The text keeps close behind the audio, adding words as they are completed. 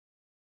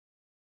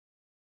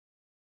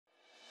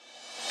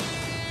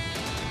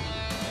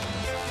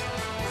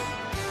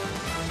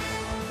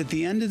At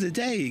the end of the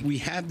day, we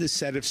have this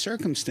set of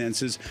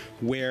circumstances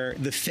where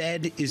the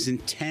Fed is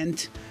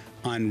intent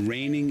on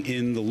reining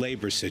in the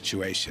labor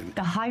situation.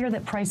 The higher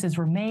that prices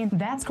remain,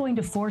 that's going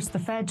to force the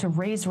Fed to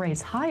raise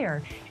rates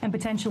higher and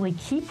potentially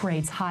keep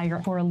rates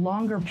higher for a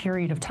longer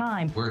period of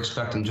time. We're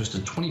expecting just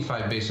a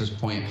 25 basis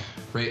point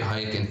rate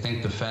hike and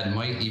think the Fed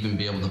might even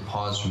be able to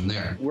pause from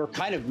there. We're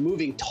kind of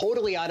moving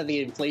totally out of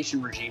the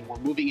inflation regime. We're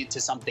moving into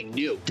something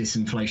new.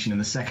 Disinflation in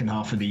the second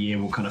half of the year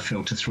will kind of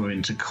filter through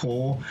into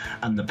core,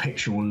 and the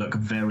picture will look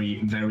very,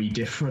 very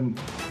different.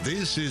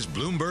 This is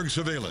Bloomberg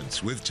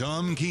Surveillance with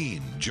Tom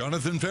Keene,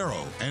 Jonathan Ferro,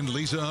 and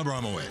Lisa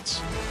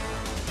Abramowicz.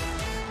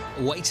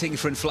 Waiting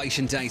for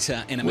inflation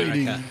data in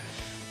America.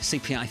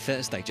 CPI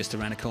Thursday just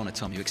around the corner.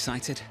 Tom, you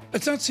excited?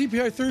 It's not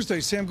CPI Thursday.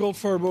 Sam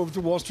Goldfarb over at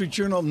the Wall Street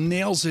Journal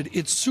nails it.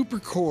 It's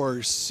Supercore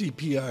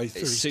CPI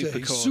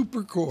Thursday.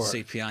 Supercore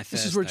CPI Thursday.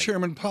 This is where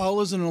Chairman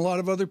Powell is and a lot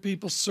of other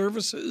people.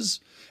 Services,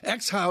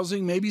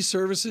 ex-housing, maybe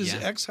services,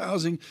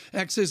 ex-housing,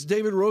 ex-this.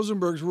 David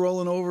Rosenberg's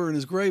rolling over in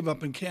his grave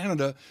up in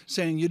Canada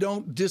saying you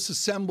don't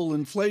disassemble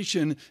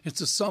inflation.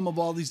 It's the sum of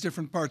all these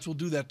different parts. We'll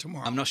do that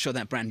tomorrow. I'm not sure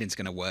that branding's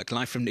going to work.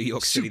 Live from New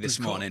York City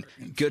this morning.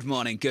 Good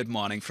morning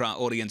for our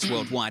audience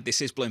worldwide. This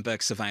is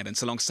Bloomberg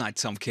Surveillance alongside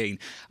Tom Keene.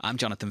 I'm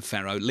Jonathan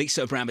Ferro.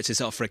 Lisa Abramowicz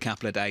is off for a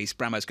couple of days.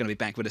 Bramo's going to be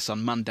back with us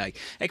on Monday.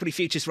 Equity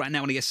futures right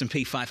now on the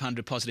S&P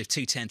 500 positive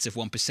 0.2%.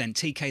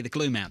 TK, the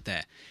gloom out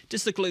there.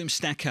 Does the gloom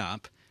stack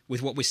up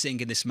with what we're seeing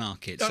in this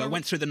market? So I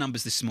went through the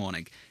numbers this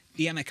morning.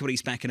 EM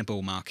equities back in a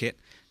bull market.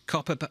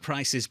 Copper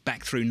prices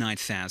back through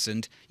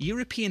 9,000.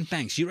 European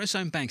banks,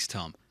 Eurozone banks,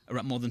 Tom, are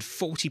up more than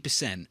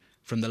 40%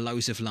 from the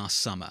lows of last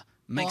summer.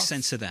 Make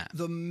sense of that.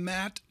 The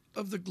mat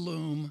of the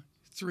gloom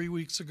 3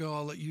 weeks ago,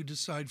 I'll let you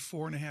decide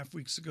 4.5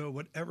 weeks ago,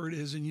 whatever it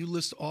is, and you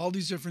list all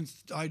these different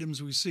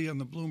items we see on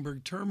the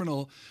Bloomberg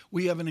terminal.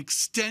 We have an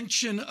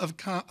extension of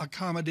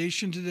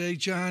accommodation today,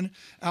 John,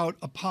 out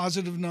a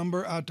positive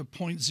number out to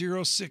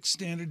 0.06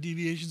 standard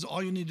deviations.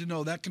 All you need to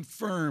know, that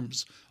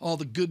confirms all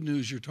the good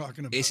news you're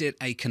talking about. Is it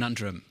a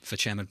conundrum for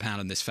Chairman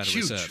Powell and this Federal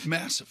Reserve? Huge,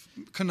 massive.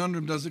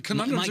 Conundrum does it.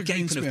 Mike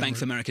Gapin of Bank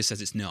of America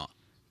says it's not.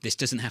 This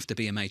doesn't have to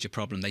be a major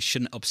problem. They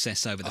shouldn't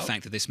obsess over the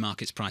fact that this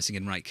market's pricing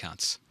in rate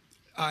cuts.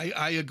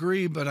 I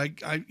agree, but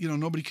I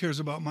nobody cares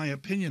about my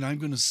opinion. I'm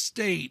going to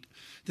state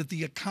that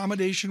the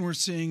accommodation we're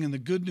seeing and the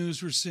good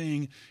news we're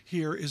seeing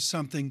here is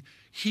something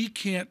he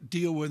can't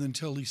deal with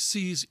until he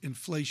sees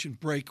inflation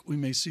break. We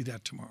may see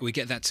that tomorrow. We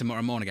get that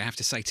tomorrow morning. I have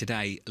to say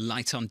today,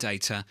 light on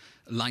data,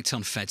 light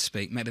on Fed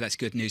speak. Maybe that's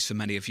good news for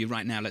many of you.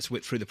 Right now, let's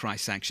whip through the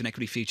price action.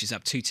 Equity futures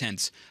up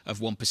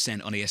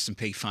 0.2% on the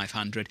S&P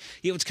 500.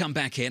 Yields come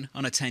back in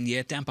on a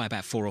 10-year, down by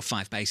about 4 or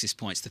 5 basis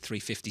points to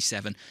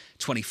 357.24.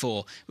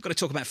 We've got to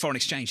talk about foreign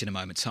exchange in a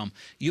moment, Tom.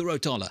 Euro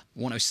dollar,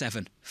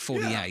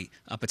 107.48,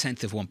 up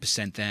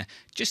 0.1% there.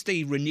 Just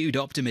the renewed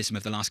optimism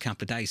of the last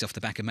couple of days off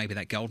the back of maybe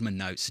that Goldman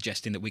note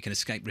suggesting that we can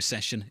escape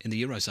recession in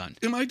the Eurozone.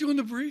 Am I doing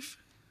the brief?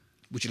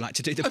 Would you like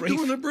to do the brief? I'm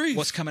doing the brief.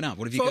 What's coming up?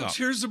 What have you got? Folks,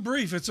 here's the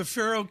brief. It's a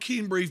Ferro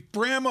Keene brief.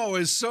 Bramo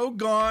is so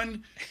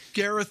gone.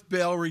 Gareth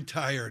Bale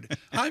retired.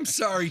 I'm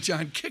sorry,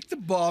 John. Kick the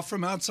ball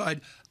from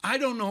outside. I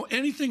don't know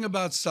anything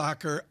about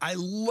soccer. I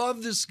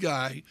love this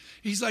guy.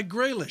 He's like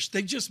Grealish.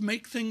 They just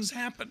make things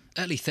happen.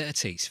 Early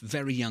 30s.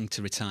 Very young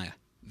to retire.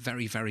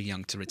 Very, very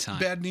young to retire.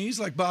 Bad knees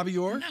like Bobby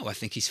Orr? No, I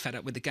think he's fed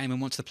up with the game and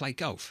wants to play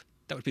golf.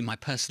 That would be my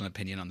personal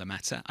opinion on the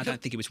matter. I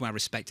don't think he was well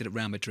respected at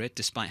Real Madrid,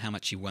 despite how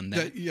much he won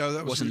there.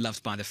 That wasn't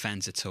loved by the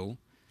fans at all.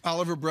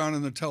 Oliver Brown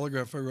in the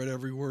Telegraph, I read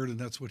every word, and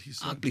that's what he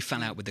said. Ugly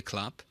fell out with the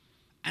club.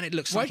 And it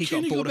looks like he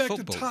got bored of football. Why can't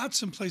he go back to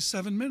Tots and play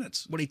 7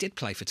 minutes? Well, he did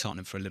play for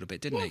Tottenham for a little bit,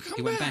 didn't he?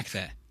 He went back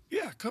there.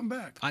 Yeah, come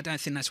back. I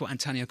don't think that's what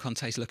Antonio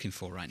Conte's looking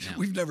for right now.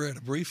 We've never had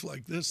a brief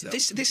like this.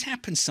 This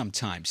happens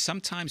sometimes.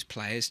 Sometimes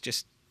players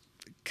just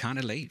kind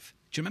of leave.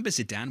 Do you remember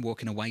Zidane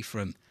walking away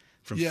from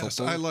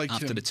football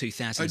after the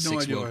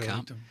 2006 World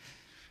Cup?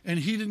 And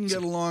he didn't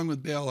get along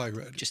with Bale, I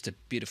read. Just a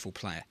beautiful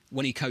player.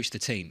 When he coached the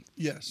team.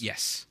 Yes.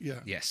 Yes. Yeah.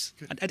 Yes.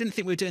 I didn't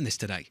think we were doing this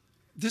today.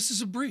 This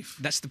is a brief.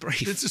 That's the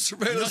brief. It's a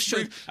surveillance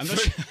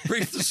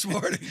brief this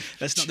morning.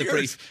 That's not the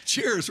brief.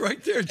 Cheers,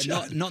 right there,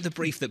 John. Not the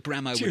brief that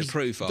Bramo would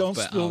approve of. Don't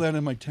spill that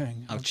in my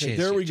tang. Oh, cheers.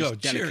 There we go.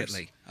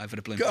 Delicately over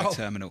the Bloomberg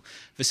terminal.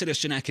 Vasilios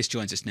Giannakis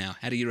joins us now,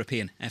 head of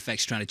European FX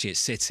strategy at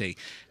Citi.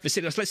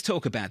 Vasilios, let's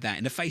talk about that.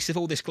 In the face of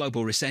all this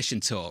global recession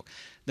talk,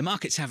 the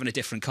market's having a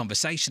different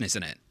conversation,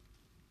 isn't it?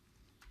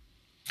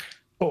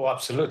 Oh,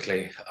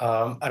 absolutely.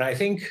 And I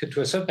think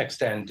to a certain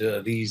extent,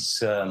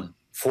 these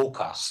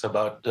forecasts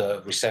about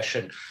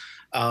recession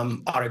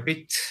are a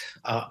bit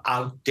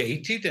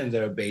outdated, and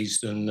they're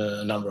based on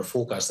a number of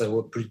forecasts that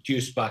were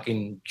produced back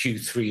in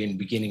Q3 and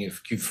beginning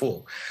of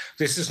Q4.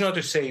 This is not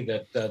to say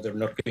that there are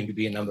not going to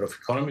be a number of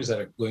economies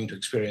that are going to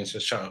experience a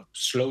sharp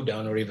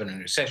slowdown or even a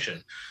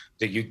recession,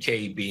 the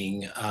UK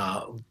being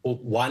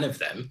one of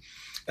them.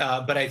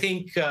 But I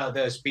think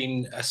there's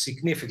been a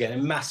significant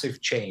and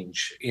massive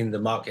change in the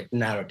market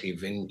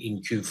narrative in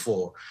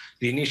Q4.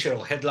 The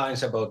initial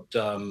headlines about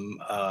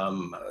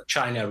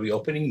China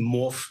reopening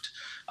morphed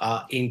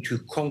into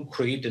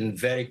concrete and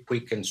very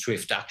quick and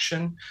swift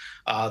action.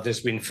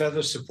 There's been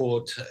further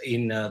support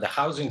in the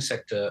housing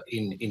sector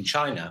in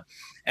China.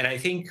 And I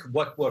think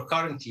what we're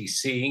currently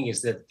seeing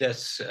is that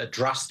there's a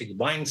drastic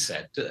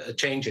mindset, a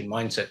change in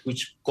mindset,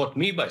 which caught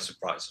me by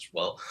surprise as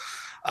well,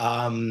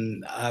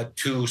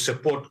 to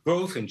support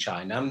growth in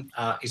China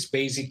is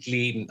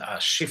basically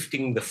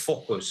shifting the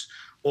focus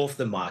of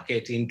the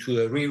market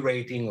into a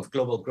re-rating of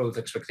global growth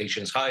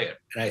expectations higher.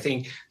 And I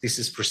think this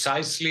is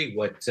precisely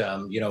what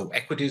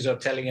equities are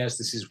telling us.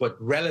 This is what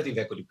relative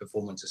equity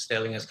performance is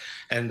telling us.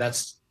 And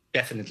that's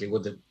definitely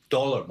what the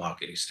dollar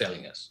market is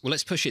telling us. Well,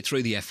 let's push it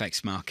through the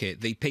FX market.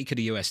 The peak of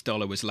the US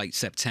dollar was late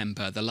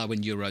September, the low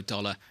in euro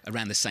dollar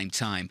around the same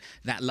time.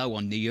 That low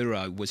on the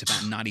euro was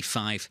about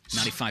 95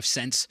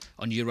 cents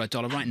on euro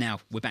dollar. Right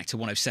now, we're back to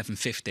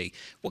 107.50.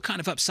 What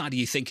kind of upside are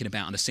you thinking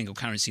about on a single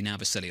currency now,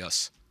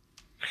 Vasilios?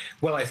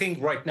 Well, I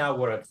think right now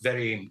we're at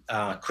very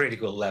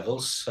critical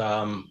levels.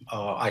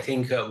 I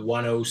think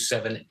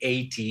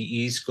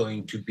 107.80 is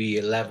going to be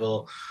a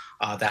level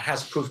that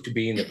has proved to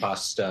be in the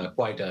past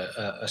quite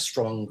a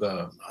strong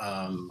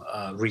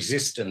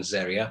resistance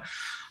area.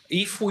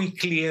 If we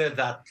clear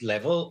that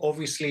level,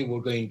 obviously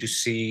we're going to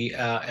see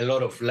a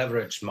lot of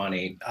leveraged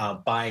money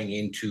buying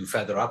into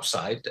further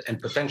upside,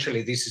 and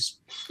potentially this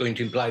is going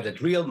to imply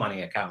that real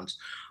money accounts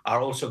are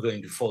also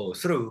going to follow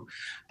through.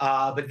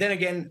 But then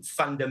again,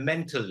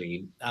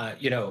 fundamentally,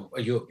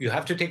 you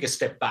have to take a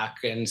step back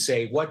and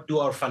say, what do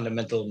our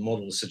fundamental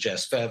models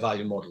suggest, fair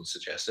value models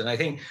suggest? And I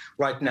think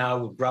right now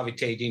we're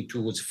gravitating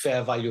towards a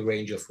fair value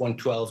range of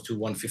 112 to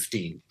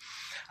 115.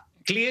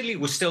 Clearly,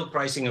 we're still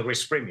pricing a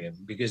risk premium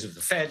because of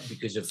the Fed,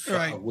 because of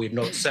we're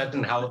not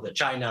certain how the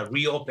China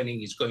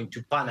reopening is going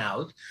to pan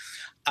out.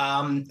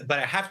 But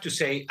I have to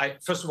say,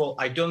 first of all,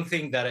 I don't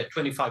think that a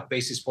 25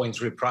 basis points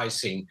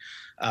repricing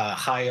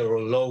higher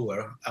or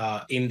lower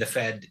in the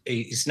Fed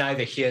is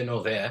neither here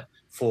nor there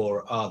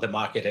for the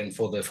market and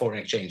for the foreign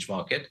exchange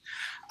market.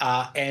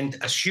 And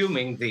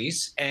assuming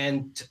this,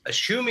 and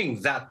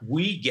assuming that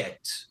we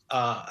get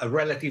a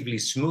relatively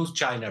smooth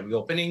China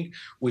reopening,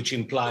 which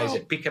implies a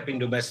pickup in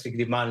domestic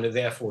demand and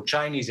therefore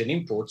Chinese and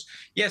imports,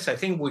 yes, I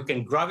think we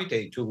can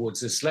gravitate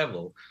towards this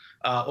level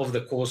over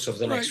the course of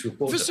the next few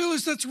quarters.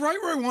 Vasilis, that's right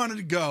where I wanted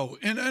to go.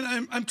 And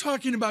I'm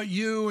talking about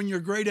you and your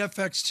great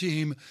FX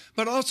team,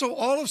 but also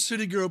all of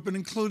Citigroup, and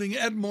including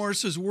Ed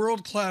Morse's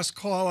world-class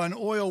call on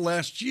oil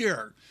last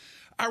year.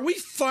 Are we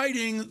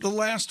fighting the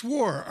last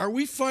war? Are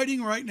we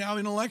fighting right now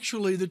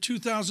intellectually the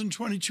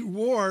 2022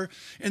 war,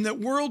 and that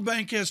World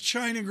Bank has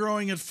China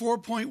growing at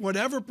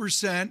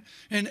 4.whatever%,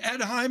 and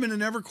Ed Hyman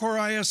and Evercore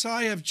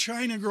ISI have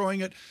China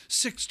growing at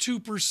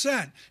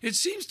 6.2%? It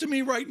seems to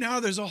me right now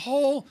there's a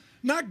whole,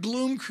 not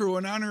gloom crew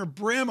in honor of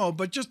Abramowicz,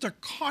 but just a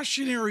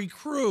cautionary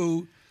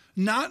crew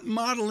not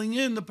modeling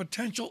in the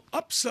potential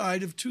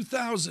upside of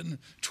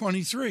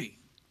 2023.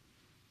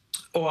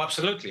 Oh,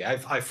 absolutely.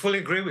 I fully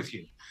agree with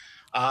you.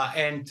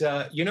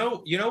 You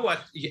know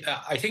what?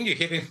 I think you're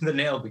hitting the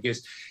nail,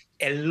 because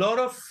a lot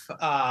of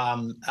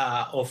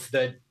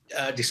the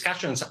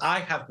discussions I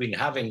have been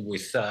having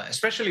with,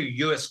 especially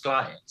U.S.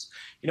 clients,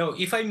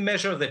 if I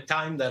measure the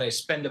time that I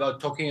spend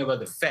about talking about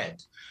the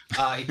Fed,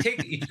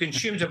 it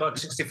consumes about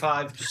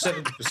 65 to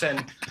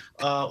 70%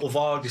 of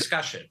our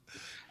discussion.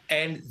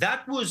 And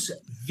that was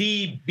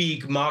the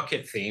big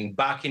market thing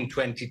back in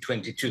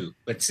 2022.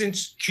 But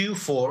since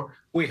Q4,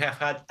 we have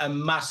had a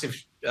massive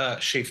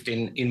shift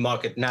in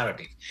market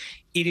narrative.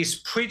 It is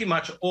pretty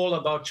much all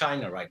about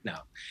China right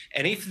now.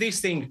 And if this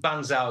thing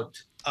pans out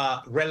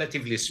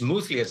relatively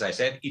smoothly, as I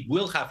said, it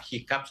will have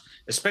hiccups,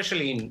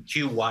 especially in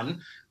Q1,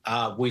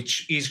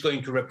 which is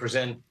going to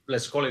represent,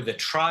 let's call it the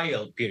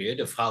trial period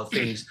of how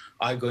things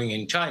are going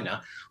in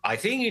China. I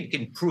think it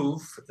can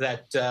prove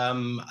that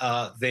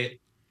the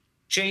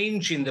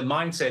change in the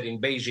mindset in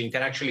Beijing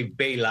can actually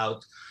bail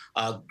out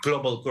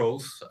global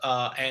growth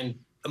and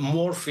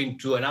morph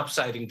into an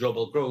upside in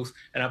global growth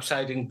and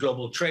upside in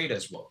global trade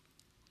as well.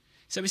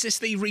 So is this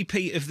the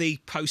repeat of the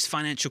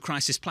post-financial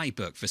crisis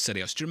playbook,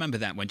 Vasilios? Do you remember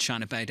that when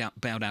China bailed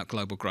out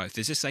global growth?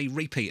 Is this a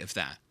repeat of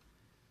that?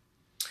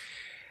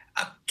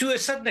 To a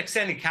certain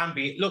extent, it can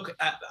be. Look,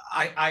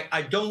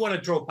 I don't want to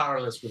draw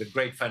parallels with the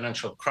great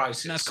financial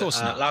crisis. No, of course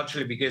not.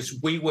 Largely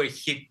because we were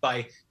hit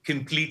by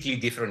completely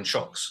different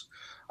shocks.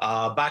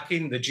 Back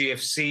in the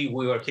GFC,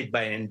 we were hit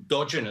by an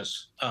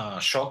endogenous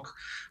shock.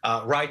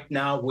 Right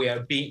now,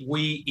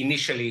 we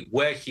initially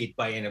were hit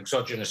by an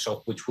exogenous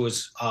shock, which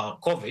was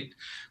COVID,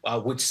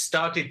 which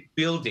started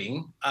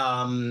building,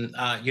 a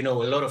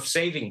lot of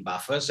saving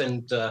buffers,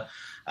 and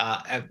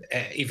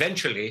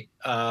eventually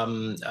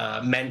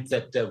meant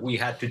that we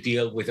had to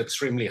deal with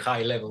extremely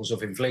high levels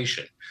of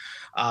inflation.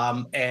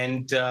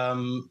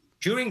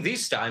 During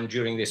this time,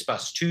 during this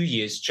past 2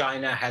 years,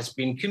 China has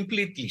been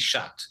completely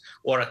shut,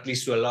 or at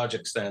least to a large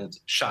extent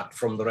shut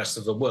from the rest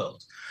of the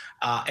world.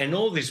 And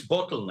all these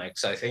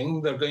bottlenecks, I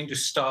think, they're going to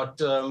start,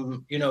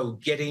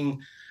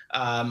 getting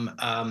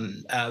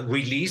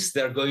released,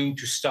 they're going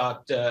to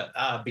start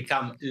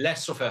become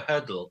less of a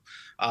hurdle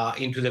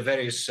into the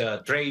various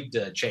trade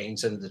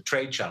chains and the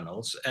trade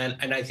channels.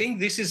 And I think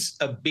this is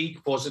a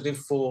big positive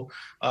for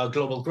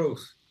global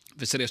growth.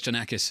 Vasilios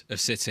Giannakis of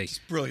Citi. It's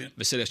brilliant.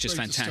 Vasilios, just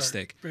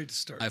fantastic. Great to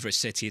start. Over at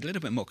Citi, a little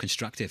bit more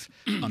constructive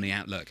on the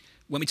outlook.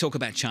 When we talk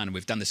about China,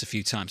 we've done this a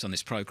few times on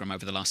this programme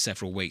over the last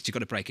several weeks. You've got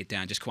to break it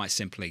down just quite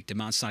simply.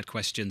 Demand-side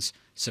questions,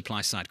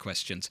 supply-side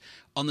questions.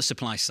 On the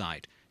supply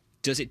side,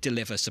 does it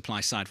deliver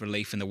supply-side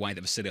relief in the way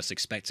that Vasilios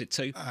expects it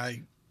to?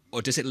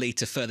 Or does it lead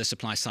to further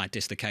supply-side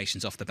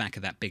dislocations off the back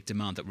of that big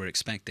demand that we're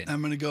expecting? I'm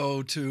going to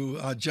go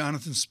to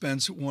Jonathan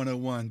Spence at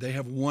 101. They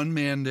have one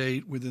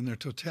mandate within their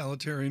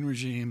totalitarian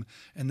regime,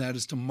 and that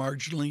is to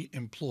marginally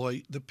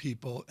employ the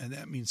people. And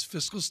that means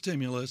fiscal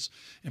stimulus,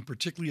 and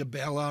particularly a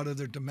bailout of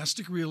their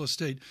domestic real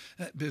estate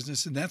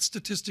business. And that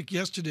statistic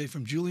yesterday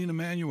from Julian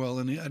Emanuel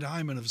and Ed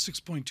Hyman of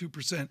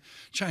 6.2%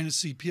 China's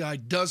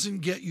CPI doesn't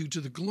get you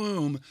to the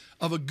gloom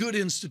of a good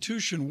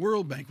institution,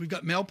 World Bank. We've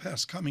got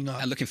Malpass coming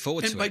up. I'm looking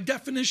forward to it. And by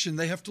definition,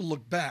 they have to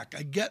look back.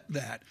 I get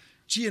that.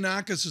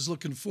 Giannakis is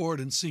looking forward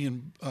and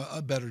seeing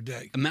a better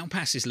day. And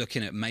Malpass is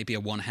looking at maybe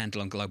a one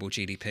handle on global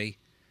GDP.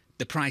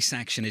 The price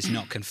action is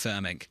not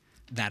confirming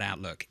that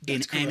outlook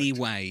in any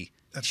way,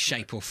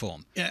 shape or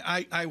form. Yeah,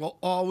 I will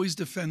always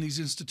defend these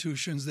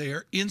institutions. They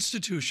are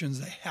institutions.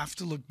 They have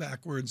to look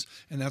backwards,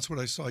 and that's what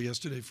I saw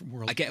yesterday from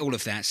World. I get all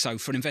of that. So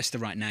for an investor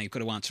right now, you've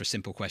got to answer a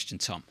simple question,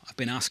 Tom. I've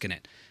been asking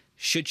it.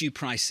 Should you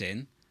price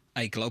in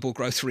a global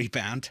growth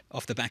rebound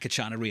off the back of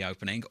China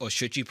reopening, or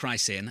should you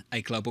price in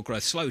a global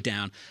growth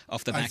slowdown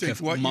off the back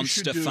of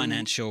monster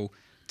financial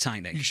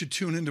tightening? You should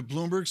tune into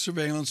Bloomberg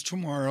Surveillance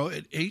tomorrow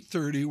at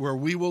 8:30, where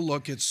we will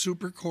look at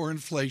super core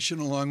inflation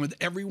along with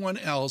everyone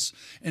else.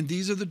 And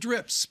these are the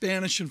drips: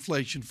 Spanish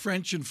inflation,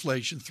 French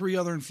inflation, three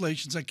other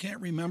inflations I can't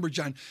remember,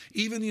 John.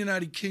 Even the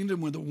United Kingdom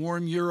with a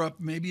warm Europe,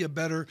 maybe a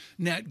better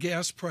nat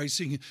gas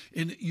pricing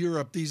in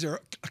Europe. These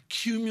are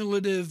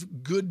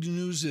cumulative good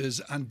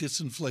newses on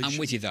disinflation. I'm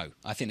with you, though.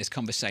 I think this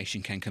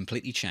conversation can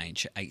completely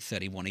change at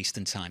 8:31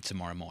 Eastern time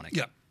tomorrow morning.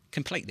 Yeah.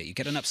 Completely. You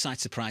get an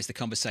upside surprise, the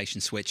conversation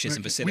switches,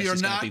 and Vasilios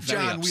is going to be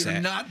very upset. We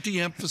are not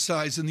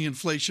de-emphasizing the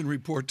inflation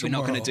report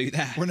tomorrow. We're not going to do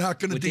that. We're not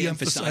going to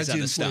de-emphasize the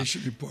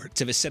inflation report.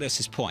 To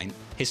Vasilios' point,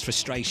 his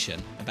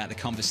frustration about the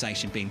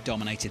conversation being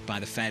dominated by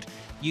the Fed,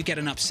 you get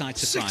an upside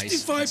surprise.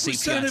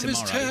 65% of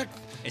his tech.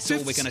 It's all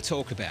we're going to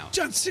talk about.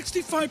 John,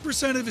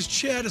 65% of his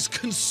chat is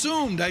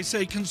consumed. I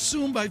say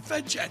consumed by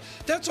Fed chat.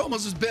 That's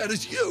almost as bad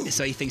as you.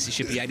 So he thinks it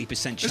should be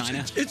 80% China?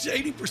 It's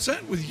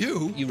 80% with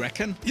you. You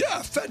reckon?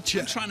 Yeah, Fed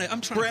chat.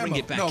 I'm trying to bring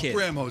it back in.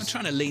 I'm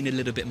trying to lean a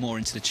little bit more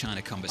into the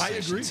China conversation, I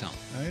agree. Tom.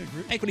 I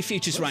agree. Equity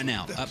futures right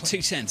now up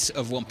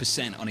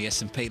 0.2% on the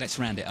S&P. Let's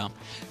round it up.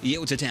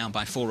 Yields are down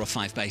by 4 or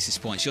 5 basis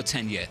points. Your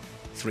 10-year,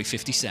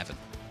 357.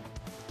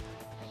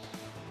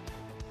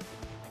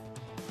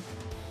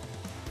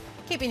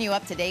 Keeping you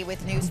up to date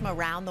with news from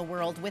around the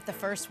world with the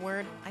first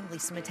word, I'm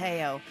Lisa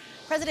Mateo.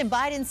 President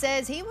Biden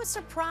says he was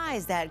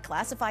surprised that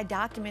classified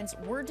documents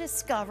were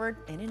discovered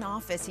in an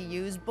office he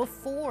used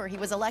before he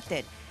was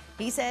elected.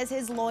 He says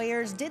his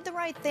lawyers did the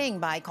right thing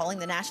by calling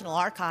the National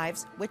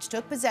Archives, which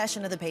took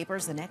possession of the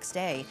papers the next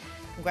day.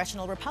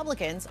 Congressional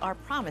Republicans are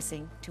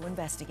promising to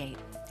investigate.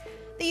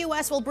 The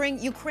U.S. will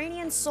bring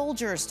Ukrainian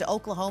soldiers to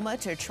Oklahoma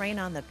to train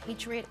on the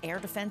Patriot air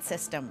defense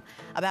system.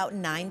 About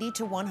 90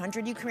 to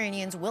 100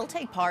 Ukrainians will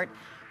take part.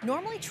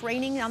 Normally,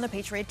 training on the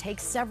Patriot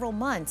takes several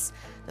months,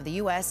 but the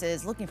U.S.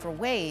 is looking for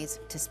ways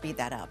to speed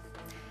that up.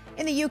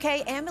 In the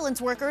UK, ambulance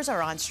workers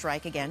are on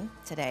strike again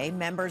today.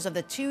 Members of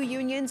the two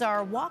unions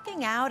are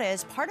walking out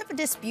as part of a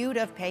dispute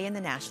of pay in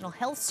the National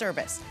Health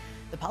Service.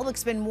 The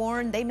public's been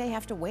warned they may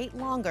have to wait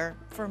longer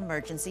for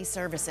emergency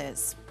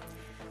services.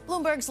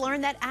 Bloomberg's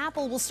learned that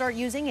Apple will start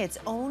using its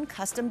own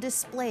custom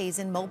displays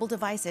in mobile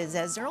devices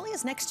as early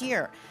as next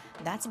year.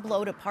 That's a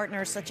blow to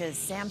partners such as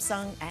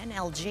Samsung and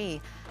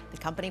LG. The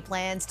company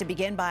plans to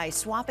begin by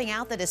swapping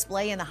out the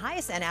display in the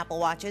highest-end Apple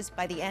Watches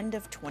by the end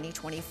of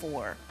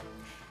 2024.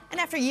 And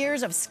after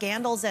years of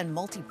scandals and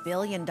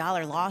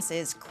multi-billion-dollar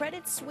losses,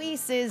 Credit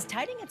Suisse is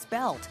tightening its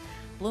belt.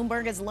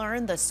 Bloomberg has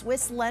learned the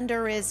Swiss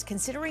lender is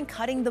considering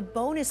cutting the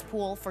bonus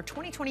pool for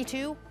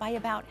 2022 by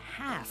about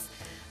half.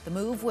 The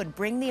move would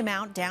bring the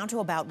amount down to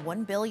about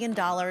 $1 billion,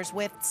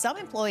 with some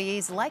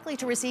employees likely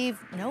to receive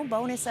no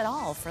bonus at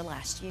all for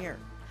last year.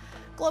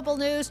 Global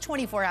news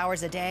 24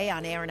 hours a day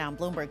on air and on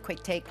Bloomberg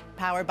Quick Take,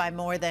 powered by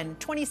more than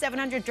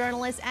 2,700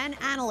 journalists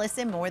and analysts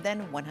in more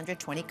than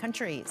 120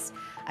 countries.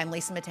 I'm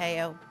Lisa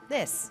Mateo.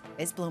 This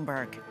is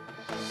Bloomberg.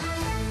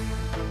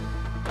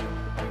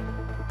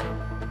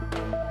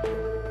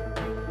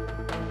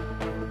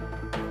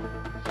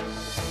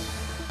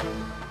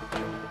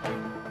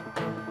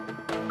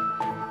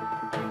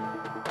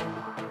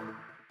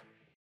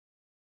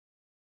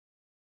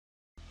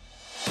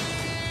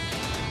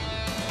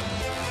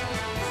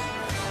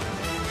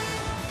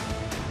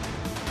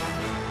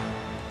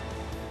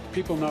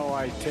 People know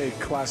I take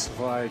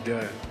classified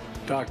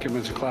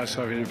documents and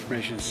classified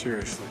information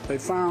seriously. They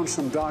found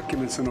some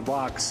documents in a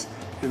box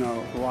in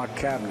a locked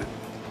cabinet.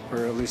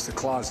 or at least a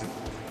closet.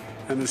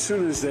 And as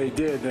soon as they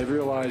did, they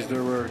realized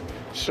there were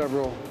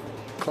several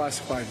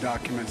classified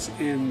documents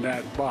in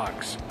that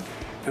box.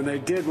 And they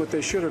did what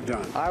they should have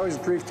done. I was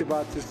briefed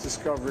about this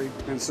discovery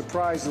and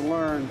surprised to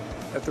learn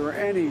that there were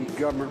any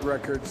government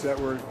records that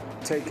were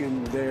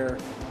taken there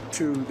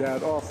to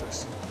that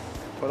office.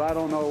 But I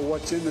don't know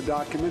what's in the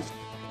documents.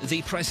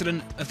 The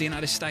President of the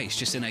United States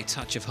just in a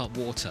touch of hot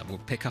water. We'll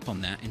pick up on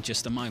that in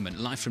just a moment.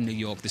 Live from New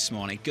York this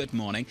morning. Good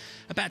morning.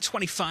 About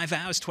 25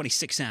 hours,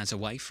 26 hours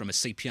away from a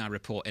CPI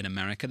report in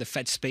America. The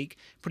Fed speak.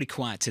 Pretty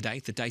quiet today.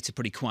 The data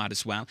pretty quiet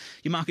as well.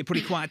 Your market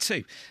pretty quiet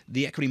too.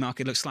 The equity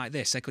market looks like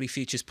this. Equity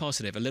futures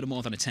positive, a little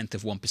more than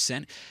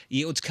 0.1%.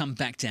 Yields come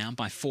back down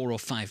by 4 or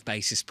 5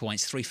 basis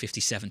points,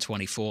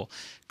 357.24.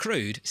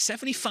 Crude,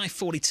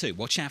 75.42.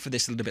 Watch out for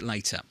this a little bit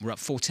later. We're up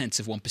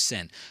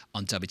 0.4%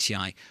 on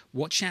WTI.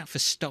 Watch out for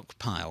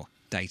stockpile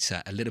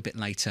data a little bit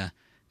later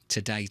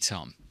today,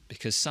 Tom,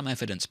 because some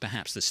evidence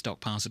perhaps that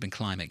stockpiles have been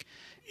climbing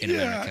in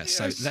America.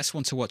 So that's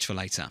one to watch for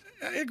later.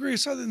 I agree.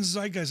 It's other than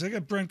zeitgeist. I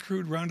got Brent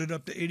crude rounded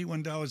up to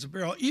 $81 a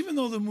barrel. Even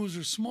though the moves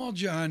are small,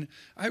 John,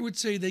 I would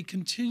say they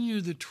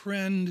continue the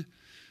trend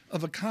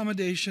of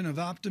accommodation, of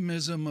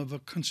optimism, of a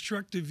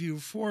constructive view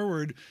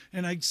forward.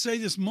 And I'd say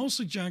this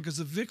mostly, John, because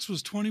the VIX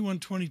was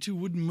 21.22,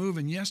 wouldn't move,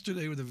 and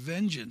yesterday with a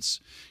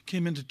vengeance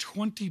came into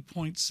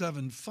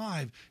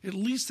 20.75. At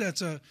least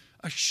that's a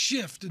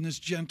shift in this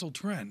gentle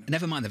trend.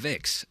 Never mind the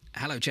VIX.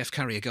 Hello, Jeff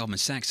Curry of Goldman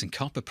Sachs, and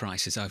copper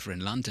prices over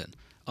in London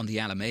on the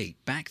LME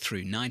back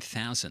through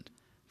 9,000.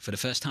 For the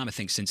first time, I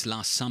think, since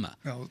last summer.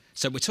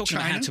 So we're talking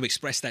about how to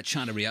express that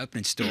China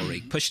reopening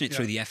story, pushing it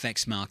through the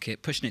FX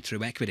market, pushing it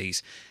through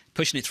equities,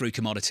 pushing it through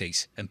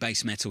commodities and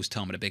base metals,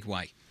 Tom, in a big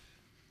way.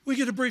 We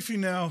get a briefing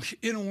now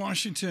in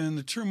Washington,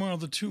 the turmoil,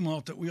 the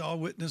tumult that we all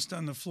witnessed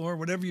on the floor.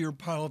 Whatever your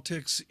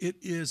politics, it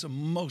is a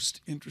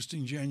most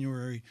interesting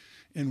January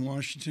in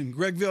Washington.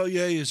 Greg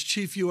Valliere is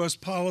Chief U.S.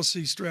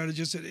 Policy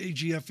Strategist at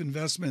AGF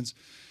Investments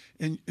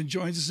and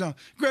joins us now.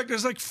 Greg,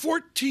 there's like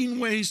 14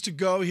 ways to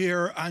go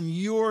here on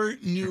your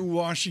new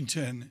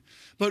Washington,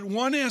 but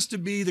one has to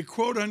be the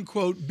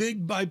quote-unquote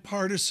big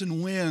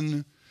bipartisan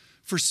win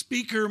for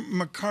Speaker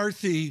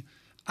McCarthy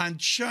on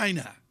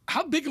China.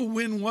 How big a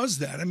win was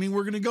that? I mean,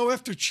 we're going to go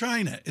after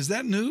China. Is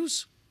that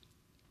news?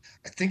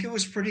 I think it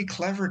was pretty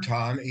clever,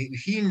 Tom.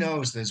 He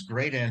knows there's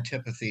great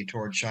antipathy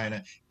toward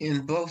China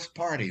in both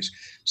parties.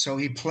 So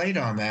he played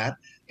on that,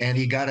 and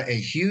he got a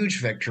huge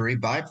victory,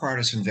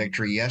 bipartisan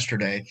victory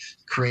yesterday,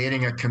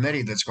 creating a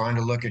committee that's going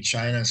to look at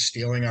China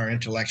stealing our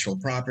intellectual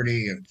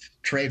property,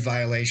 trade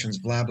violations,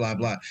 blah, blah,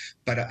 blah.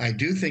 But I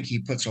do think he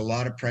puts a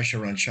lot of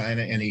pressure on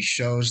China, and he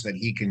shows that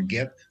he can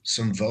get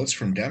some votes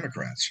from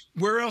Democrats.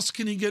 Where else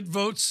can he get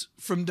votes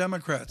from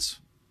Democrats?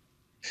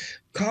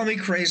 Call me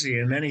crazy,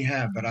 and many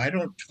have, but I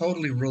don't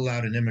totally rule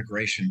out an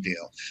immigration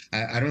deal.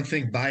 I don't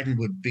think Biden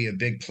would be a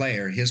big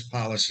player. His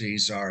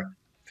policies are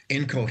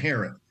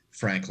incoherent,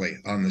 frankly,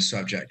 on the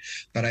subject.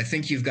 But I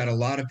think you've got a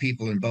lot of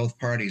people in both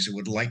parties who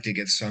would like to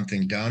get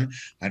something done.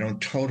 I don't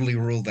totally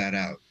rule that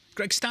out.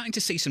 Greg, starting to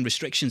see some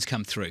restrictions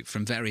come through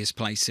from various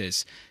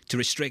places to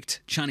restrict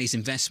Chinese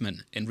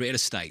investment in real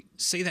estate.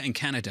 See that in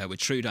Canada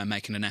with Trudeau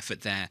making an effort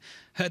there.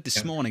 Heard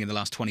this morning in the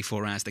last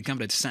 24 hours that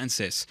Governor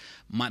DeSantis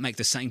might make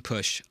the same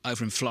push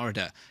over in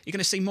Florida. You're going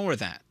to see more of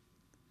that.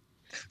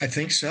 I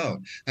think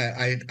so.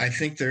 I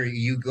think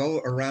you go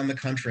around the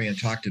country and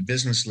talk to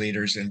business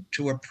leaders, and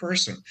to a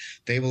person,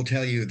 they will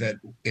tell you that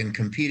in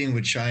competing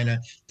with China,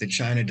 that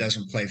China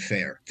doesn't play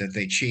fair, that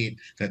they cheat,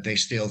 that they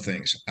steal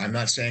things. I'm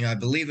not saying I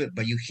believe it,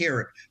 but you hear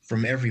it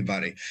from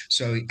everybody.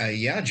 So,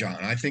 yeah, John,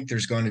 I think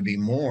there's going to be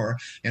more.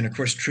 And of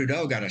course,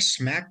 Trudeau got a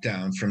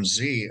smackdown from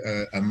Xi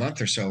a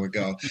month or so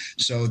ago.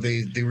 So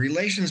the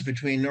relations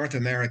between North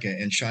America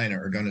and China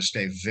are going to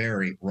stay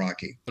very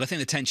rocky. Well, I think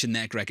the tension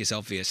there, Greg, is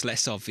obvious.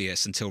 Less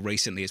obvious until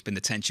recently has been the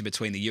tension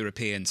between the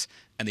Europeans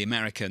and the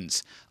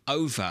Americans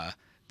over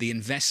the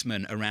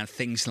investment around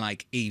things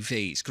like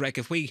EVs. Greg,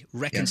 have we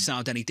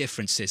reconciled any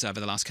differences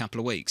over the last couple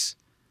of weeks?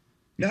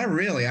 Not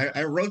really.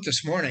 I wrote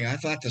this morning, I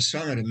thought the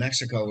summit in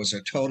Mexico was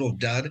a total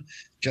dud,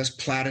 just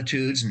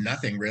platitudes,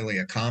 nothing really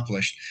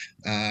accomplished,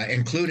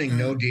 including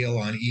no deal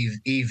on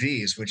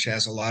EVs, which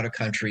has a lot of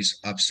countries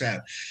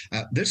upset.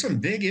 There's some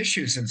big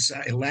issues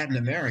in Latin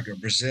America,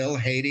 Brazil,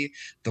 Haiti,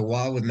 the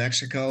wall with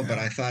Mexico, but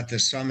I thought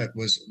this summit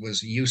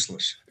was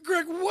useless.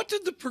 Greg, what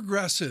did the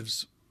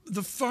progressives,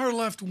 the far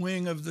left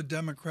wing of the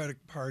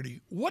Democratic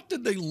Party, what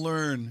did they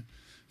learn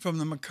from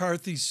the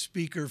McCarthy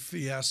speaker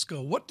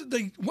fiasco? What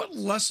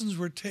lessons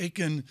were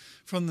taken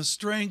from the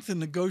strength and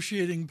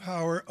negotiating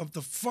power of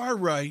the far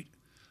right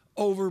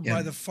over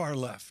by the far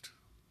left?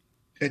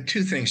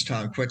 Two things,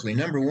 Tom, quickly.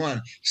 Number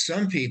one,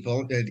 some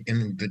people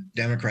in the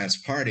Democrats'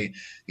 party,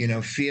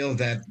 feel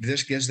that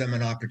this gives them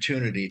an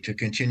opportunity to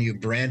continue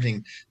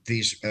branding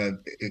these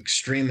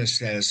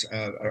extremists as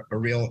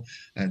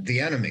the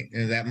enemy,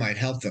 and that might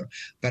help them.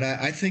 But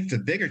I think the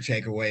bigger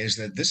takeaway is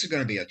that this is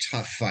going to be a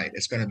tough fight.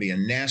 It's going to be a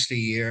nasty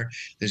year.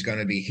 There's going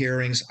to be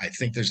hearings. I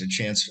think there's a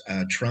chance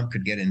Trump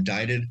could get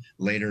indicted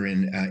later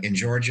in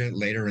Georgia,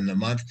 later in the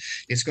month.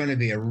 It's going to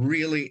be a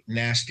really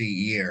nasty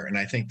year, and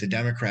I think the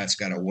Democrats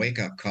got a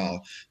wake-up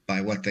call by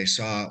what they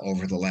saw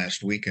over the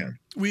last weekend.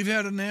 We've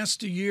had a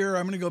nasty year.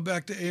 I'm going to go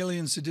back to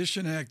Alien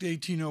Sedition Act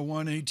 1801,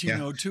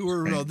 1802.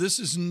 Right. This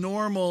is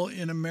normal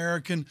in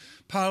American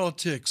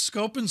politics.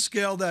 Scope and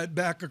scale that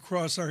back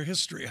across our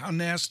history. How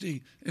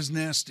nasty is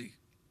nasty?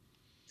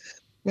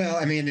 Well,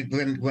 I mean,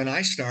 when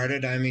I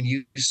started, I mean,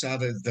 you saw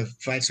the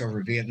fights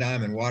over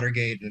Vietnam and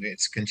Watergate, and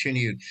it's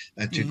continued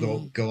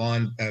to go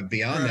on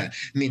beyond that.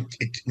 I mean,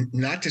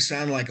 not to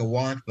sound like a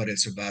wonk, but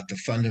it's about the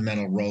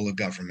fundamental role of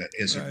government.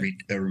 Is it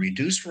a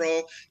reduced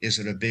role? Is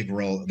it a big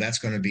role? That's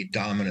going to be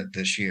dominant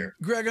this year.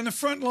 Greg, on the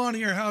front lawn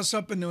of your house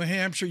up in New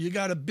Hampshire, you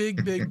got a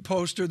big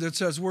poster that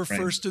says we're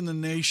first in the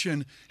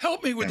nation.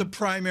 Help me with the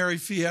primary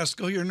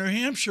fiasco here. New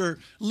Hampshire,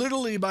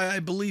 literally by, I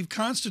believe,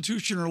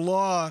 constitution or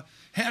law,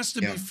 has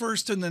to be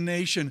first in the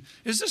nation.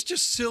 Is this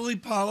just silly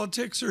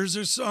politics, or is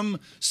there some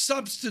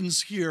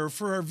substance here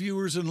for our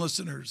viewers and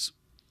listeners?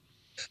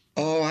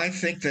 Oh, I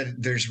think that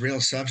there's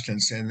real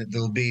substance, and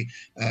there'll be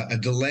a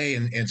delay,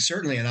 and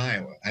certainly in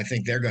Iowa. I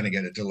think they're going to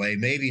get a delay,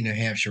 maybe New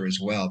Hampshire as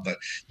well. But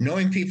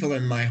knowing people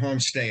in my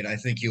home state, I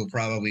think you'll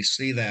probably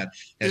see that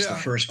as the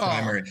first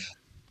primary.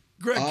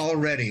 Greg,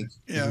 already,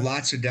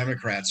 lots of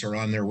Democrats are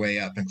on their way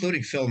up,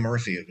 including Phil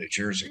Murphy of New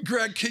Jersey.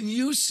 Greg, can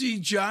you see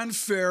John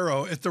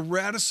Farrow at the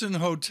Radisson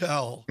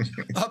Hotel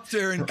up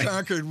there in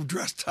Concord,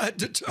 dressed head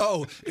to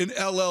toe in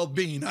LL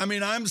Bean? I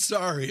mean, I'm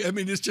sorry. I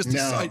mean, it's just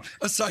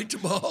a sight to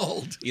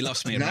behold. You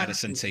lost me at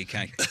Radisson,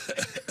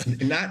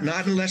 TK.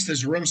 Not unless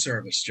there's room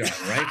service, John,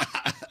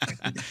 right?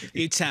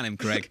 You tell him,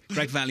 Greg.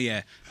 Greg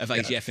Valliere of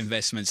AGF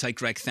Investments. Hey,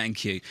 Greg,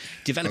 thank you.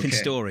 Developing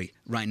story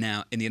right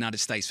now in the United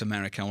States of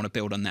America. I want to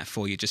build on that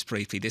for you just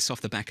briefly. This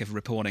off the back of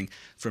reporting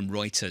from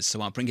Reuters.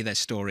 So I'll bring you their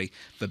story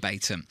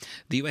verbatim.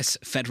 The U.S.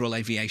 Federal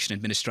Aviation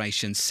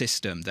Administration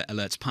system that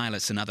alerts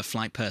pilots and other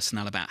flight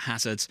personnel about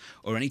hazards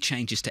or any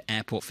changes to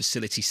airport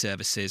facility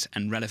services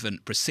and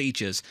relevant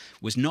procedures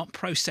was not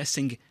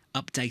processing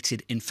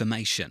updated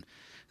information.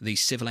 The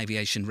Civil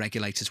Aviation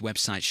Regulators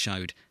website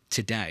showed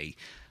today.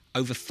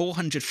 Over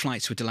 400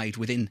 flights were delayed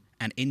within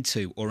and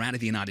into or out of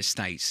the United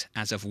States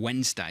as of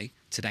Wednesday,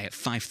 today at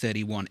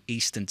 5:31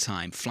 Eastern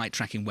Time. Flight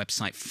tracking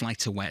website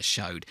FlightAware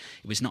showed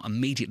it was not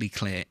immediately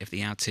clear if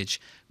the outage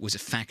was a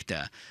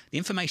factor. The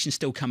information's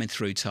still coming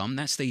through, Tom.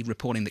 That's the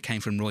reporting that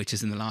came from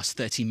Reuters in the last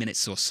 30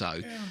 minutes or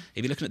so. Yeah.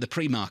 If you're looking at the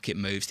pre-market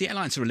moves, the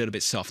airlines are a little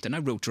bit softer. No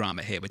real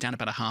drama here. We're down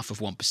about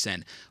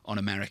 0.5% on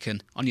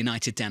American. On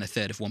United, down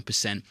 1/3 of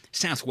 1%.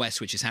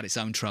 Southwest, which has had its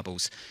own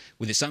troubles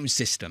with its own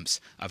systems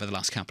over the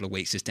last couple of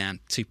weeks, is down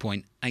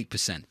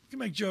 2.8%. You can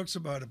make jokes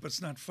about it, but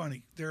it's not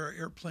funny. There are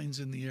airplanes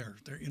in the air.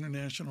 There are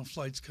international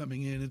flights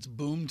coming in. It's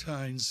boom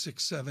times,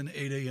 6, 7,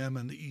 8 a.m.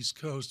 on the East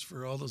Coast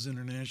for all those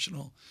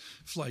international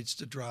flights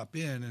to drop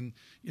in. And,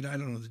 I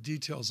don't know the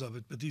details of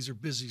it, but these are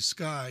busy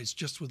skies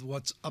just with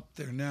what's up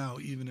there now,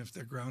 even if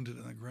they're grounded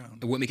on the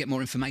ground. When we get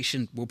more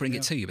information, we'll bring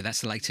it to you. But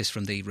that's the latest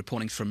from the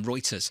reporting from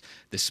Reuters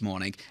this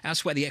morning.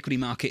 Elsewhere, the equity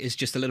market is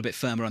just a little bit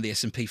firmer on the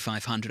S&P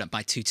 500, up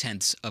by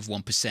 0.2 of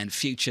 1%.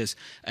 Futures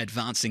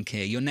advancing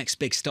here. Your next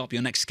big stop,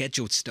 your next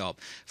scheduled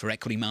stop for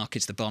equity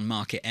markets, the bond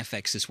market,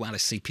 FX, as well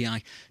as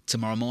CPI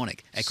tomorrow morning.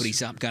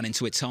 Equities up, going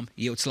into it, Tom.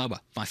 Yields lower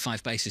by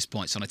 5 basis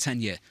points on a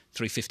 10-year,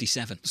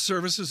 357.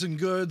 Services and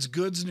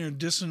goods near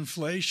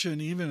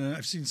disinflation. Even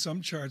I've seen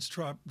some charts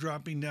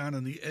dropping down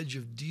on the edge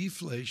of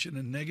deflation,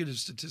 a negative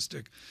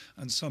statistic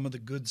on some of the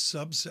goods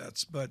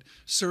subsets. But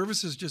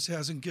services just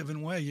hasn't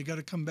given way. You got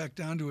to come back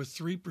down to a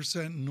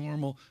 3%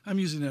 normal. I'm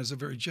using that as a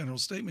very general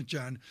statement,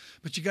 John.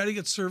 But you got to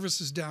get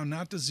services down,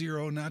 not to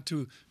 0, not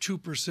to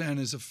 2%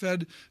 as a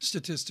Fed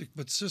statistic,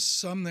 but just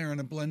some there on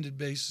a blended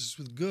basis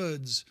with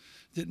goods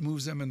that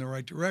moves them in the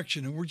right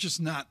direction. And we're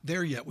just not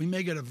there yet. We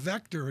may get a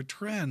vector, a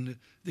trend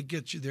that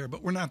gets you there,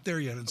 but we're not there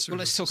yet in services. Well,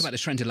 let's talk about the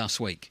trend of last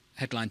week.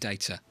 Headline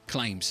data,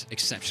 claims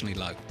exceptionally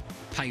low.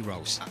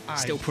 Payrolls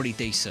still pretty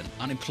decent.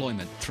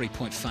 Unemployment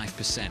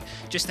 3.5%.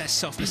 Just that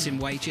softness in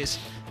wages.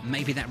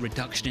 Maybe that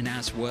reduction in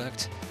hours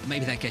worked.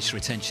 Maybe that gets your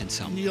attention,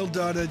 Tom. Neil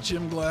Dutta,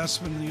 Jim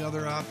Glassman, and the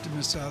other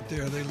optimists out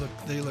there, they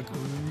look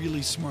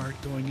really smart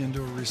going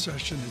into a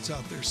recession that's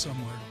out there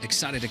somewhere.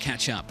 Excited to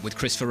catch up with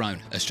Chris Ferrone,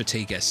 a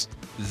strategist,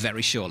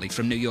 very shortly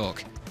from New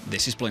York.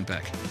 This is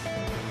Bloomberg.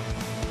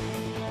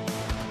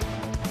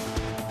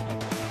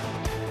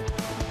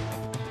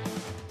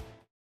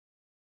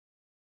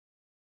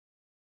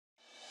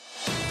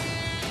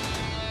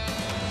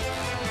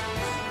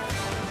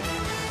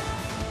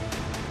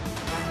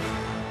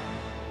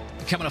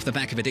 Coming off the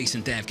back of a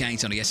decent day of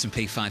gains on the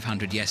S&P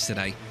 500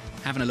 yesterday,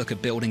 having a look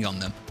at building on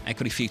them.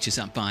 Equity futures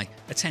up by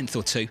 0.1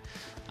 or 2,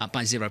 up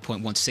by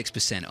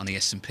 0.16% on the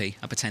S&P,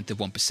 up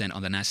 0.1%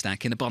 on the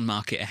Nasdaq. In the bond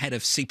market, ahead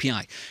of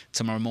CPI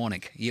tomorrow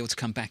morning, yields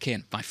come back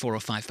in by 4 or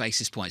 5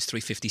 basis points,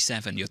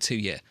 357, your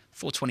 2-year.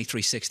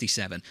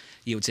 423.67,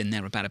 yields in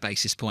there about a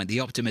basis point.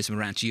 The optimism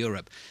around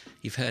Europe,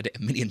 you've heard it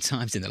a million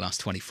times in the last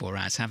 24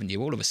 hours, haven't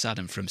you? All of a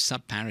sudden, from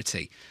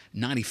sub-parity,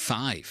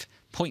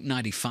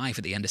 0.95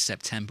 at the end of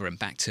September and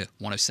back to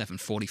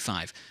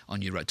 107.45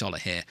 on euro dollar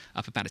here,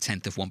 up about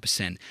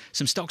 0.1%.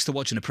 Some stocks to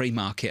watch in the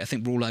pre-market. I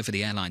think we're all over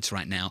the airlines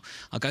right now.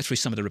 I'll go through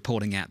some of the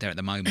reporting out there at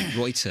the moment.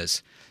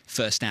 Reuters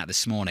first out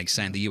this morning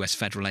saying the US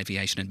Federal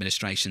Aviation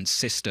Administration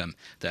system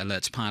that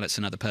alerts pilots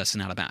and other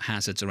personnel about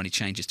hazards or any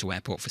changes to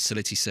airport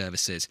facility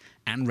services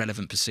and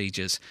relevant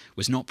procedures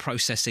was not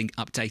processing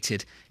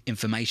updated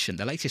information.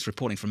 The latest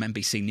reporting from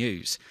NBC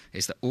News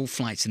is that all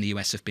flights in the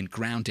US have been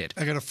grounded.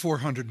 I got a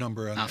 400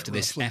 number on after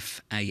this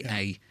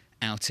FAA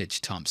outage,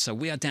 Tom. So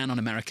we are down on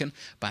American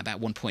by about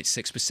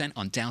 1.6%,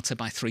 on Delta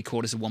by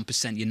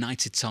 0.75%,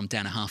 United, Tom,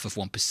 down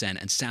 0.5%,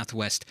 and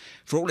Southwest,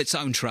 for all its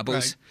own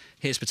troubles,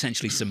 here's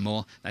potentially some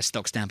more. That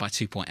stock's down by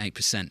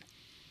 2.8%.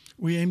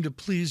 We aim to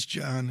please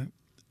John.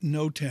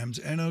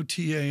 NOTAMs,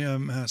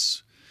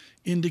 NOTAMS,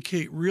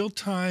 indicate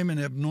real-time and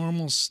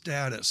abnormal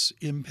status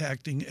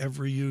impacting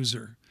every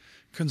user,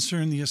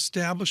 concern the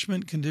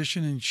establishment,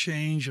 condition, and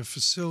change of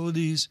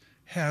facilities,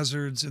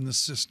 hazards in the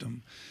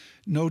system.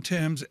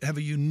 NOTAMs have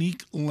a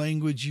unique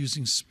language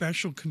using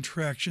special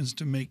contractions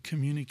to make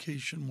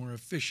communication more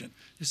efficient.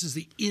 This is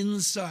the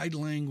inside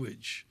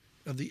language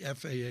of the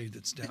FAA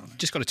that's down.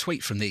 Just got a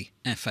tweet from the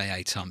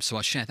FAA, Tom, so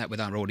I'll share that with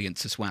our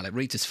audience as well. It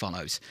reads as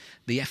follows.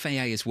 The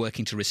FAA is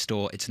working to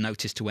restore its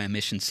notice-to-air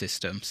mission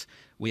systems.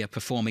 We are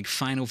performing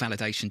final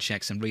validation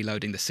checks and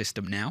reloading the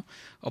system now.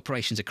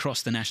 Operations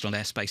across the national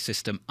airspace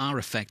system are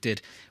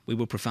affected. We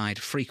will provide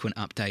frequent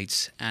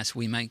updates as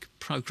we make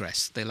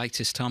progress. The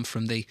latest, Tom,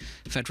 from the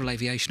Federal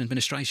Aviation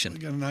Administration. I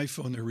got an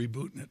iPhone, they're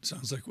rebooting it.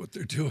 Sounds like what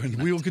they're doing.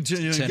 We will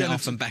continue. Turn again, it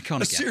off and back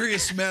on a again.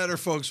 serious matter,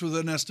 folks, with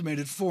an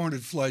estimated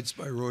 400 flights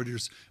by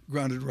Reuters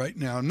grounded right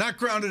now. Not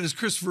grounded is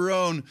Chris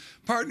Verone,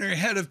 partner,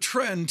 head of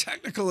trend,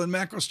 technical, and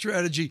macro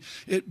strategy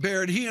at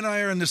Baird. He and I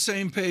are on the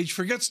same page.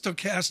 Forget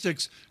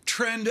stochastics.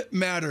 Trend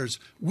matters.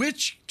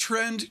 Which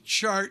trend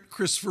chart,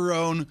 Chris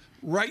Verone,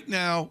 right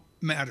now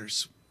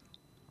matters?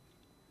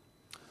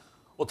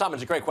 Well, Tom,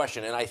 it's a great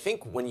question. And I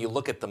think when you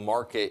look at the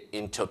market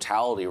in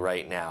totality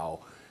right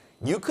now,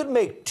 you could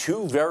make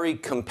two very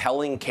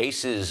compelling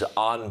cases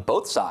on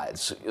both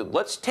sides.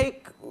 Let's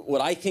take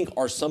what I think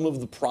are some of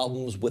the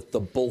problems with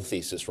the bull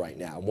thesis right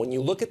now. When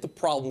you look at the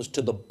problems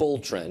to the bull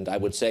trend, I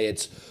would say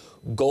it's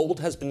gold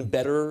has been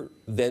better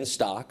than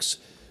stocks.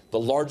 The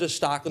largest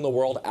stock in the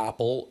world,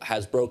 Apple,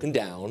 has broken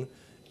down,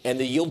 and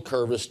the yield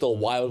curve is still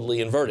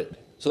wildly inverted.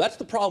 So that's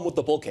the problem with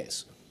the bull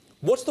case.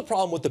 What's the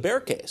problem with the bear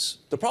case?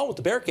 The problem with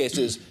the bear case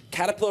is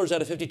Caterpillar's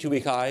at a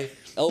 52-week high,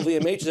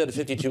 LVMH is at a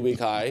 52-week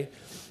high,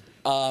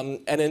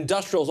 and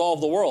industrials all over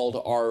the world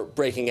are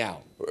breaking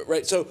out,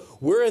 right? So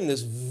we're in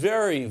this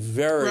very,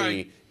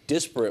 very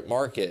disparate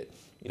market.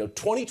 You know,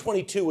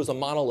 2022 was a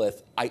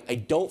monolith. I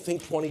don't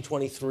think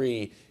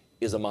 2023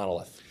 is a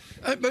monolith.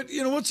 But,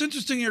 you know, what's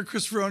interesting here,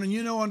 Chris Verone, and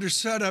you know under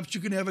setups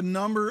you can have a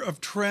number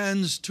of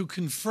trends to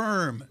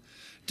confirm.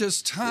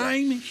 Does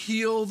time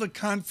heal the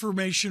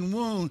confirmation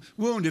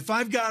wound? If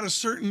I've got a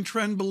certain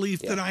trend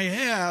belief that I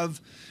have,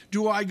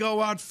 do I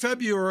go out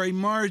February,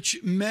 March,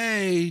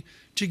 May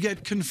to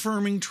get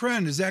confirming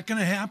trend? Is that going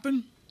to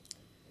happen?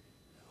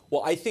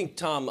 Well, I think,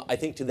 Tom,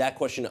 to that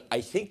question,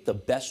 I think the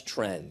best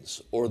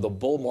trends or the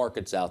bull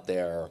markets out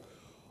there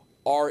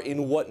are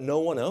in what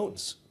no one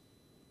owns.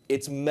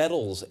 It's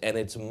metals and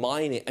it's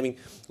mining. I mean,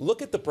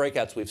 look at the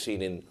breakouts we've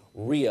seen in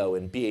Rio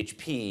and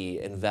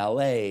BHP and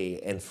Vale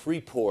and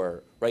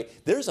Freeport, right?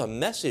 There's a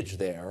message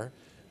there.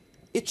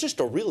 It's just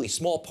a really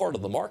small part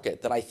of the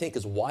market that I think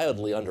is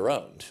wildly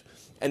underowned.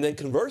 And then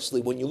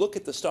conversely, when you look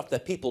at the stuff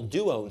that people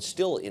do own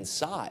still in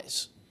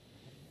size,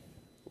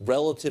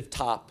 relative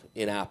top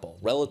in Apple,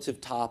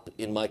 relative top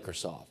in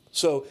Microsoft.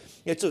 So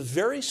it's a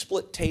very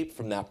split tape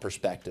from that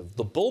perspective.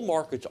 The bull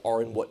markets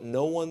are in what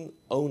no one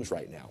owns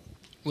right now.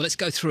 Well, let's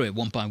go through it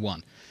one by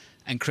one.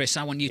 And Chris,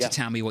 I want you to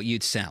tell me what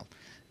you'd sell.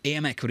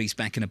 EM equities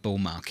back in a bull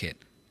market.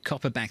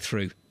 Copper back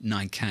through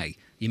 9K.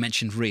 You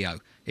mentioned Rio.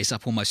 It's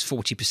up almost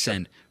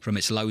 40% from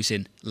its lows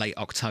in late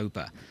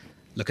October.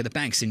 Look at the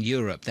banks in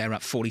Europe. They're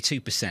up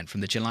 42% from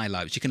the July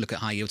lows. You can look at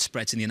high-yield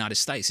spreads in the United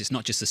States. It's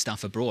not just the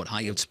stuff abroad.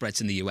 High-yield spreads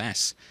in the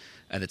US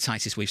are the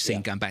tightest we've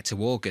seen going back to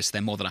August.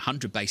 They're more than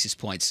 100 basis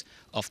points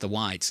off the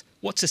wides.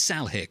 What's a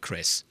sell here,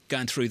 Chris,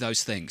 going through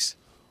those things?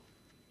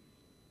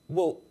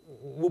 Well,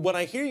 when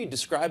I hear you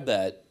describe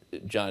that,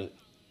 John,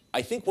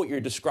 I think what you're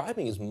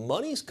describing is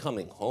money's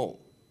coming home.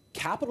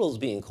 Capital is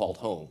being called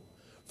home.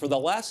 For the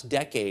last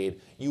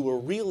decade, you were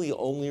really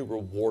only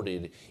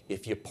rewarded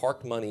if you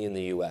parked money in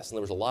the U.S., and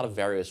there was a lot of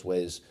various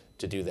ways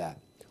to do that.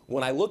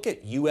 When I look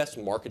at U.S.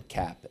 market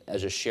cap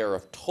as a share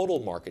of total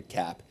market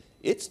cap,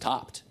 it's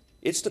topped.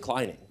 It's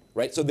declining.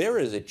 right? So there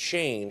is a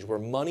change where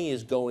money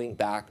is going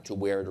back to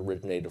where it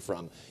originated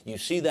from. You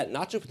see that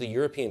not just with the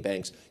European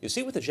banks, you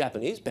see it with the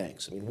Japanese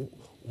banks. I mean,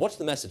 what's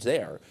the message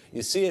there?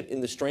 You see it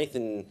in the strength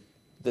in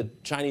the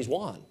Chinese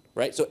yuan,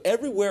 right? So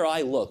everywhere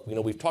I look,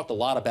 we've talked a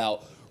lot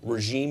about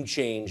regime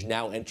change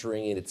now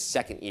entering in its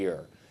second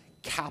year.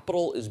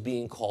 Capital is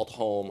being called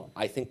home.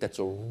 I think that's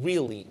a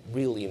really,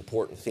 really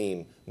important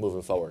theme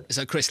moving forward.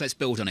 So, Chris, let's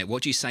build on it.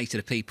 What do you say to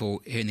the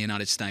people here in the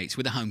United States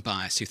with a home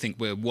bias who think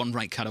we're one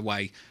rate cut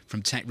away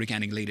from tech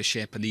regaining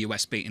leadership and the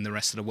US beating the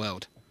rest of the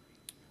world?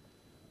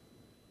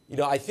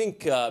 I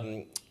think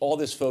all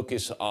this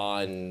focus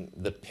on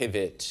the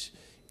pivot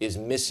is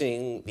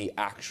missing the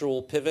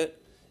actual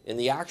pivot. And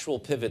the actual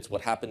pivot's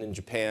what happened in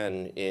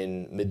Japan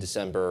in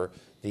mid-December.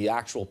 The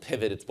actual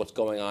pivot, it's what's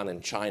going on in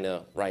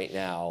China right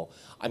now.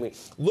 I mean,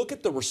 look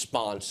at the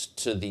response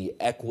to the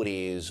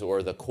equities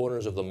or the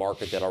corners of the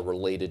market that are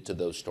related to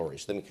those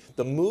stories. I mean,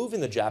 the move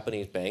in the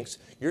Japanese banks,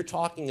 you're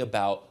talking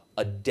about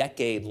a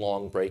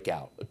decade-long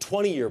breakout, a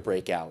 20-year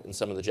breakout in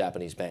some of the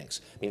Japanese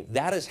banks. I mean,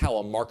 that is how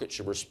a market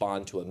should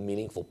respond to a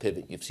meaningful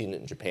pivot. You've seen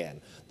it in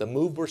Japan. The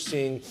move we're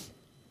seeing,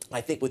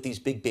 I think, with these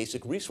big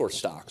basic resource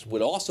stocks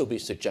would also be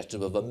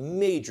suggestive of a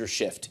major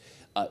shift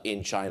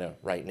in China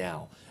right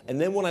now. And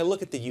then when I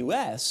look at the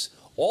U.S.,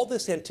 all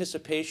this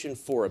anticipation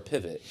for a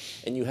pivot,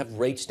 and you have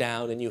rates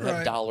down and you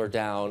have dollar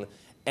down,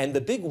 and the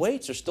big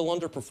weights are still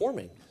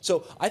underperforming.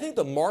 So I think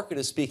the market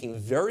is speaking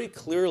very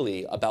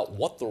clearly about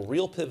what the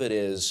real pivot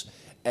is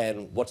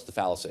and what's the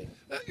fallacy.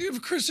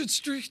 Chris, it's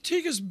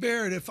Strategas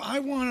Baird. If I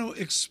want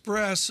to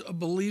express a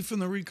belief in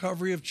the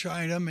recovery of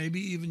China, maybe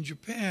even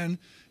Japan,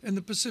 and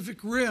the Pacific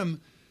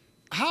Rim,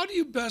 how do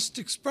you best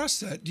express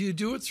that? Do you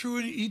do it through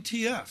an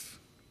ETF?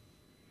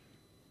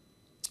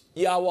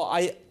 Yeah, well,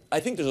 I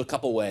think there's a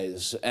couple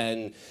ways.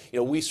 And,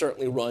 we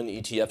certainly run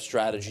ETF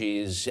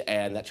strategies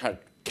and that try to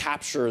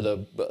capture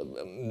the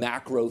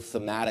macro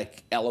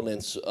thematic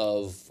elements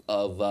of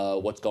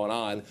what's going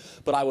on.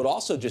 But I would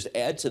also just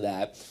add to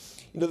that,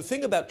 the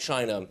thing about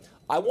China,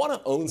 I want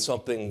to own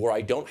something where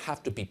I don't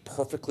have to be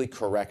perfectly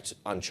correct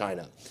on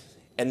China.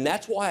 And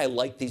that's why I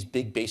like these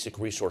big basic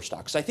resource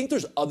stocks. I think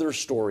there's other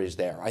stories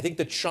there. I think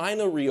the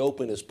China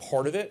reopen is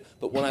part of it.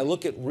 But when I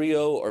look at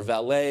Rio or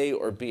Vale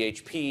or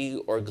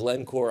BHP or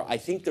Glencore, I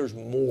think there's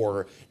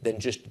more than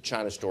just a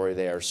China story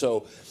there.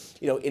 So,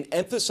 in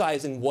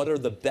emphasizing what are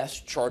the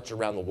best charts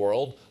around the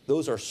world,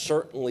 those are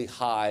certainly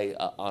high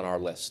on our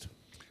list.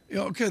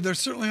 Yeah, okay, they're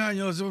certainly high.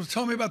 So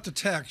tell me about the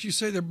techs. You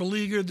say they're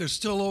beleaguered, they're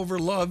still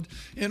overloved,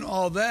 and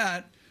all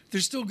that.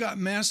 They've still got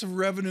massive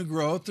revenue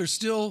growth. They're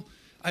still,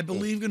 I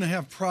believe, going to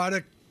have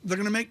product. They're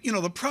going to make,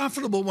 the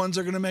profitable ones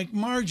are going to make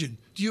margin.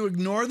 Do you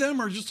ignore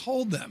them or just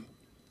hold them?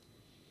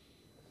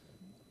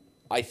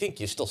 I think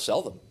you still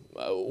sell them.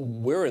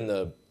 We're in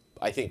the,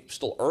 I think,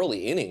 still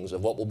early innings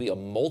of what will be a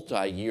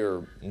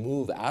multi-year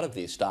move out of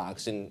these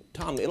stocks. And,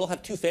 Tom, it'll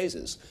have two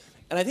phases.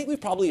 And I think we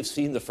probably have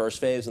seen the first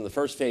phase. And the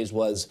first phase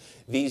was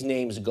these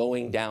names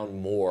going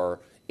down more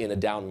in a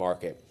down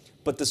market.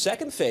 But the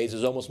second phase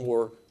is almost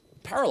more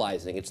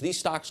paralyzing. It's these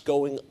stocks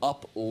going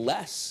up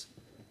less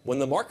when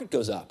the market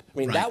goes up. I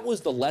mean, that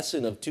was the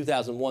lesson of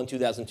 2001,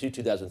 2002,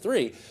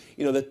 2003.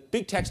 The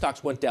big tech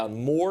stocks went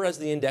down more as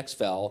the index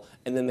fell,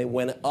 and then they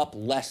went up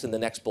less in the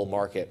next bull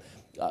market.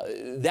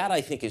 That, I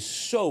think, is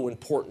so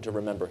important to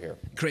remember here.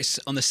 Chris,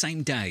 on the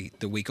same day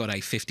that we got a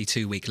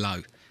 52-week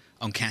low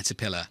on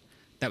Caterpillar,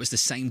 that was the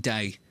same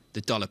day the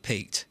dollar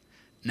peaked.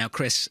 Now,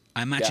 Chris,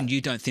 I imagine you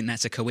don't think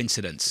that's a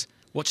coincidence.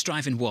 What's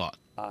driving what?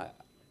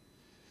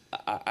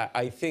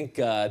 I think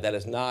that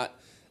is not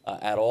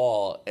at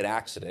all an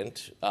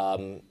accident.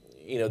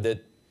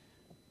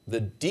 The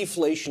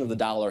deflation of the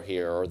dollar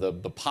here, or the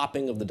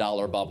popping of the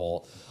dollar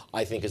bubble,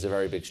 I think is a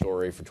very big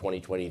story for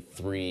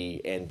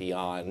 2023 and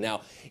beyond.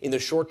 Now, in the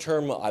short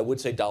term, I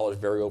would say dollar is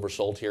very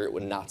oversold here. It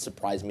would not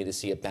surprise me to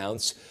see it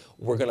bounce.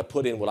 We're going to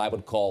put in what I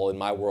would call, in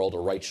my world, a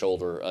right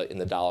shoulder in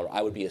the dollar.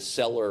 I would be a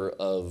seller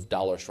of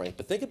dollar strength.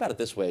 But think about it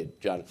this way,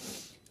 John.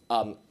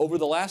 Over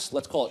the last,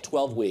 let's call it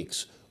 12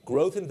 weeks,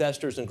 growth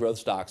investors and growth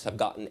stocks have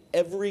gotten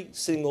every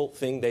single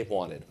thing they've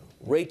wanted.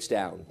 Rates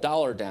down,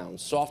 dollar down,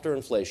 softer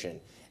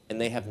inflation,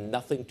 and they have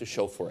nothing to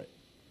show for it.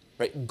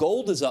 Right?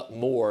 Gold is up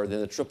more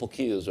than the triple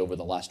Qs over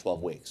the last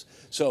 12 weeks.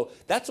 So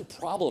that's a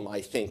problem, I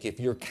think, if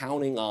you're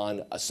counting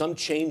on some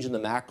change in the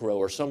macro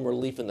or some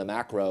relief in the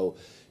macro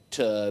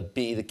to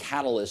be the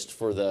catalyst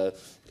for the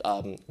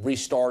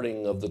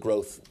restarting of the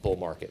growth bull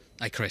market.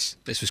 Hey, Chris,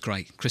 this was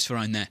great. Chris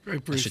Ferone there,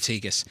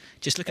 Strategas.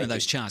 Just looking at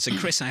those charts. And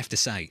Chris, I have to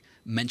say,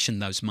 mention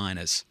those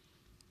miners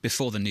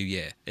before the new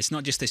year. It's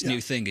not just this new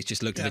thing, it's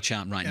just looked at the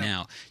chart right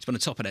now. It's been on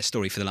top of that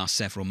story for the last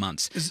several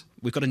months.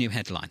 We've got a new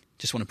headline.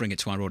 Just want to bring it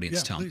to our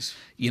audience, Tom. Please.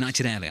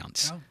 United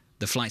Airlines.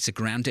 The flights are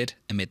grounded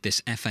amid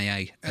this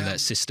FAA alert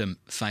system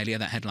failure.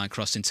 That headline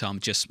crossing, Tom,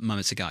 just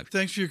moments ago.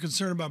 Thanks for your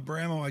concern about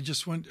Bramo. I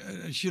just went,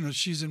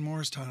 she's in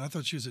Morristown. I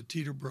thought she was at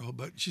Teterboro,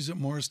 but she's at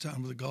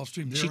Morristown with the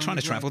Gulfstream. Is she trying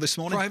to travel this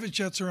morning? Private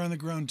jets are on the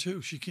ground,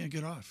 too. She can't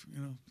get off.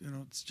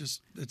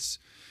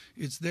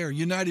 It's there.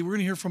 United, we're going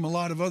to hear from a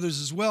lot of others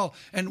as well.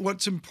 And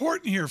what's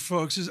important here,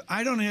 folks, is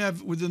I don't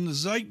have within the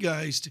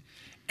zeitgeist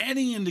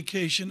any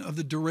indication of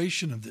the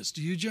duration of this.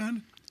 Do you,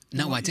 John?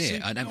 No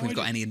idea. I don't think we've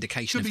got any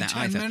indication of that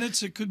either. It could be 10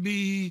 minutes. It could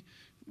be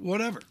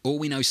whatever. All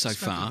we know so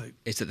far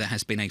is that there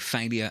has been a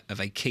failure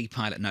of a key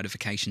pilot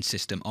notification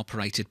system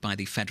operated by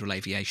the Federal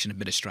Aviation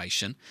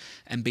Administration.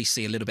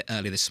 NBC a little bit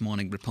earlier this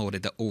morning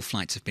reported that all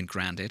flights have been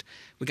grounded.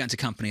 We're going to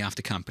company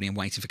after company and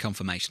waiting for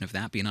confirmation of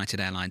that. But United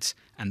Airlines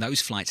and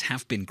those flights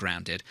have been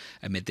grounded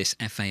amid this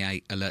FAA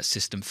alert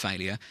system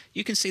failure.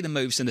 You can see the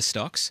moves in the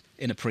stocks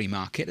in a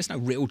pre-market. There's no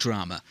real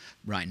drama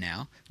right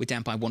now. We're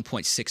down by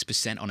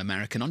 1.6% on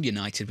American. On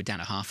United, we're down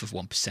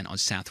 0.5% on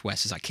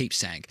Southwest, as I keep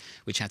saying,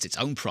 which has its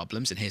own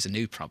problems. And here's a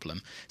new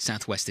problem.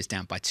 Southwest is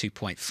down by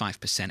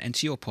 2.5%. And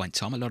to your point,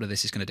 Tom, a lot of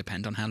this is going to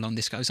depend on how long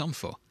this goes on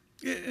for.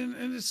 Yeah,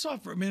 and it's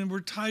software. I mean,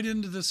 we're tied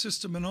into the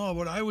system and all.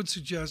 What I would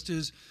suggest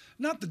is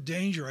not the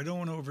danger. I don't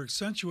want to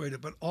over-accentuate it,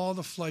 but all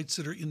the flights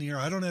that are in the air.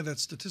 I don't have that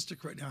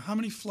statistic right now. How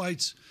many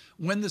flights,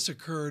 when this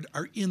occurred,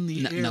 are in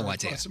the air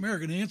across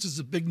America? And the answer is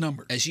a big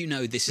number. As you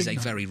know, this is a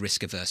very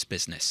risk-averse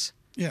business.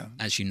 Yeah.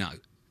 As you know.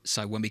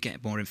 So when we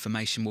get more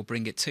information, we'll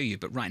bring it to you.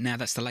 But right now,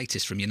 that's the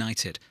latest from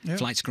United. Yeah.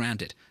 Flights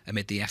grounded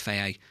amid the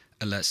FAA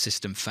alert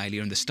system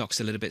failure, and the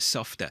stock's a little bit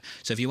softer.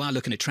 So if you are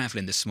looking at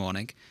travelling this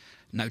morning,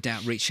 no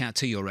doubt reach out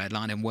to your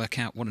airline and work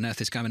out what on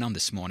earth is going on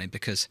this morning,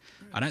 because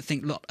I don't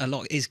think a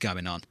lot is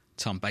going on,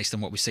 Tom, based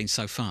on what we've seen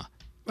so far.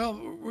 Well,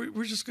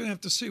 we're just going to have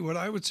to see. What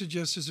I would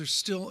suggest is there's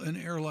still an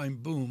airline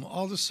boom.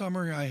 All the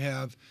summary I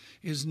have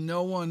is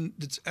no one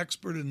that's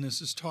expert in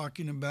this is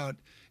talking about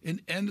an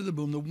end of the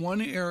boom. The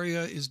one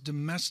area is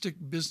domestic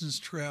business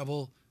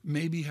travel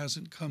maybe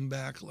hasn't come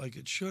back like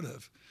it should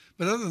have.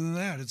 But other than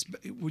that,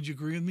 would you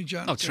agree with me,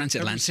 John? Oh,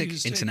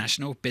 transatlantic,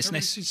 international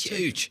business,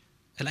 huge.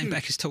 Elaine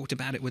Beck has talked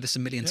about it with us a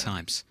million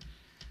times.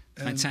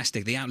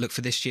 Fantastic. The outlook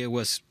for this year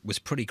was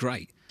pretty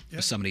great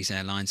for some of these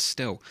airlines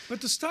still.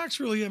 But the stocks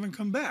really haven't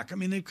come back. I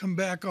mean, they've come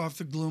back off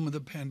the gloom of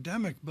the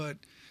pandemic, but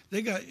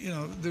they got,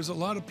 there's a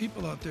lot of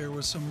people out there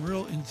with some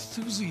real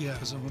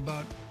enthusiasm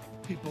about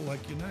people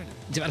like United.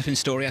 Developing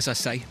story, as I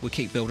say, we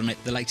keep building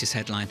it. The latest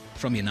headline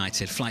from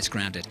United, flights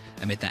grounded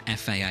amid that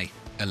FAA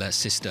alert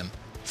system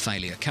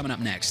failure. Coming up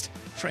next,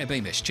 Freya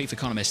Beamish, Chief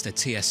Economist at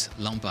TS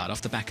Lombard,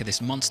 off the back of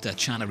this monster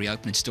China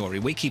reopening story.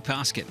 We keep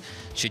asking,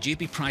 should you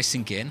be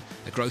pricing in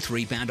a growth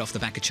rebound off the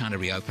back of China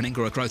reopening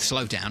or a growth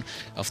slowdown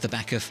off the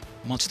back of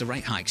monster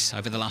rate hikes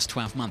over the last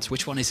 12 months?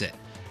 Which one is it?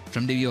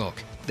 From New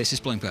York, this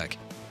is Bloomberg.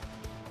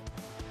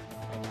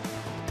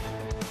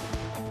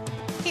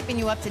 Keeping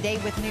you up to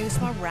date with news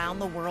from around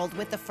the world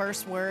with the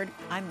first word,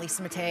 I'm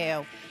Lisa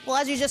Mateo. Well,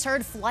 as you just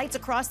heard, flights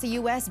across the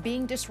U.S.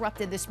 being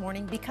disrupted this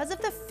morning because of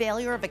the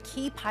failure of a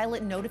key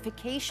pilot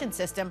notification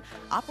system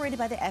operated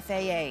by the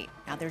FAA.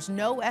 Now, there's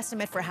no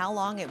estimate for how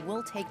long it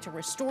will take to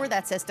restore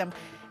that system,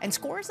 and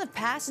scores of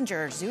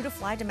passengers due to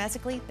fly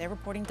domestically, they're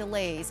reporting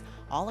delays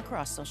all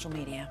across social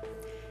media.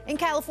 In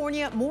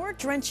California, more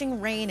drenching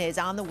rain is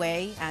on the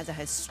way as a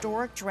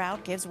historic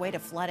drought gives way to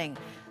flooding.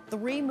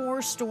 3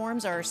 more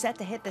storms are set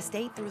to hit the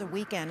state through the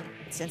weekend.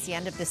 Since the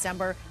end of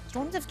December,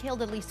 storms have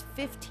killed at least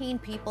 15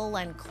 people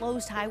and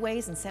closed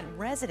highways and sent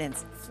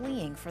residents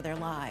fleeing for their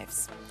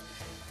lives.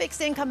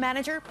 Fixed income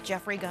manager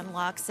Jeffrey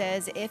Gundlach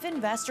says if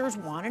investors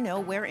want to know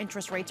where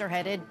interest rates are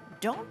headed,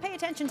 don't pay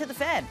attention to the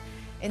Fed.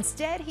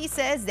 Instead, he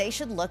says they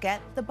should look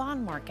at the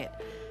bond market.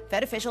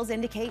 Fed officials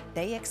indicate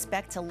they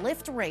expect to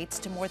lift rates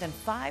to more than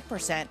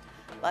 5%,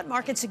 but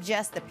markets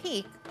suggest the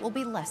peak will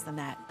be less than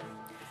that.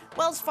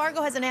 Wells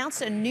Fargo has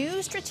announced a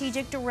new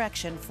strategic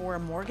direction for a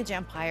mortgage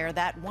empire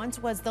that once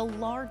was the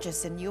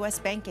largest in U.S.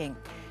 banking.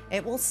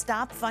 It will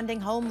stop funding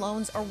home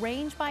loans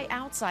arranged by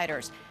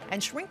outsiders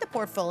and shrink the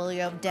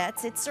portfolio of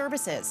debts it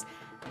services.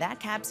 That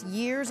caps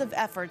years of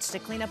efforts to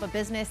clean up a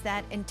business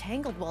that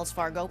entangled Wells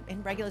Fargo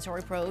in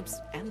regulatory probes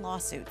and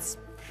lawsuits.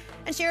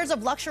 And shares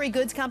of luxury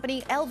goods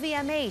company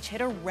LVMH hit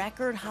a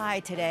record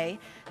high today.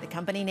 The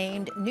company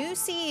named new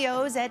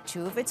CEOs at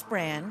 2 of its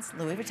brands,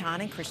 Louis Vuitton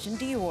and Christian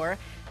Dior.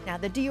 Now,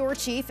 the Dior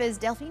chief is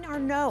Delphine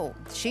Arnault.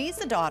 She's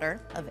the daughter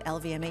of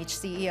LVMH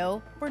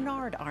CEO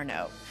Bernard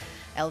Arnault.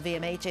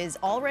 LVMH is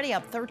already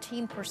up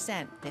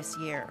 13% this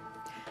year.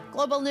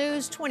 Global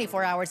news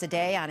 24 hours a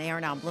day on air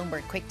and on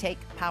Bloomberg Quick Take,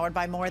 powered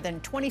by more than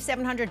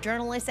 2,700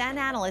 journalists and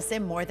analysts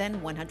in more than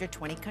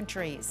 120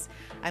 countries.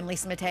 I'm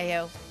Lisa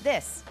Mateo.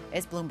 This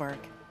is Bloomberg.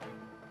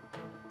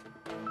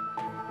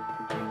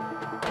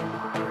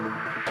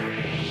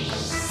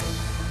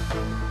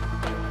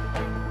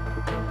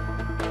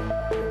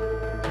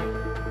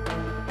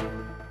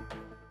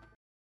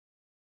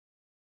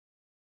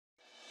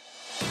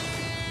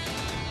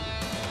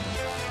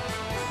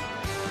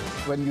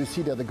 when you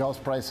see that the gas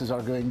prices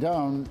are going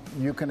down,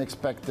 you can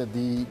expect that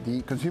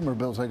the consumer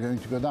bills are going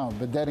to go down.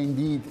 But that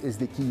indeed is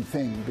the key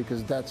thing,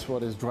 because that's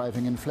what is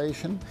driving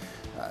inflation.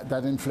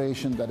 That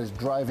inflation that is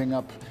driving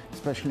up,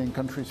 especially in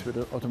countries with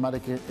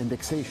automatic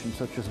indexation,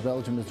 such as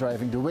Belgium, is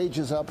driving the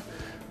wages up,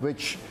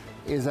 which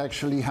is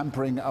actually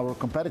hampering our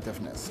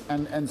competitiveness.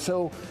 And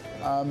so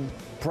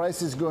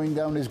prices going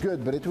down is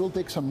good, but it will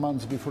take some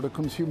months before the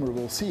consumer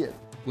will see it.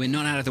 We're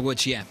not out of the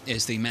woods yet,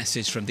 is the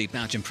message from the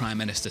Belgian Prime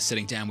Minister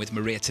sitting down with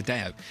Maria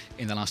Tadeo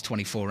in the last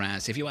 24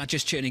 hours. If you are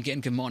just tuning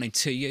in, good morning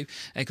to you.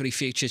 Equity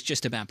futures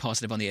just about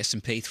positive on the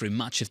S&P through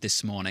much of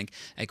this morning.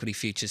 Equity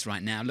futures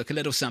right now look a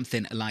little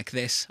something like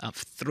this, up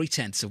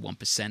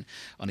 0.3%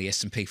 on the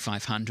S&P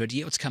 500.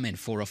 Yields come in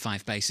 4 or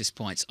 5 basis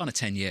points on a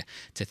 10-year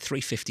to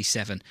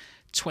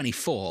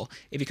 357.24.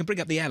 If you can bring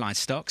up the airline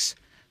stocks,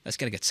 that's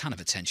getting a ton of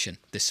attention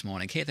this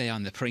morning. Here they are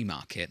in the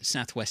pre-market.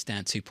 Southwest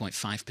down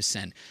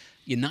 2.5%.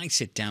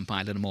 United down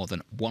by a little more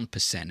than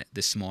 1%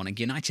 this morning.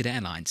 United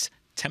Airlines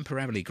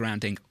temporarily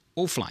grounding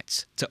all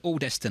flights to all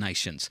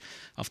destinations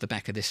off the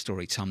back of this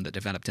story, Tom, that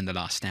developed in the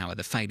last hour,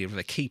 the failure of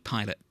a key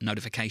pilot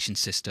notification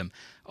system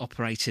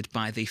operated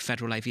by the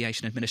Federal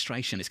Aviation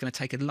Administration. It's going to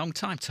take a long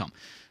time, Tom,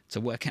 to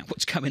work out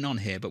what's going on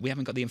here, but we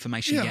haven't got the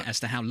information yet as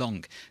to how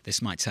long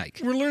this might take.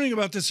 We're learning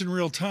about this in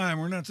real time.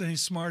 We're not any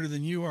smarter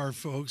than you are,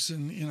 folks,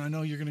 and I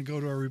know you're going to go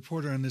to our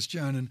reporter on this,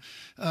 John, in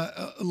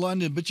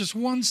London, but just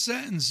one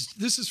sentence.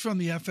 This is from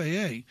the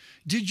FAA.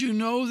 Did you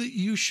know that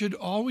you should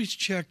always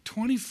check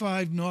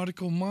 25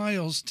 nautical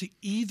miles to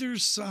either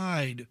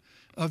side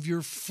of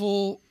your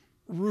full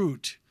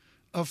route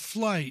of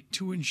flight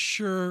to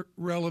ensure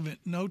relevant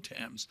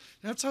NOTAMs?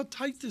 That's how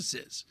tight this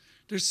is.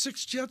 There's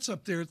 6 jets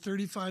up there at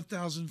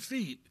 35,000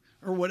 feet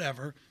or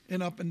whatever,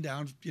 and up and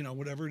down,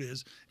 whatever it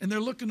is. And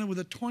they're looking at with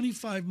a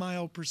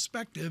 25-mile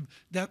perspective.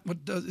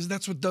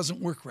 That's what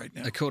doesn't work right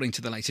now. According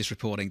to the latest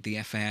reporting, the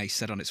FAA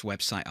said on its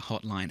website a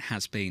hotline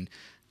has been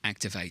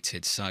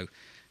activated. So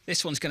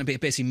this one's going to be a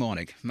busy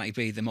morning.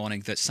 Maybe the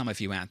morning that some of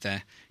you out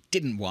there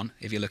didn't want,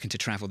 if you're looking to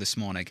travel this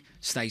morning,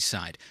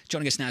 stateside.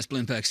 Joining us now is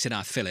Bloomberg's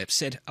Siddharth Phillips.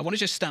 Sid, I want to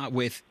just start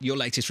with your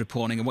latest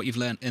reporting and what you've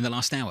learned in the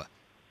last hour.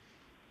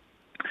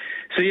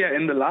 So,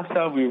 in the last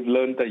hour, we've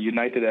learned that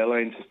United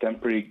Airlines has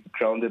temporarily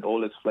grounded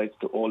all its flights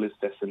to all its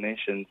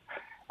destinations.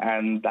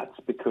 And that's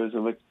because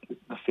of the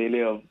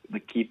failure of the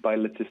key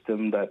pilot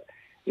system that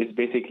is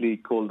basically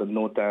called the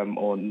NOTAM,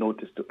 or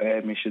Notice to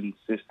Air Mission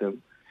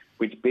System,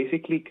 which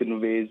basically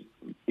conveys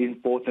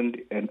important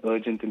and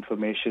urgent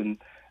information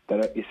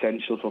that are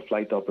essential for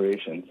flight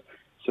operations.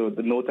 So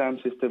the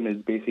NOTAM system is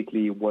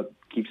basically what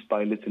keeps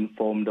pilots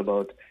informed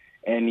about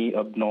any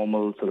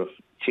abnormal sort of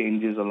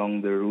changes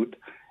along the route,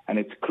 and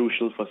it's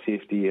crucial for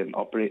safety and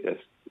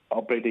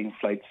operating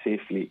flights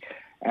safely.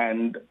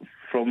 And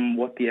from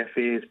what the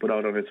FAA has put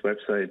out on its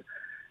website,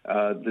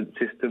 the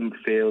system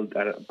failed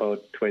at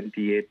about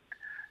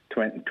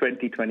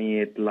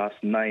 2028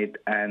 last night,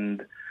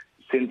 and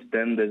since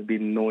then there's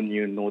been no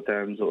new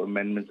NOTAMs or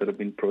amendments that have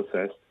been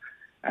processed.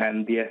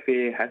 And the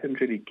FAA hasn't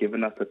really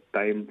given us a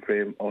time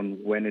frame on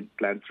when it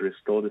plans to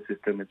restore the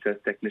system. It says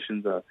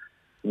technicians are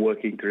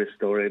working to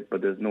restore it,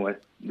 but there's no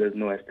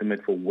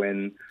estimate for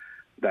when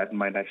that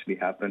might actually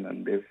happen.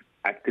 And they've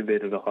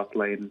activated a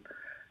hotline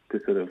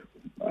to sort of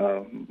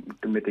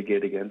to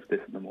mitigate against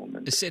this at the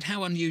moment. Sid,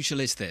 how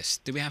unusual is this?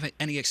 Do we have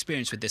any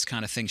experience with this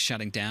kind of thing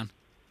shutting down?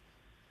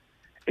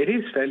 It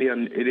is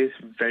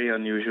very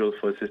unusual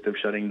for a system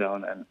shutting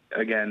down, and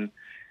again,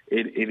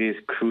 it is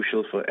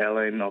crucial for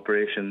airline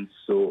operations.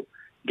 So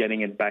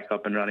getting it back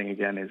up and running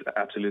again is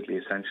absolutely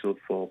essential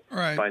for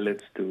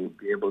pilots to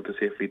be able to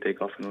safely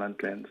take off and land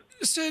planes.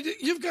 Sid,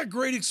 you've got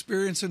great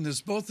experience in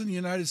this, both in the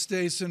United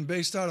States and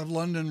based out of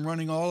London,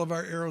 running all of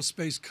our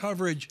aerospace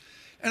coverage.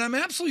 And I'm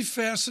absolutely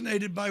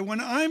fascinated by when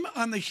I'm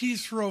on the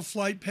Heathrow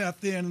flight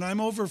path in and I'm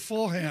over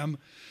Fulham,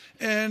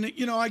 and,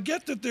 I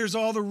get that there's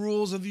all the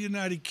rules of the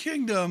United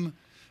Kingdom,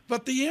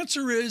 but the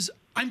answer is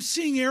I'm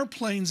seeing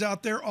airplanes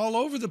out there all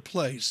over the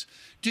place.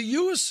 Do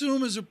you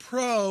assume as a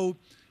pro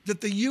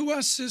that the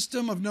U.S.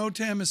 system of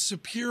NOTAM is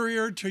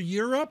superior to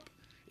Europe?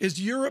 Is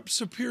Europe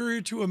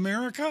superior to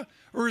America?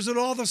 Or is it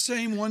all the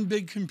same one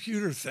big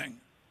computer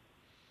thing?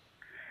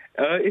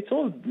 It's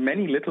all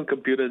many little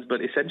computers,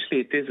 but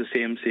essentially it is the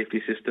same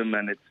safety system,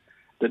 and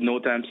the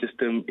NOTAM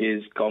system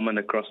is common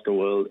across the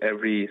world.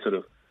 Every sort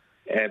of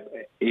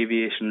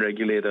aviation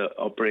regulator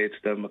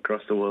operates them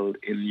across the world.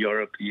 In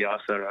Europe,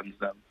 EASA runs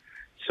them.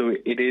 So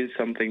it is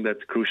something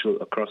that's crucial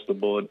across the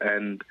board,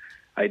 and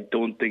I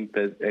don't think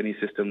there's any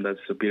system that's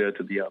superior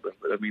to the other.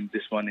 But I mean,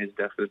 this one is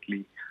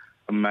definitely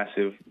a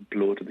massive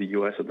blow to the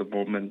U.S. at the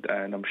moment,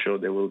 and I'm sure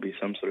there will be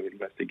some sort of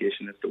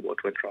investigation as to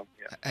what went wrong.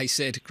 Yeah. Hey,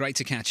 Sid, great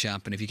to catch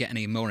up, and if you get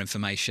any more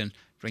information,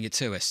 bring it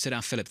to us.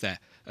 Siddharth Phillips there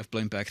of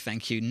Bloomberg,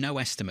 thank you. No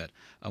estimate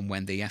on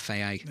when the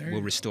FAA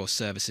will restore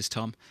services,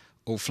 Tom.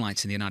 All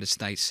flights in the United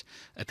States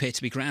appear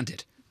to be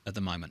grounded at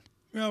the moment.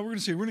 Well, we're going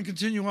to see. We're going to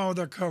continue on with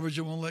our coverage,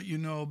 and we'll let you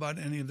know about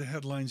any of the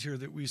headlines here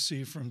that we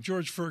see from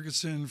George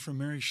Ferguson, from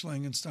Mary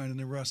Schlangenstein, and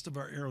the rest of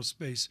our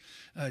aerospace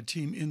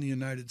team in the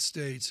United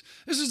States.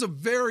 This is a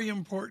very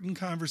important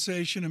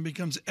conversation and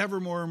becomes ever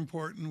more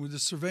important with the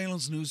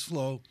surveillance news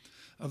flow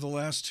of the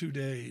last 2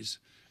 days.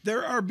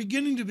 There are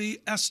beginning to be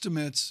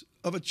estimates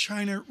of a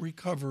China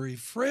recovery.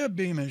 Freya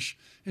Beamish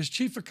is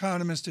chief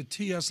economist at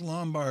T.S.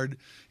 Lombard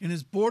in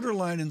his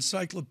borderline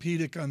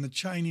encyclopedic on the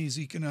Chinese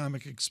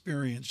economic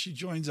experience. She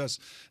joins us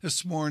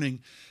this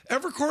morning.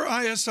 Evercore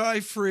ISI,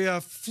 Freya,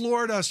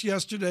 floored us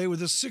yesterday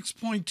with a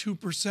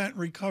 6.2%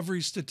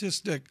 recovery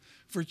statistic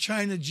for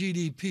China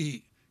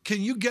GDP.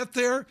 Can you get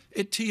there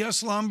at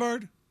T.S.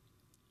 Lombard?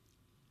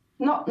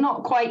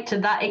 Not quite to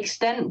that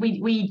extent.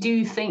 We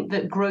do think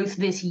that growth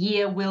this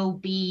year will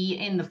be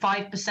in the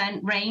 5%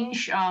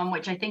 range,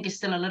 which I think is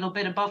still a little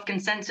bit above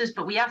consensus.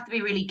 But we have to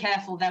be really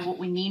careful there what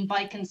we mean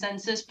by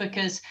consensus,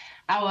 because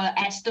our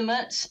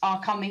estimates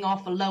are coming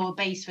off a lower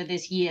base for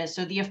this year.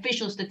 So the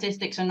official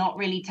statistics are not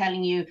really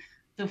telling you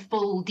the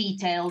full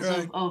details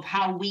of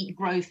how weak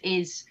growth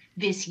is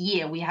this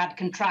year. We had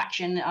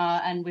contraction,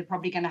 and we're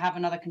probably going to have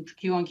another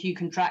Q-on-Q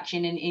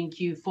contraction in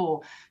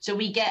Q4. So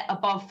we get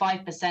above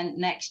 5%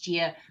 next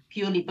year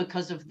purely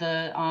because of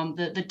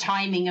the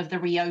timing of the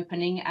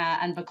reopening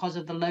and because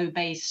of the low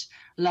base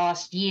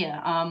last year.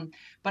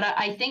 But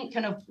I think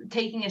kind of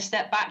taking a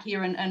step back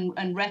here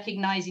and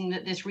recognizing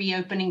that this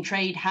reopening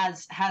trade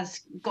has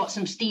got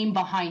some steam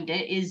behind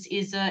it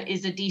is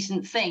a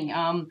decent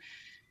thing.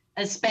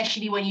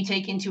 Especially when you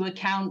take into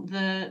account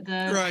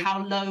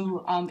how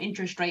low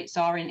interest rates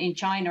are in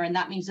China, and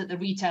that means that the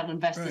retail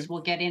investors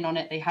will get in on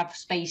it. They have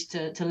space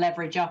to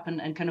leverage up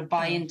and kind of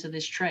buy into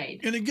this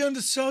trade. And again,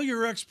 to sell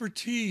your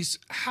expertise,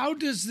 how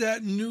does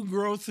that new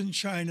growth in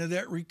China,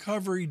 that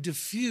recovery,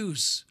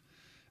 diffuse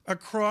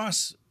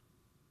across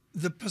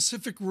the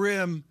Pacific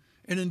Rim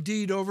and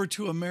indeed over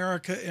to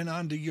America and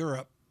onto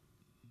Europe?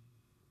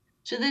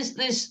 So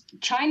this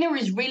China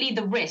is really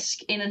the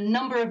risk in a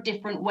number of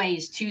different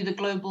ways to the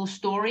global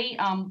story,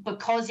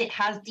 because it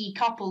has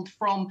decoupled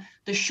from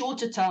the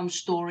shorter term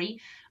story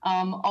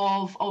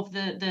of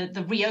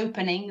the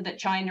reopening that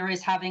China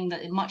is having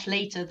that much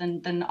later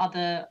than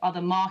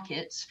other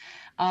markets.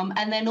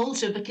 And then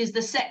also because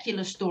the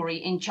secular story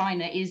in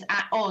China is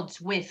at odds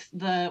with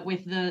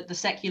the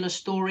secular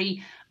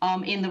story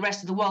in the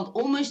rest of the world,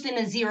 almost in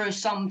a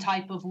zero-sum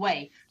type of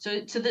way.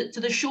 So to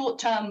the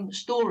short-term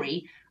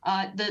story,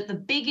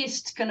 the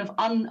biggest kind of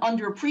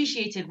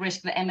underappreciated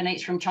risk that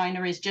emanates from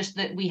China is just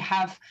that we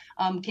have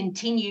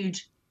continued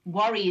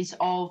worries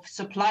of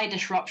supply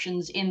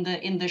disruptions in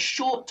the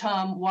short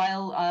term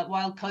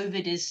while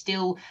COVID is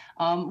still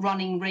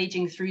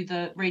raging through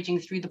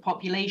the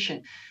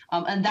population,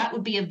 and that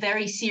would be a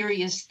very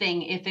serious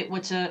thing if it were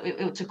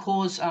to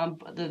cause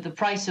the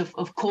price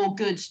of core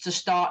goods to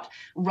start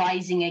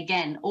rising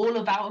again. All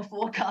of our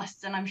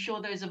forecasts, and I'm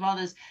sure those of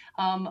others,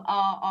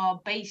 are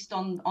based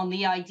on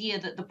the idea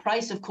that the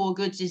price of core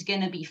goods is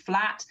going to be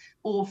flat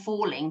or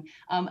falling,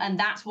 and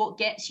that's what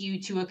gets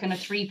you to a kind of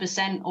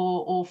 3%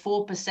 or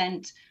 4%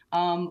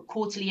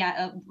 quarterly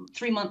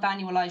 3-month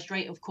annualized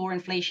rate of core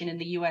inflation in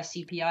the US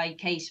CPI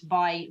case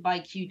by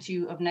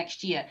Q2 of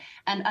next year.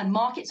 And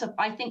markets,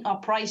 I think, are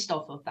priced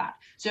off of that.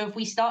 So if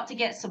we start to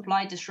get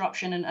supply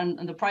disruption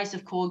and the price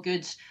of core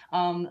goods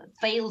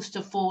fails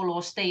to fall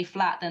or stay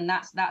flat, then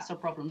that's a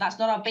problem. That's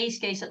not our base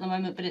case at the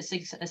moment, but it's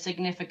a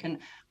significant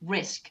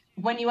risk.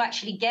 When you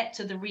actually get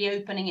to the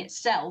reopening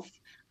itself,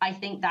 I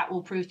think that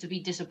will prove to be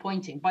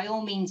disappointing. By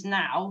all means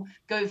now,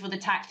 go for the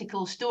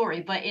tactical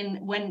story. But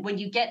when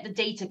you get the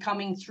data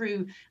coming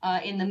through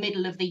in the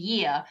middle of the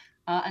year,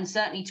 and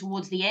certainly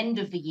towards the end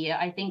of the year,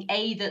 I think,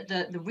 A, that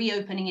the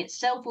reopening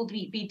itself will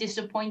be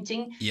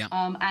disappointing,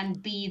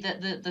 and B,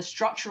 that the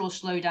structural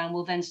slowdown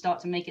will then start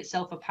to make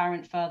itself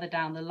apparent further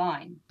down the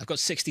line. I've got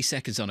 60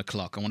 seconds on a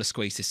clock. I want to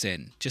squeeze this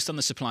in. Just on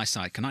the supply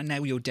side, can I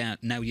nail you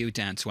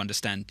down to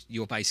understand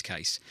your base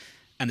case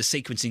and the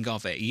sequencing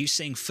of it? Are you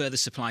seeing further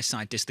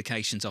supply-side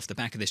dislocations off the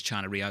back of this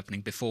China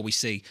reopening before we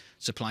see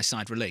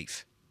supply-side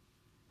relief?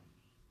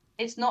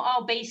 It's not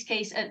our base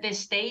case at this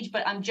stage,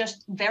 but I'm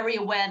just very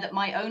aware that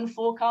my own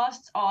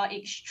forecasts are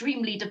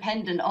extremely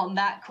dependent on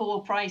that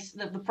core price,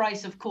 the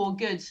price of core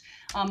goods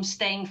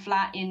staying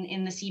flat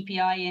in the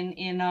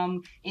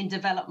CPI in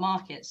developed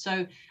markets.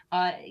 So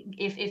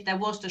if there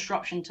was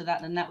disruption to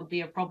that, then that would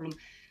be a problem.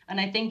 And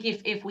I think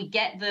if we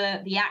get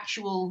the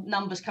actual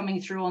numbers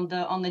coming through on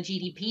the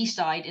GDP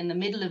side in the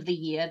middle of the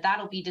year,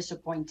 that'll be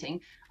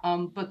disappointing,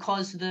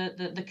 because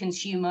the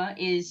consumer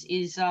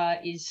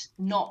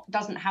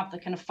doesn't have the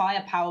kind of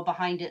firepower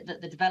behind it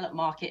that the developed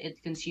market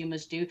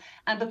consumers do,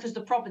 and because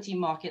the property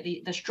market,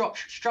 the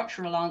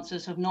structural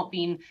answers have not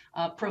been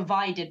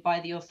provided by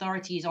the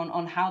authorities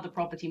on how the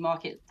property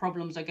market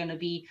problems are going to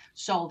be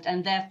solved,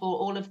 and therefore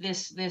all of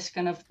this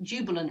kind of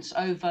jubilance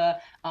over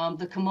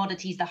the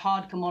commodities, the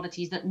hard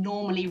commodities that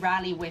normally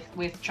rally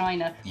with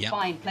China.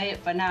 Fine, play it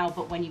for now,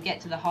 but when you get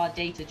to the hard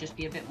data, just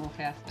be a bit more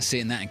careful.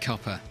 Seeing that in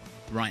copper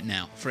right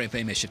now. Freya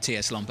Beamish of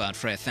TS Lombard.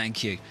 Freya,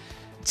 thank you.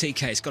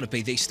 TK, it's got to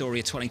be the story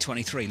of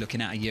 2023,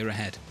 looking at a year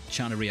ahead.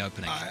 China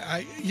reopening.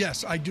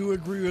 Yes, I do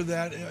agree with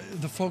that.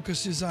 The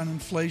focus is on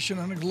inflation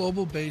on a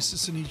global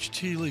basis in each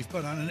tea leaf,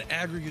 but on an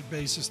aggregate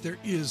basis, there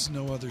is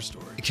no other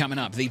story. Coming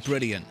up, the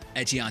brilliant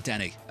Ed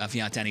Yardeni of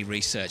Yardeni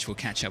Research. We'll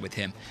catch up with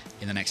him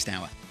in the next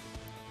hour.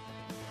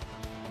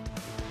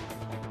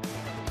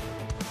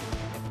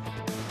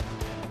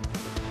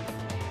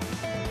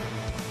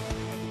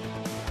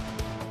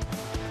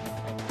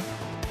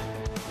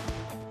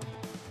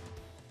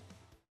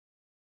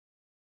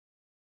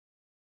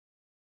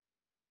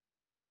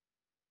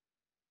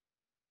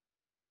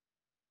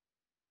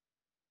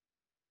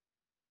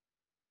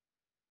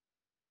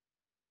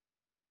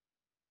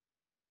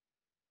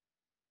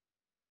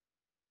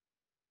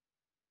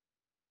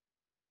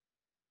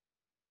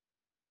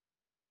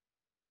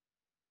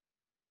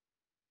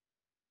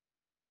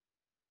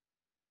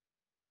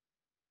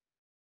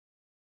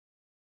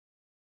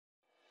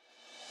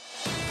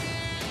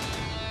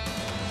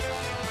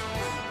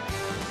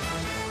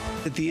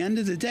 At the end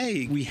of the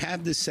day, we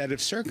have this set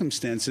of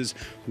circumstances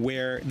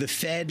where the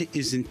Fed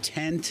is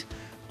intent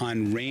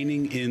on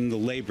reining in the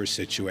labor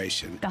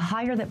situation. The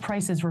higher that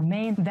prices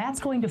remain, that's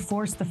going to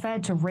force the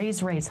Fed to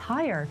raise rates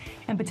higher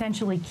and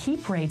potentially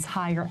keep rates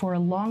higher for a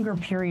longer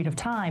period of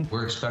time.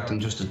 We're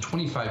expecting just a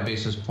 25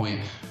 basis point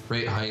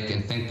rate hike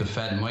and think the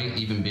Fed might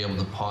even be able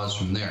to pause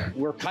from there.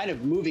 We're kind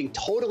of moving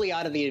totally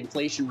out of the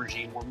inflation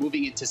regime. We're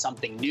moving into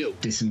something new.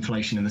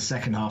 Disinflation in the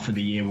second half of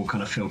the year will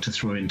kind of filter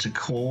through into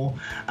core,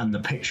 and the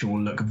picture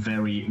will look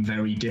very,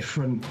 very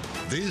different.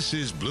 This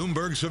is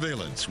Bloomberg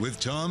Surveillance with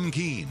Tom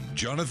Keene,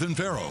 Jonathan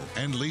Ferro,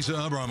 and Lisa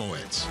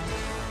Abramowicz.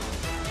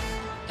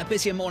 A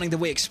busier morning than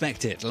we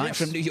expected. Live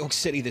from New York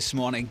City this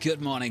morning.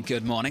 Good morning,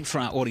 good morning. For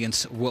our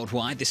audience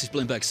worldwide, this is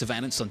Bloomberg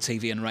Surveillance on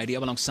TV and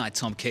radio alongside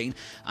Tom Keene.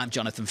 I'm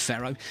Jonathan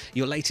Ferro.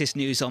 Your latest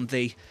news on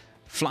the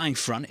flying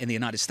front in the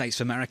United States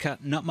of America,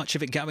 not much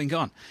of it going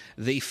on.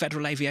 The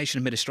Federal Aviation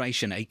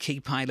Administration, a key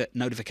pilot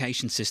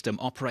notification system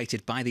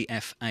operated by the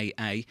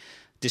FAA,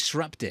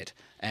 disrupted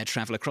air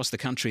travel across the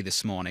country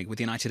this morning, with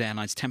United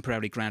Airlines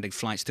temporarily grounding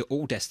flights to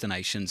all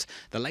destinations.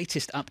 The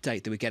latest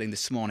update that we're getting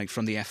this morning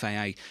from the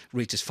FAA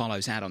reads as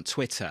follows out on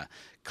Twitter.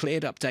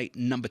 Cleared update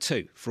number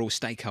 2 for all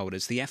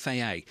stakeholders. The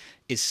FAA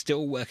is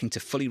still working to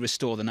fully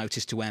restore the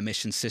notice to air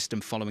mission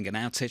system following an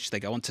outage. They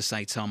go on to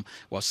say, Tom,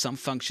 while some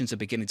functions are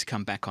beginning to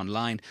come back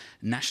online,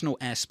 national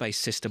airspace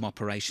system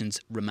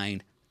operations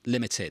remain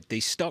limited.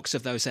 The stocks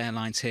of those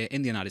airlines here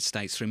in the United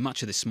States through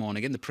much of this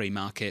morning in the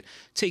pre-market.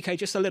 TK,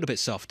 just a little bit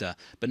softer,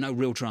 but no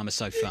real drama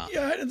so far.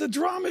 Yeah, the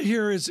drama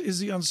here is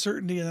the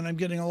uncertainty, and I'm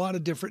getting a lot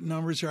of different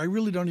numbers here. I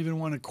really don't even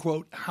want to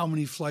quote how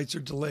many flights are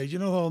delayed. You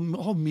know, the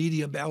whole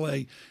media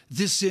ballet,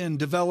 this in,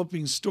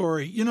 developing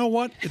story. You know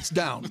what? It's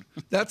down.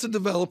 That's a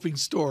developing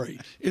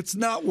story. It's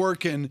not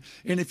working,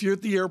 and if you're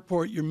at the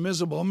airport, you're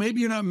miserable.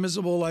 Maybe you're not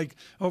miserable like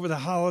over the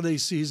holiday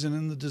season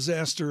and the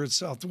disaster at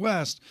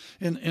Southwest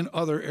and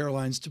other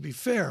airlines, to be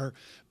fair.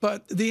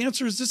 But the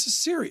answer is this is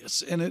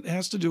serious, and it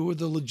has to do with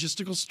the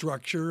logistical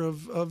structure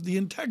of the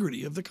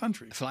integrity of the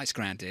country. Flights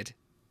grounded.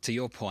 To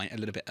your point a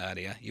little bit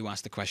earlier, you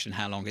asked the question,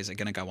 how long is it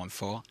going to go on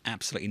for?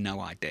 Absolutely no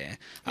idea.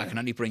 I can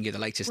only bring you the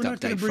latest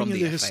update from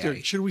the FAA.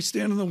 Hysteria. Should we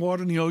stand in the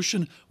water in the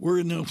ocean? We're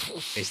in the...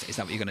 Is that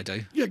what you're going to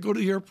do? Yeah, go to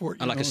the airport.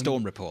 Like a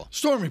storm report.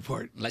 Storm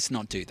report. Let's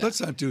not do that.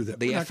 Let's not do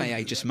that. The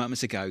FAA just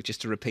moments ago, just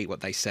to repeat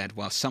what they said,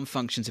 while some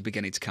functions are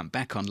beginning to come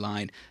back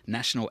online,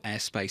 national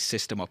airspace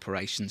system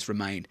operations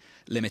remain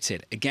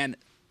limited. Again,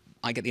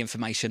 I get the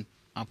information.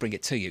 I'll bring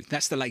it to you.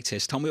 That's the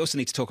latest. Tom, we also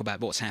need to talk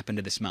about what's happened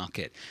in this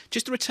market.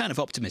 Just a return of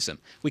optimism.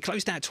 We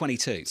closed out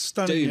 22.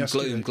 Doom,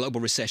 gloom, global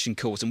recession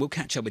calls, and we'll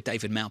catch up with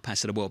David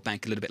Malpass at the World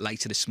Bank a little bit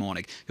later this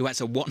morning, who has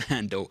a one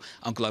handle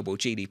on global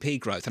GDP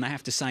growth. And I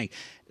have to say,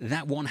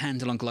 that one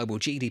handle on global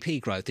GDP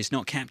growth is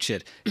not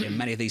captured in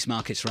many of these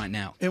markets right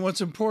now. And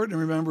what's important to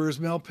remember is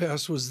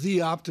Malpass was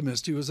the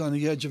optimist. He was on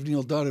the edge of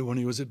Neil Dutta when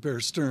he was at Bear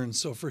Stearns.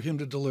 So for him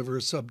to deliver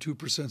a sub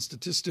 2%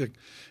 statistic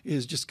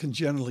is just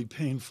congenitally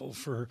painful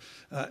for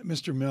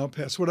Mr.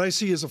 Malpass. What I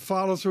see is a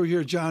follow through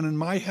here, John, and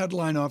my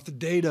headline off the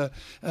data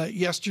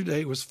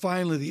yesterday was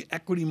finally the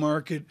equity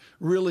market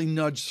really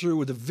nudged through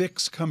with the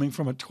VIX coming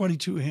from a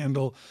 22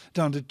 handle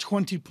down to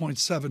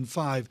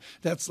 20.75.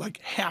 That's like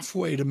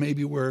halfway to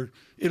maybe where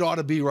it ought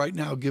to be right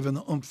now, given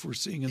the oomph we're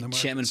seeing in the market.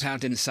 Chairman Powell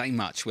didn't say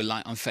much. We're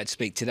light on Fed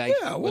speak today.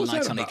 Yeah, we're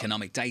light on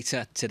economic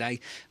data today.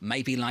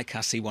 Maybe like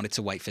us, he wanted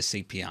to wait for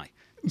CPI.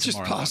 It's just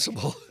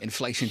possible. Morning.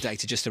 Inflation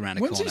data just around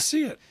the corner. When's he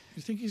see it?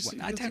 You think he's?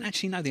 I don't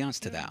actually know the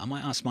answer to that. I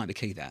might ask Mike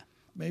McKee there.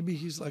 Maybe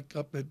he's like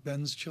up at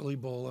Ben's Chili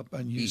Bowl up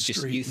on U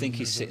Street. You think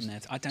he's sitting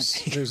there? I don't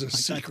think there's a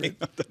secret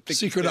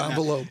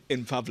envelope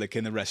in public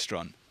in the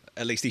restaurant.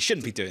 At least he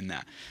shouldn't be doing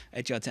that.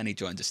 Ed Yardeni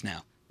joins us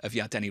now of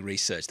Yardeni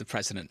Research, the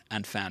president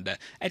and founder.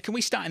 Ed, can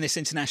we start in this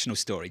international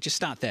story? Just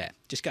start there.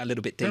 Just go a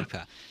little bit deeper.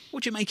 Yeah.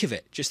 What do you make of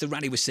it? Just the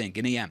rally we're seeing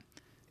in EM,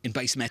 in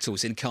base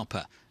metals, in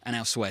copper, and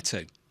elsewhere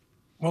too.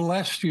 Well,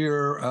 last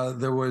year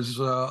there was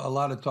a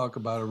lot of talk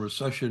about a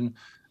recession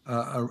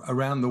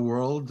around the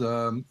world.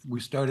 We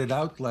started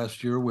out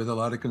last year with a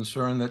lot of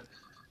concern that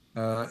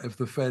if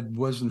the Fed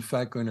was in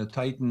fact going to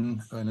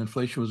tighten and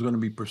inflation was going to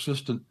be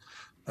persistent,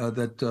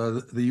 that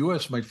the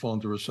U.S. might fall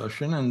into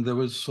recession. And there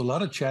was a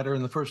lot of chatter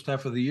in the first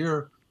half of the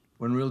year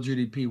when real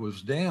GDP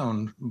was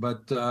down.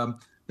 But there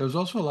was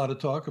also a lot of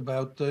talk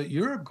about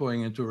Europe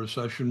going into a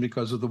recession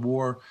because of the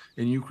war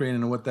in Ukraine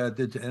and what that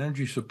did to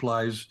energy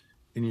supplies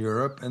in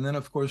Europe. And then,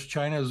 of course,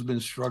 China has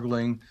been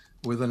struggling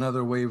with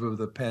another wave of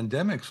the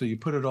pandemic. So you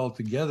put it all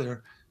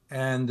together,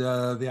 and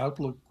the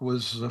outlook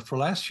was for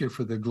last year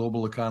for the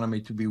global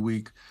economy to be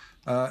weak.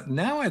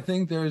 Now I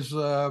think there's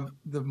the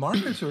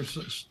markets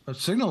are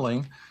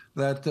signaling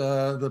that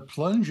the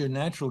plunge in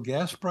natural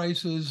gas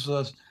prices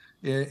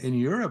in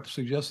Europe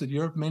suggests that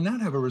Europe may not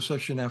have a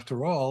recession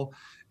after all.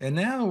 And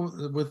now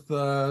with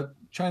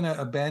China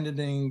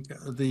abandoning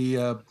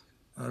the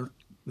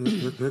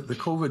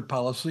COVID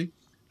policy,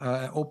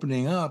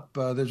 opening up,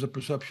 there's a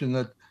perception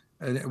that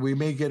we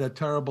may get a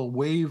terrible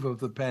wave of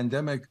the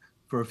pandemic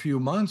for a few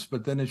months,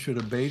 but then it should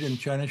abate and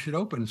China should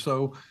open.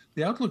 So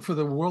the outlook for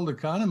the world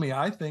economy,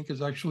 I think,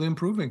 is actually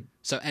improving.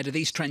 So, Ed, are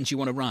these trends you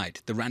want to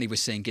ride? The rally we're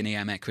seeing in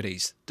EM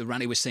equities, the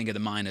rally we're seeing of the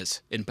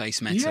miners in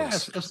base metals?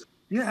 Yes,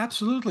 yeah,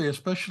 absolutely,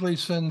 especially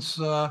since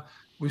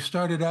we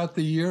started out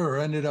the year or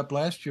ended up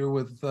last year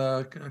with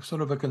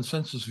sort of a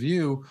consensus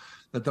view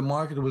that the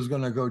market was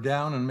going to go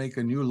down and make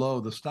a new low.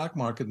 The stock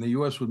market in the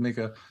U.S. would make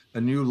a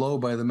new low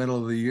by the middle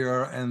of the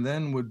year and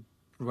then would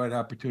provide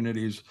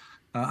opportunities.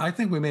 I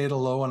think we made a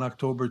low on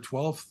October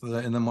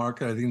 12th in the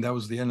market. I think that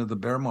was the end of the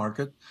bear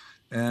market.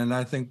 And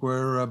I think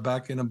we're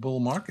back in a bull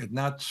market,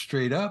 not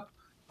straight up,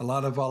 a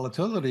lot of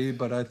volatility,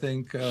 but I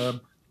think the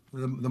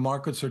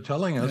markets are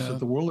telling us that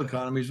the world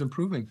economy is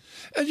improving.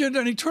 And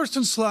Danny,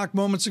 Torsten Slack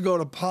moments ago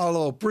at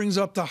Apollo brings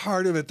up the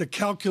heart of it, the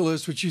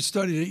calculus, which you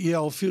studied at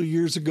Yale a few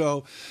years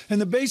ago. And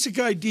the basic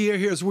idea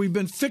here is we've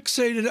been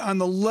fixated on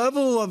the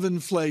level of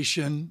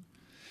inflation.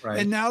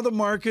 Right. And now the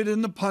market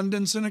and the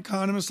pundits and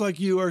economists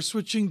like you are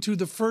switching to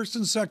the first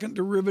and second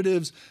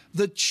derivatives,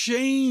 the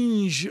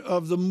change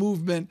of the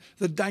movement,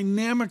 the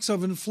dynamics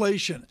of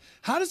inflation.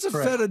 How does the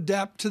Fed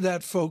adapt to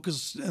that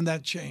focus and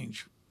that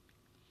change?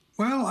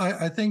 Well,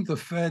 I think the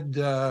Fed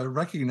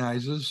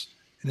recognizes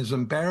and is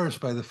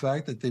embarrassed by the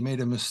fact that they made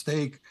a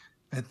mistake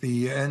at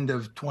the end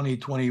of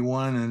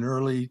 2021 and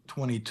early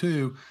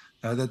 22,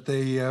 that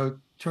they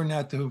turned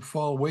out to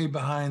fall way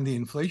behind the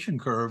inflation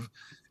curve.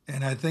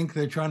 And I think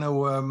they're trying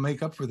to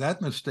make up for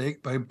that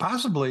mistake by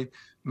possibly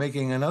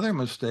making another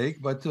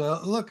mistake. But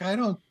look, I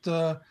don't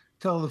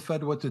tell the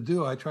Fed what to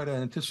do. I try to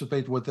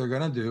anticipate what they're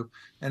going to do.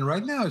 And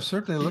right now, it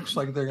certainly looks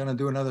like they're going to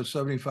do another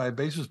 75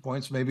 basis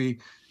points, maybe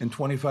in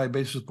 25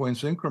 basis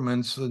points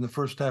increments in the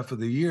first half of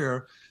the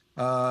year,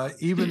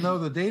 even though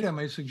the data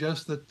may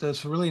suggest that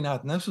that's really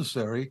not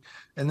necessary.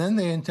 And then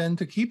they intend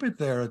to keep it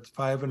there at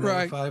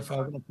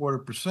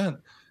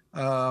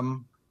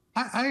 5.25%.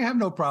 I have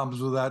no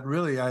problems with that,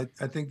 really. I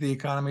think the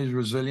economy is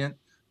resilient.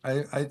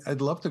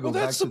 I'd love to go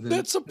back to the...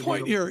 That's the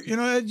point here.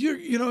 Ed,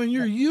 in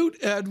your Ute,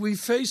 Ed, we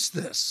face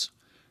this.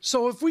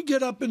 So if we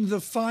get up into the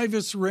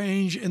 5-ish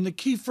range, and the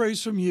key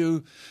phrase from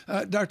you,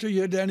 Dr.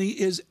 Yadeni,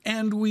 is,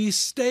 and we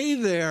stay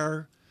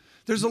there,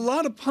 there's a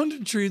lot of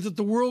punditry that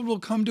the world will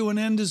come to an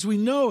end as we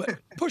know it.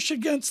 Push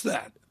against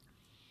that.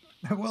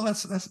 Well,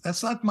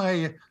 that's not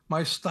my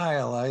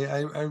style.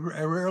 I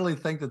rarely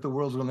think that the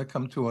world's going to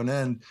come to an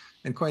end,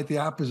 and quite the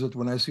opposite.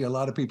 When I see a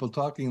lot of people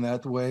talking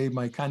that way,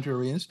 my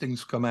contrary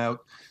instincts come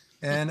out,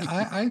 and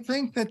I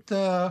think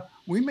that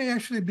we may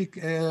actually be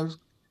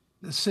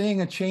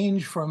seeing a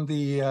change from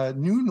the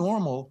new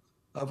normal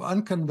of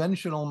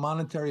unconventional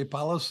monetary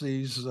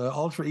policies,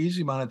 ultra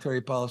easy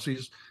monetary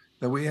policies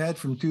that we had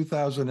from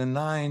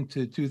 2009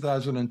 to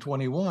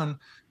 2021.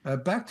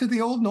 Back to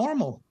the old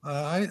normal.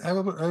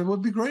 It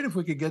would be great if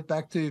we could get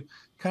back to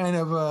kind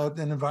of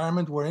an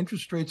environment where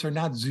interest rates are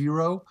not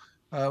zero,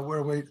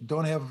 where we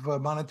don't have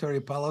monetary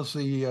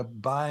policy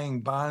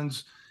buying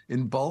bonds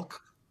in bulk,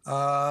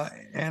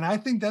 and I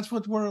think that's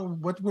what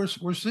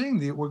we're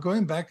seeing. We're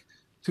going back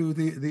to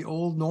the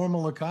old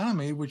normal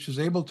economy, which is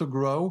able to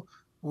grow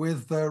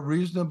with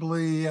reasonable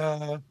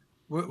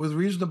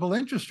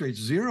interest rates.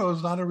 Zero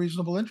is not a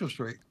reasonable interest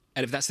rate.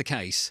 And if that's the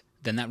case,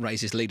 then that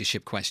raises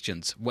leadership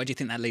questions. Where do you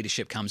think that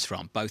leadership comes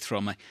from, both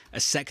from a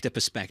sector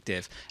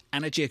perspective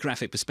and a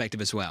geographic perspective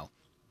as well?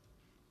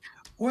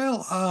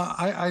 Well,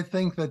 I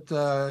think that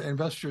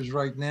investors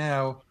right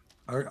now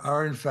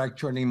are in fact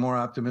turning more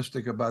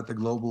optimistic about the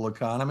global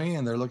economy,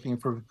 and they're looking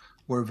for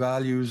where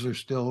values are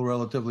still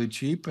relatively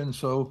cheap. And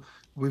so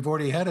we've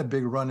already had a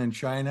big run in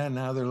China.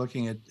 Now they're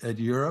looking at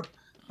Europe.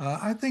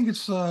 I think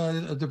it's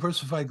a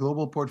diversified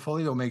global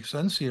portfolio makes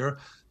sense here.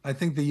 I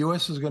think the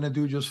U.S. is going to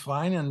do just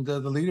fine. And the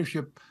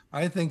leadership,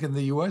 I think, in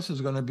the U.S. is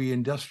going to be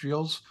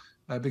industrials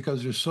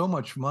because there's so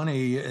much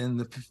money in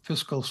the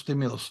fiscal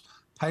stimulus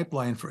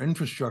pipeline for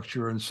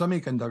infrastructure and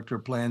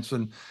semiconductor plants.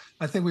 And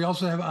I think we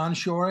also have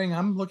onshoring.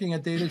 I'm looking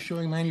at data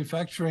showing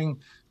manufacturing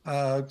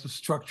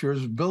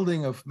structures,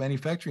 building of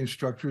manufacturing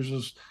structures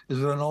is at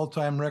an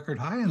all-time record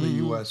high in the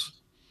U.S.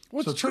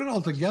 So put it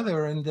all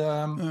together, and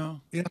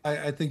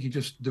I think you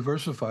just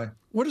diversify.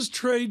 What does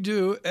trade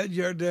do, Ed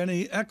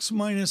Yardeni? X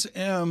minus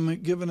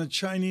M, given a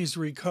Chinese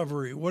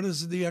recovery. What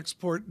is the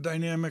export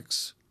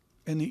dynamics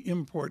and the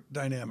import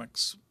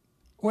dynamics?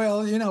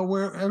 Well,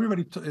 where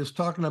everybody is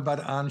talking about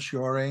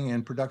onshoring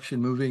and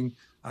production moving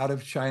out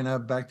of China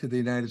back to the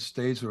United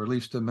States, or at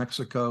least to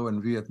Mexico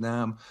and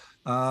Vietnam.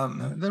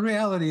 The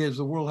reality is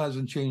the world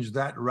hasn't changed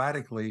that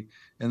radically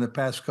in the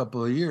past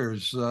couple of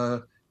years.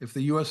 If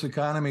the U.S.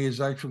 economy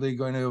is actually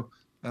going to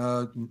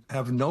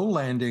have no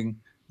landing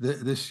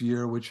this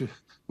year, which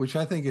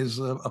I think is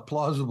a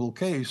plausible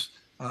case,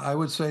 I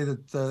would say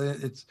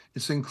that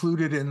it's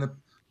included in the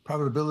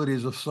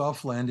probabilities of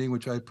soft landing,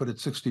 which I put at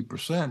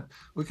 60%.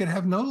 We could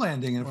have no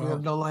landing, and if we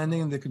have no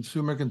landing and the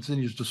consumer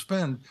continues to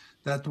spend,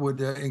 that would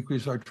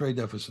increase our trade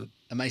deficit.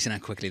 Amazing how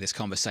quickly this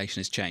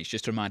conversation has changed.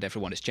 Just to remind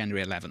everyone, it's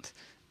January 11th.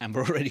 And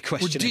we're already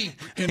questioning.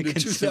 We're deep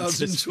into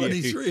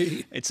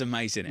 2023. It's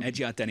amazing. Ed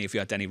Yardeni, if you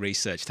had any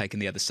research, taking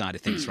the other side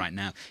of things right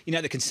now.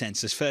 The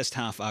consensus, first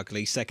half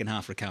ugly, second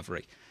half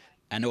recovery.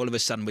 And all of a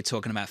sudden we're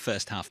talking about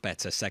first half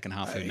better, second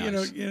half who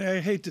knows? I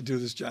hate to do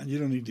this, John. You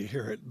don't need to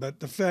hear it. But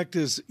the fact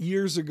is,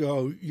 years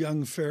ago,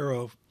 young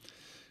Ferro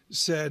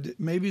said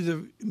maybe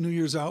the New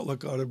Year's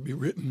outlook ought to be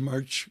written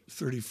March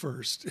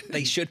 31st.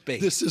 They should be.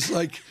 This is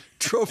like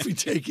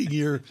trophy-taking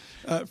year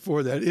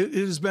for that. It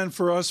has been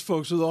for us,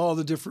 folks, with all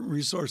the different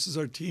resources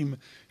our team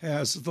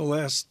has the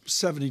last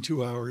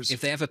 72 hours. If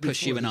they ever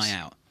push you and I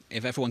out,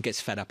 if everyone gets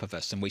fed up of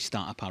us and we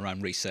start up our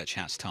own research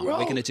house, Tom, we're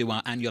going to do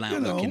our annual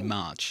outlook in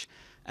March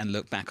and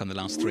look back on the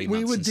last 3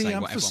 months and say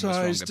what everyone was wrong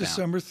about. We would de-emphasize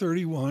December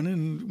 31,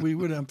 and we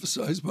would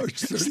emphasize March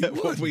 31. Is that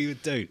what we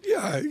would do?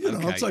 Yeah,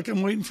 it's like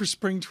I'm waiting for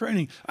spring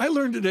training. I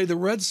learned today the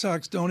Red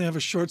Sox don't have a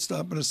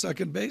shortstop and a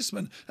second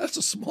baseman. That's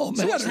a small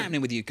matter. So what's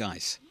happening with you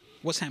guys?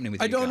 What's happening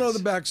with you guys? I don't know the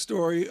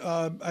backstory.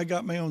 I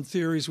got my own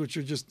theories, which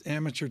are just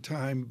amateur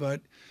time,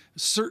 but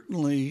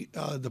certainly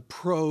the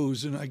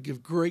pros, and I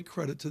give great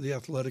credit to The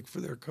Athletic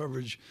for their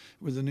coverage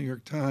with the New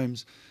York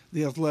Times.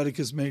 The Athletic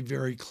has made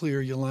very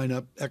clear you line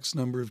up X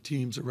number of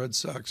teams, the Red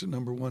Sox are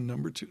number 1,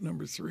 number 2,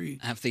 number 3.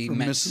 Have the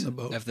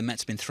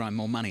Mets been throwing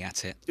more money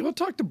at it? Well,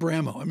 talk to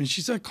Bramo. I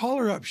mean, call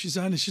her up. She's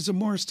at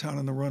Morristown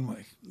on the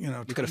runway.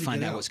 We've got to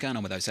find out what's going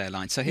on with those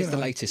airlines. So here's the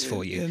latest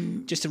for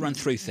you. Just to run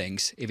through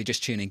things, if you're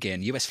just tuning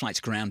in, US flights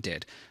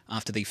grounded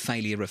after the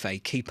failure of a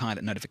key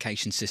pilot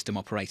notification system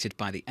operated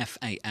by the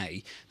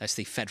FAA. That's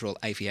the Federal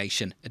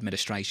Aviation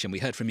Administration. We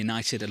heard from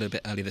United a little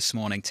bit earlier this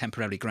morning,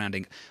 temporarily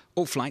grounding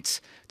all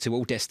flights to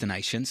all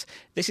destinations.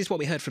 This is what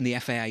we heard from the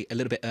FAA a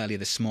little bit earlier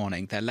this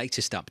morning, their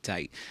latest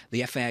update.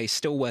 The FAA is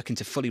still working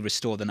to fully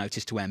restore the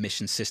notice-to-air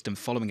mission system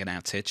following an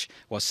outage.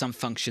 While some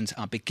functions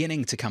are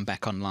beginning to come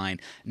back online,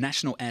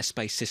 national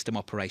airspace system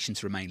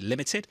operations remain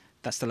limited.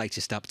 That's the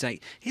latest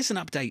update. Here's an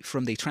update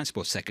from the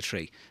Transport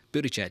Secretary.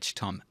 Buttigieg,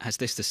 Tom, has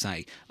this to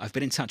say. I've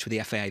been in touch with the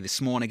FAA this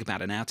morning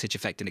about an outage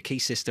affecting a key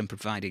system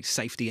providing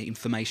safety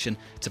information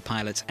to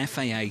pilots.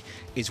 FAA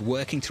is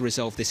working to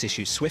resolve this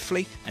issue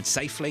swiftly and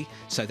safely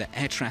so that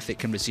air traffic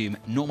can resume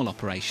normal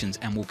operations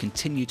and will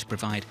continue to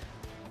provide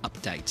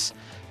updates.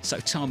 So,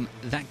 Tom,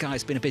 that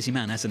guy's been a busy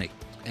man, hasn't he,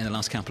 in the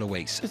last couple of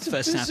weeks?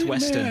 First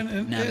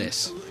Southwestern, now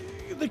this.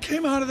 They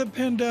came out of the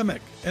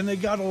pandemic and they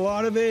got a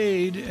lot of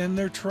aid and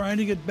they're trying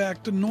to get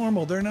back to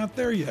normal. They're not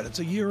there yet. It's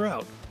a year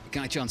out.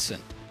 Guy Johnson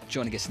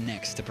joining us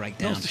next to break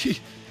down.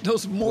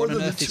 Knows more than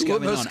the two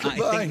of us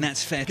combined. I think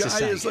that's fair to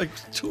say. Guy is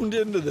tuned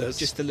into this.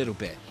 Just a little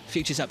bit.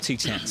 Futures up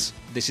 2/10.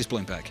 This is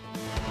Bloomberg.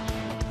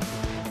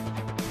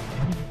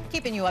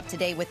 Keeping you up to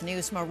date with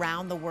news from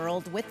around the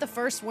world with the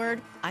first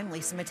word, I'm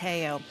Lisa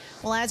Mateo.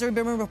 Well, as we've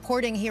been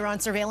reporting here on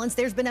Surveillance,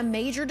 there's been a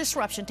major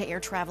disruption to air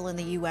travel in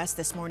the U.S.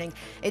 this morning.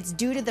 It's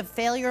due to the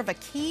failure of a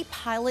key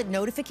pilot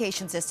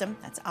notification system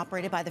that's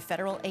operated by the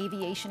Federal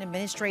Aviation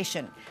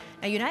Administration.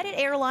 Now, United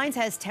Airlines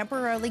has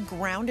temporarily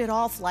grounded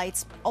all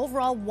flights.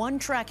 Overall, one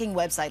tracking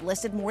website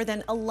listed more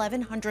than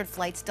 1,100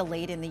 flights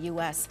delayed in the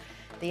U.S.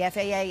 The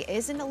FAA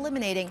isn't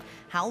estimating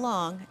how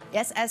long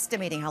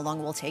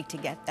it will take to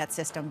get that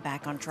system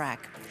back on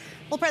track.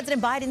 Well,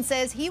 President Biden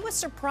says he was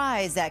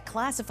surprised that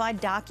classified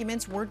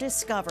documents were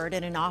discovered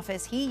in an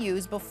office he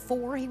used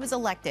before he was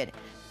elected.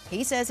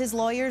 He says his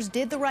lawyers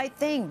did the right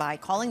thing by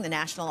calling the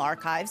National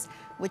Archives,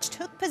 which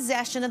took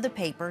possession of the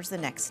papers the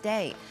next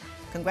day.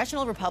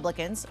 Congressional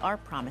Republicans are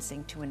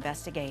promising to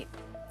investigate.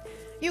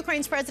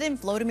 Ukraine's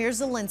President Volodymyr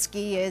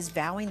Zelensky is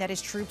vowing that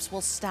his troops will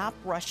stop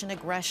Russian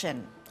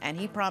aggression, and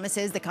he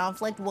promises the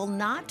conflict will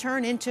not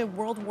turn into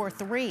World War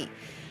III.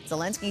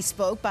 Zelensky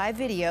spoke by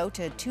video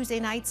to Tuesday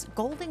night's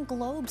Golden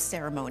Globe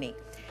ceremony.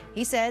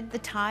 He said the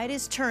tide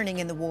is turning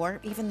in the war,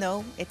 even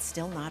though it's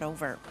still not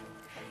over.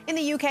 In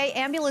the UK,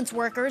 ambulance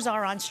workers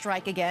are on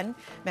strike again.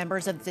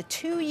 Members of the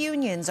two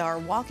unions are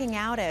walking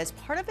out as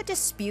part of a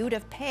dispute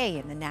of pay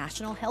in the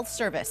National Health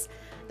Service.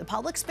 The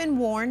public's been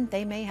warned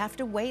they may have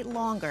to wait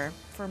longer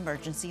for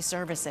emergency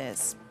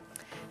services.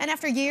 And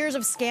after years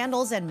of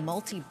scandals and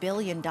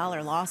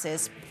multi-billion-dollar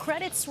losses,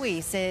 Credit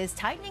Suisse is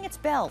tightening its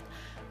belt.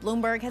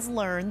 Bloomberg has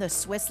learned the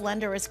Swiss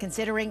lender is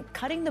considering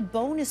cutting the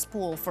bonus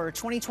pool for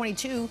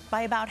 2022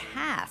 by about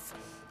half.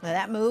 Now,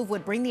 that move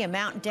would bring the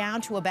amount down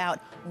to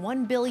about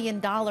 $1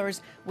 billion,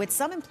 with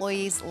some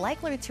employees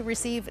likely to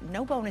receive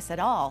no bonus at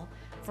all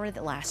for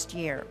the last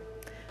year.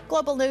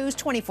 Global news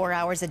 24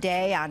 hours a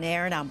day on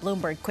air and on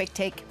Bloomberg Quick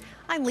Take.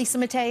 I'm Lisa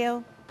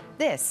Mateo.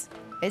 This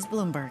is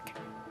Bloomberg.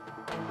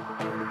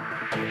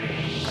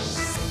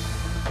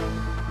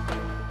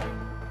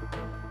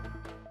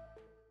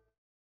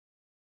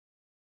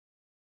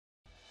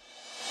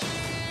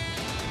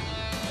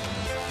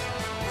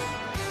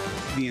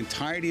 The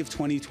entirety of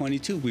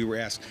 2022, we were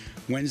asked,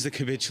 when's the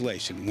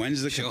capitulation?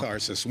 When's the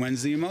catharsis?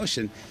 When's the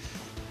emotion?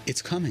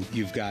 It's coming.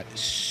 You've got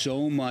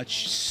so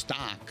much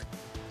stock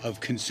of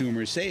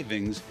consumer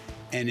savings.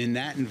 And in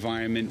that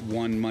environment,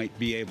 one might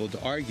be able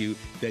to argue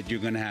that you're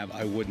going to have,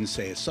 I wouldn't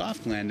say a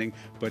soft landing,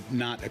 but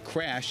not a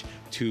crash,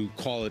 to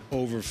call it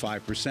over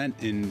 5%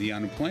 in the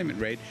unemployment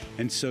rate.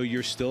 And so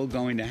you're still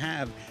going to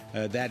have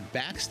that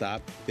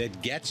backstop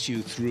that gets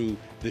you through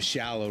the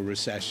shallow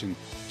recession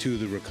to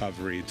the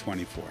recovery in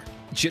 24.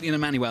 Julian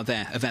Emmanuel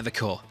there of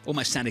Evercore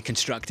almost sounded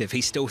constructive. He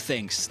still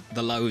thinks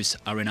the lows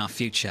are in our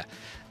future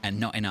and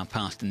not in our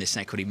past in this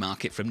equity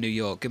market. From New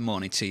York, good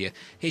morning to you.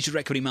 Here's your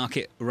equity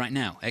market right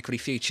now. Equity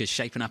futures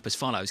shaping up as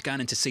follows.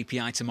 Going into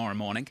CPI tomorrow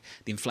morning,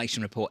 the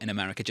inflation report in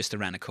America just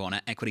around the corner.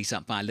 Equities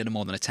up by a little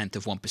more than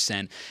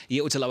 0.1%.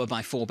 Yields are lower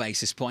by 4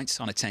 basis points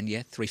on a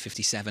 10-year,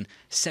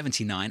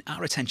 357.79.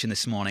 Our attention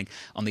this morning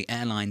on the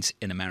airlines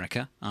in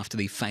America after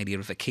the failure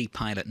of a key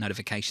pilot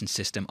notification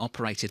system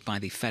operated by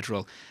the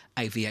Federal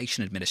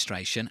Aviation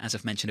Administration. As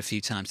I've mentioned a few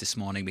times this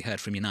morning, we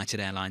heard from United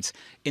Airlines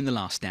in the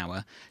last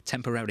hour,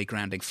 temporarily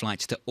grounding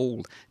flights to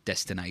all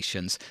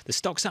destinations. The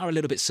stocks are a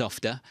little bit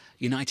softer.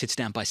 United's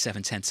down by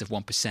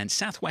 0.7%.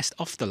 Southwest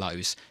off the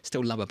lows,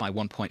 still lower by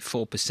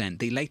 1.4%.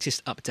 The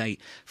latest update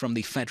from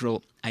the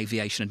Federal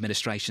Aviation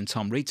Administration,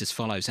 Tom, reads as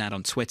follows out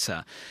on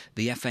Twitter.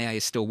 The FAA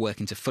is still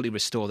working to fully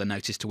restore the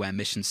notice to wear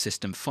mission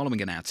system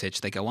following an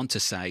outage. They go on to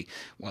say,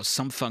 while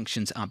some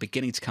functions are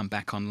beginning to come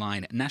back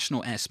online,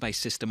 national airspace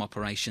system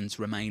operations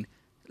remain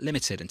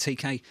limited. And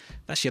TK,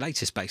 that's your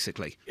latest,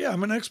 basically. Yeah,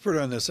 I'm an expert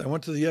on this. I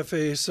went to the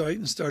FAA site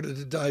and started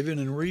to dive in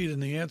and read,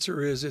 and the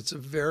answer is it's a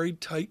very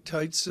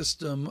tight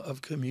system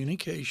of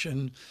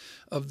communication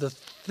of the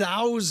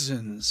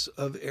thousands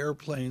of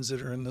airplanes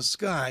that are in the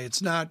sky.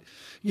 It's not,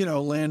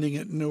 landing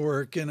at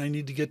Newark and I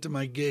need to get to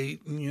my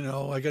gate and,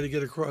 I got to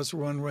get across the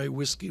runway,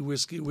 whiskey.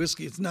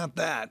 It's not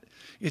that.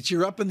 It's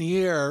you're up in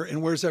the air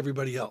and where's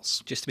everybody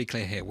else? Just to be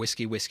clear here,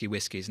 whiskey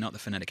is not the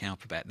phonetic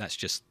alphabet. That's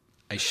just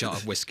a shot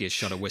of whiskey, a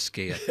shot of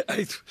whiskey.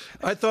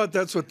 I thought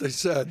that's what they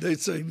said. They'd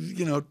say,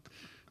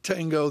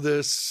 tango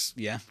this,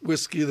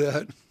 whiskey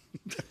that.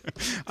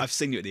 I've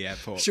seen you at the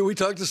airport. Should we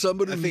talk to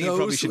somebody who knows? I think you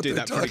probably should do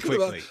that pretty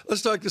quickly. About?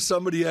 Let's talk to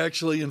somebody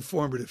actually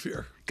informative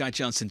here. Guy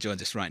Johnson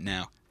joins us right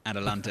now out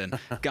of London.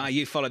 Guy,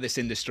 you follow this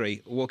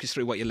industry. Walk us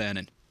through what you're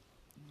learning.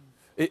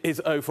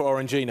 It's O for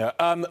Orangina.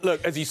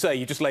 Look, as you say,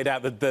 you just laid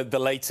out the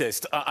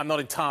latest. I'm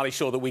not entirely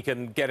sure that we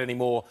can get any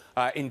more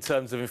in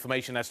terms of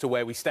information as to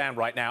where we stand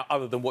right now,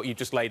 other than what you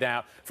just laid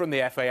out from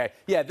the FAA.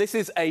 Yeah, this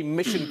is a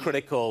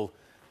mission-critical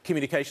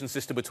communication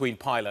system between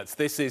pilots.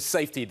 This is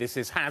safety. This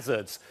is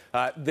hazards.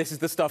 This is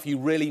the stuff you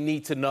really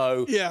need to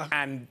know. Yeah.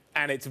 And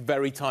it's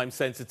very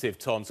time-sensitive,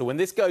 Tom. So when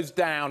this goes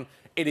down,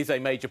 it is a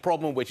major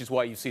problem, which is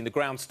why you've seen the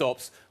ground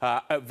stops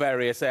at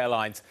various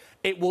airlines.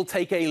 It will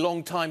take a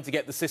long time to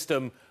get the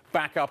system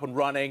back up and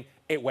running.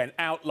 It went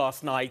out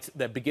last night.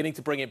 They're beginning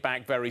to bring it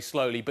back very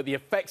slowly, but the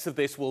effects of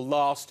this will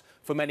last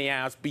for many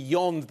hours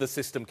beyond the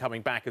system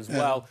coming back as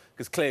well,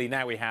 because clearly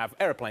now we have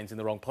airplanes in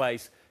the wrong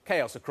place,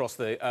 chaos across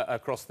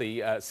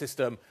the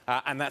system,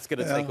 and that's going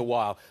to take a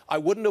while. I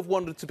wouldn't have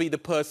wanted to be the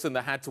person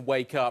that had to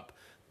wake up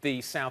the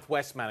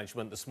Southwest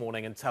management this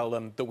morning and tell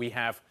them that we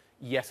have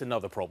yet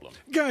another problem.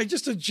 Guy,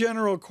 just a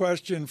general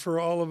question for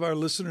all of our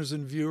listeners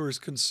and viewers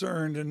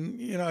concerned,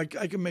 and I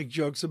can make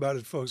jokes about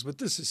it, folks, but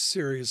this is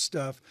serious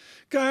stuff.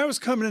 Guy, I was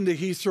coming into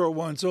Heathrow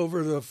once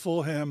over the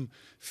Fulham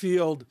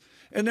field,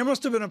 and there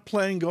must have been a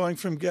plane going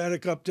from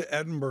Gatwick up to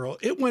Edinburgh.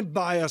 It went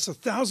by us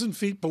 1,000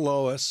 feet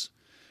below us,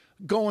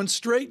 going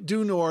straight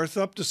due north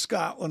up to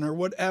Scotland or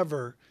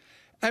whatever.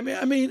 I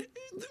mean,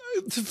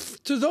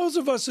 to those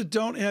of us that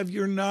don't have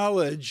your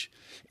knowledge,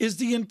 is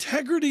the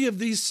integrity of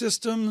these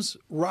systems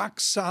rock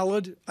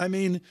solid? I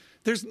mean,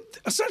 there's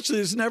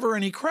never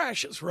any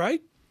crashes,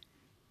 right?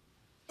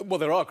 Well,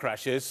 there are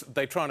crashes.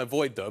 They try and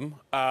avoid them.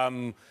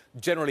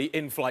 Generally,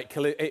 in-flight,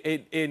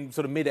 in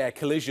sort of mid-air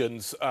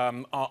collisions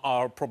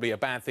are probably a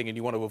bad thing, and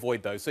you want to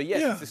avoid those. So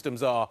yes, the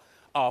systems are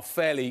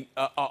fairly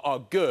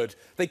good.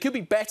 They could be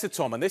better,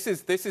 Tom, and this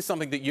is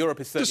something that Europe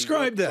is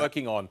certainly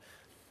working on.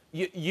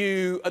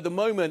 You at the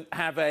moment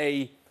have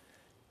it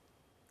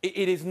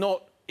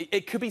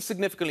could be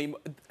significantly.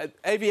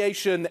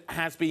 Aviation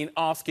has been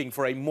asking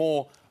for a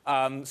more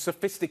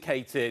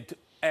sophisticated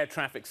air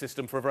traffic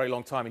system for a very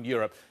long time in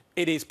Europe.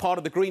 It is part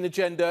of the green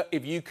agenda.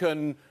 If you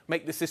can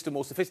make the system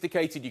more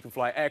sophisticated, you can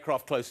fly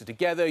aircraft closer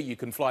together, you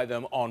can fly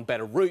them on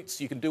better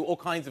routes, you can do all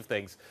kinds of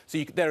things.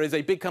 So there is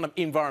a big kind of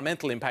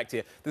environmental impact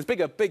here. There's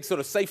a big sort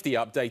of safety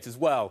update as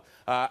well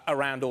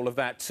around all of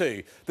that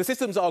too. The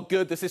systems are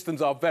good, the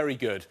systems are very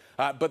good,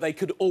 but they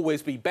could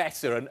always be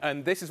better.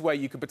 And this is where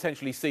you could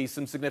potentially see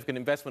some significant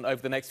investment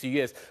over the next few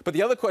years. But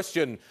the other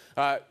question,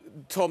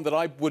 Tom, that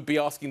I would be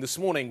asking this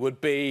morning would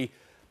be,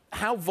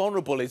 how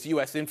vulnerable is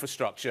US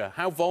infrastructure?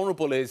 How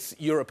vulnerable is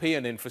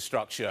European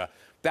infrastructure?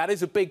 That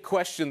is a big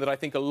question that I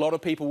think a lot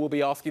of people will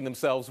be asking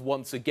themselves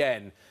once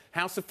again.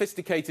 How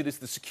sophisticated is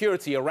the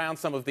security around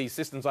some of these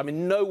systems? I'm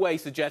in no way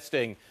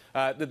suggesting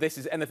that this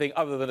is anything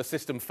other than a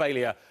system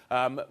failure,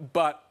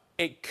 but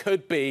it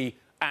could be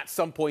at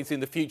some point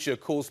in the future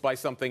caused by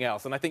something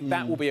else. And I think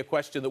that will be a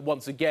question that,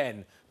 once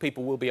again,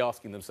 people will be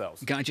asking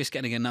themselves. Guy, just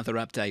getting another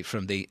update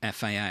from the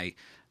FAA.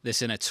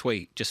 This in a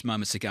tweet just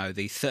moments ago,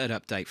 the third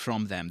update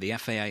from them. The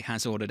FAA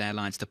has ordered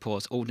airlines to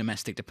pause all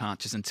domestic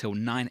departures until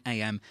 9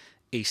 a.m.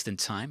 Eastern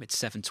Time. It's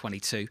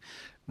 7:22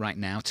 right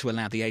now, to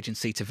allow the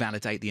agency to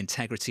validate the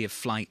integrity of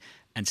flight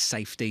and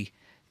safety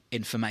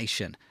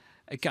information.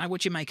 Guy, what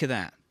do you make of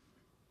that?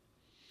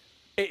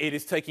 It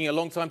is taking a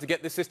long time to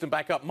get this system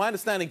back up. My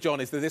understanding,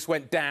 John, is that this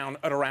went down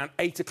at around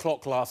 8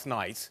 o'clock last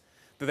night,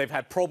 that they've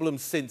had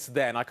problems since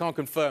then. I can't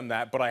confirm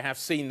that, but I have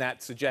seen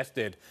that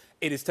suggested.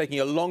 It is taking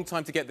a long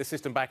time to get the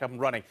system back up and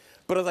running.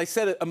 But as I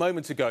said a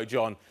moment ago,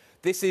 John,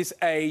 this is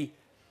a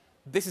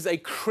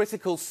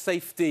critical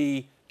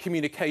safety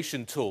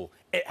communication tool.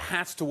 It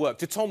has to work.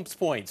 To Tom's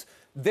point,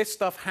 this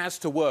stuff has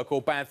to work or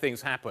bad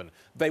things happen.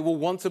 They will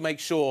want to make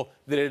sure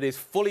that it is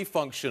fully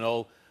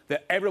functional,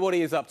 that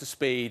everybody is up to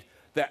speed,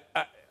 that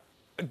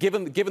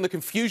given the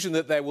confusion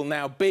that there will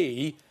now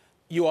be,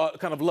 you are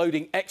kind of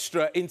loading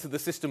extra into the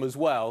system as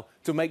well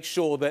to make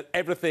sure that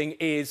everything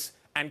is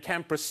and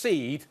can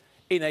proceed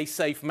in a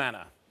safe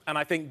manner. And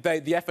I think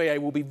the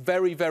FAA will be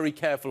very, very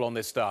careful on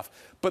this stuff.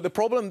 But the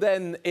problem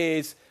then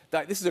is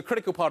that this is a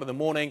critical part of the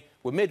morning.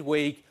 We're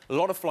midweek. A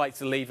lot of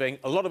flights are leaving.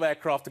 A lot of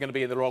aircraft are going to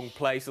be in the wrong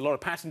place. A lot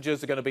of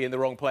passengers are going to be in the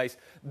wrong place.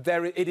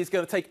 It is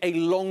going to take a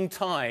long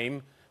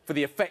time for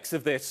the effects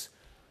of this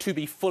to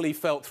be fully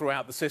felt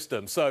throughout the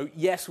system. So,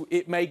 yes,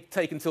 it may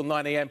take until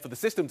 9 a.m. for the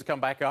system to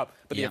come back up,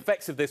 but the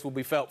effects of this will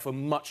be felt for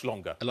much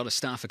longer. A lot of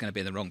staff are going to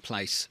be in the wrong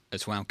place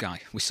as well, Guy.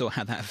 We saw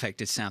how that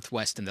affected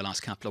Southwest in the last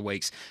couple of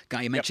weeks.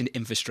 Guy, you mentioned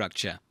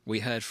infrastructure.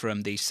 We heard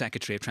from the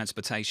Secretary of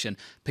Transportation,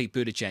 Pete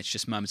Buttigieg,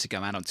 just moments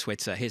ago out on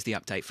Twitter. Here's the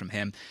update from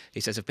him. He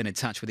says, I've been in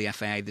touch with the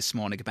FAA this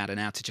morning about an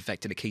outage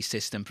affecting a key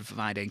system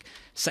providing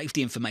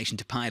safety information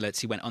to pilots.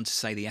 He went on to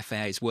say the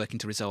FAA is working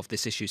to resolve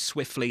this issue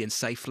swiftly and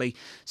safely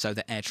so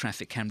that air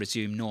traffic can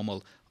resume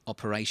normal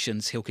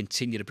operations. He'll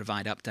continue to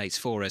provide updates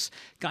for us.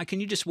 Guy, can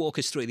you just walk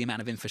us through the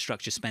amount of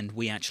infrastructure spend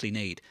we actually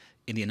need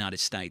in the United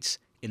States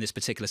in this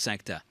particular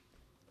sector?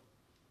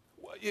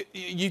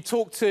 You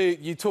talk to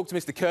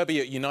Mr. Kirby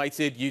at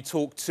United, you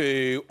talk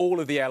to all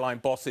of the airline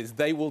bosses,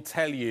 they will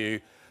tell you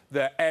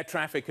that air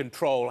traffic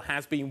control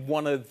has been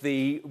one of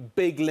the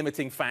big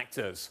limiting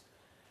factors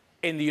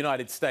in the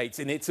United States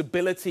in its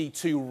ability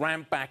to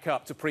ramp back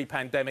up to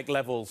pre-pandemic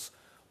levels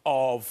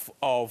of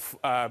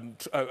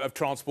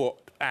transport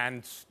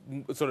and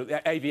sort of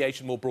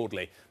aviation more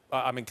broadly.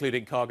 I'm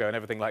including cargo and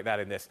everything like that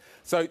in this.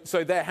 So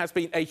there has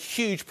been a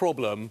huge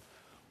problem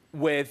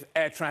with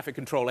air traffic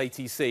control,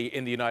 ATC,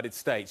 in the United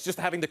States. Just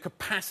having the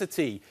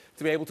capacity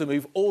to be able to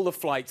move all the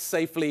flights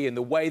safely in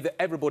the way that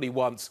everybody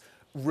wants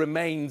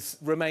remains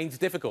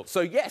difficult.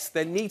 So yes,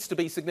 there needs to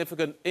be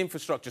significant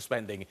infrastructure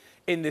spending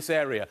in this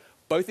area,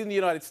 both in the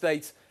United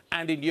States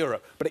and in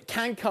Europe. But it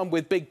can come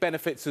with big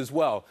benefits as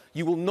well.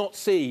 You will not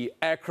see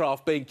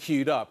aircraft being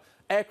queued up.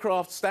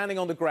 Aircraft standing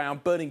on the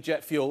ground, burning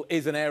jet fuel,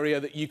 is an area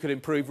that you could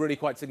improve really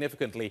quite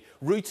significantly.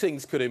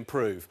 Routings could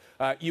improve.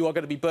 You are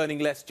going to be burning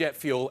less jet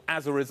fuel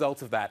as a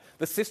result of that.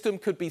 The system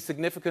could be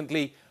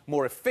significantly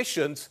more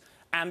efficient,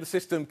 and the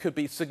system could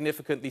be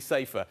significantly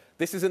safer.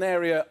 This is an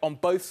area on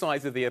both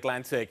sides of the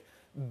Atlantic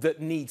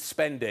that needs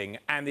spending,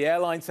 and the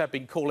airlines have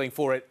been calling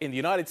for it. In the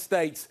United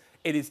States,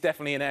 it is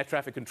definitely an air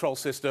traffic control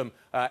system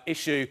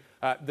issue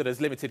that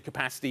has limited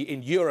capacity.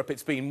 In Europe,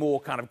 it's been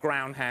more kind of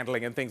ground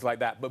handling and things like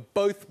that. But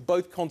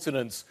both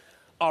continents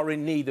are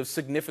in need of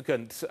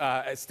significant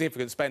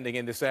spending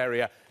in this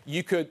area.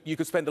 You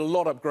could spend a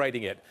lot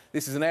upgrading it.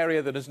 This is an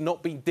area that has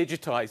not been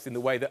digitized in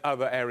the way that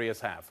other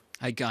areas have.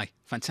 Hey, Guy,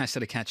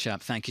 fantastic to catch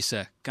up. Thank you,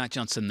 sir. Guy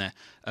Johnson there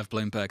of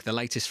Bloomberg. The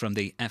latest from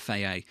the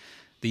FAA.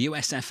 The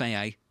US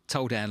FAA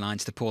told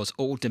airlines to pause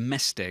all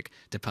domestic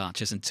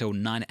departures until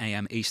 9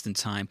 a.m. Eastern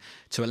Time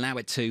to allow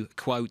it to,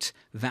 quote,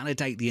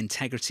 validate the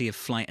integrity of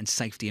flight and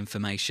safety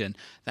information.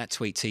 That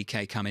tweet,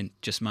 TK, come in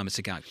just moments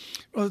ago.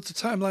 Well, it's a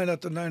timeline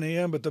up to 9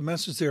 a.m., but the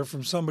message there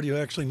from somebody who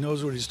actually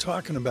knows what he's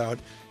talking about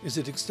is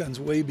it extends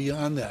way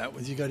beyond that.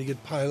 You got to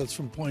get pilots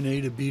from point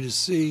A to B to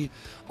C,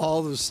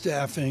 all the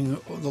staffing,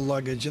 the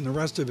luggage, and the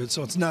rest of it.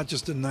 So it's not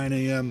just a 9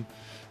 a.m.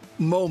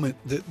 moment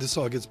that this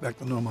all gets back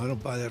to normal. I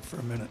don't buy that for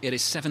a minute. It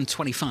is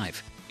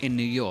 7:25 in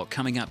New York.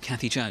 Coming up,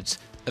 Kathy Jones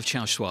of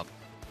Charles Schwab.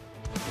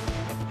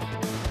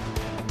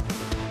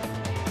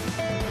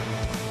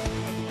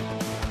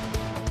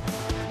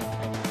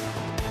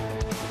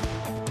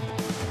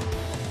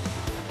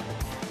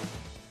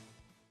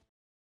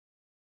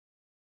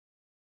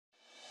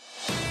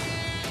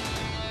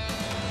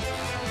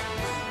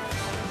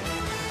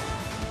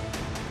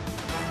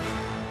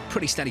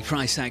 Pretty steady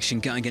price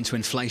action going into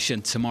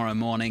inflation tomorrow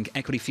morning.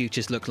 Equity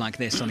futures look like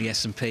this on the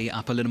S&P,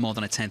 up a little more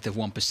than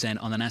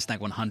 0.1%. On the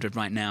Nasdaq 100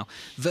 right now,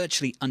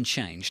 virtually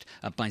unchanged,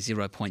 up by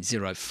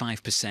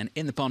 0.05%.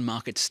 In the bond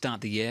market to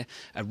start the year,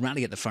 a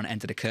rally at the front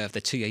end of the curve. The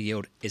two-year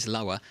yield is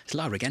lower. It's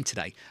lower again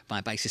today by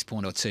a basis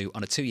point or two.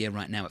 On a two-year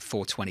right now at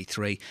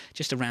 4.23.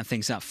 Just to round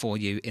things up for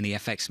you in the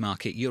FX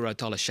market,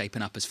 euro-dollar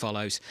shaping up as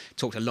follows.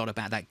 Talked a lot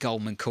about that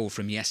Goldman call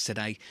from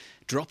yesterday.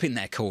 Dropping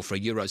their call for a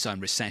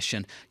Eurozone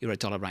recession.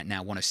 Euro-dollar right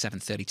now,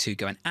 107.32,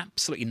 going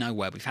absolutely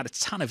nowhere. We've had a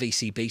ton of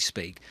ECB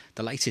speak.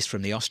 The latest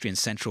from the Austrian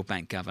central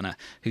bank governor,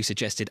 who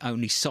suggested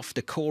only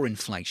softer core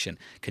inflation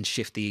can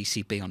shift the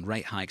ECB on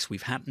rate hikes.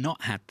 We've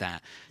not had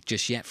that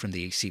just yet from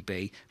the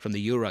ECB. From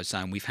the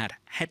Eurozone, we've had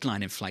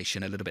headline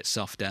inflation a little bit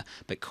softer,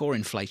 but core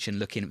inflation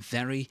looking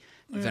very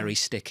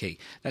sticky.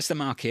 That's the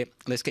market.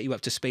 Let's get you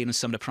up to speed on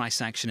some of the price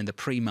action in the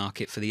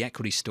pre-market for the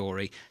equity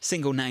story.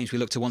 Single names, we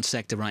look to one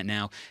sector right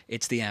now.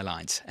 It's the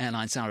airlines.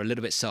 Airlines are a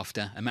little bit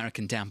softer.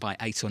 American down by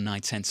 8 or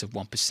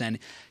 0.9%.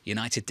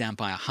 United down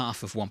by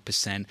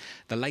 0.5%.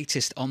 The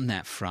latest on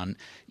that front,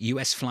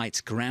 US flights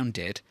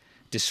grounded,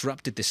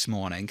 disrupted this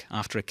morning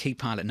after a key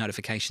pilot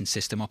notification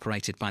system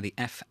operated by the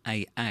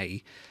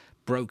FAA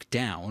broke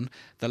down.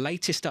 The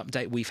latest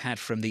update we've had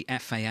from the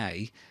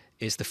FAA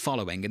is the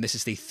following, and this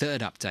is the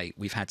third update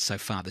we've had so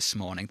far this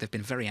morning. They've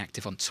been very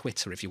active on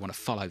Twitter if you want to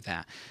follow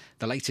that.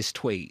 The latest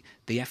tweet,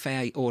 the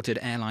FAA ordered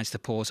airlines to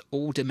pause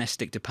all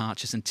domestic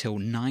departures until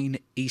 9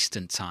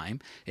 Eastern time.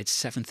 It's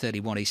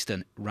 7:31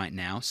 Eastern right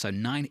now, so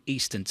 9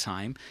 Eastern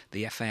time,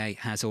 the FAA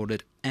has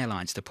ordered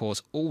airlines to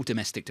pause all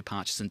domestic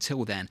departures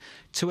until then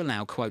to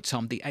allow, quote,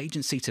 Tom, the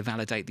agency to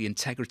validate the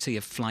integrity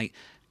of flight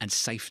and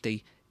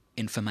safety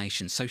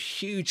information. So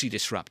hugely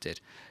disruptive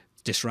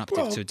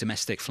to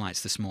domestic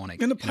flights this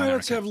morning. And the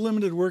pilots have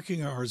limited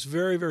working hours,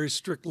 very, very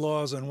strict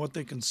laws on what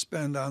they can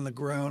spend on the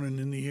ground and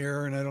in the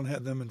air, and I don't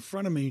have them in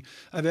front of me.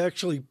 I've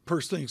actually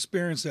personally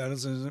experienced that,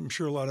 as I'm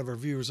sure a lot of our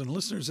viewers and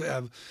listeners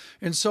have.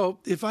 And so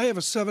if I have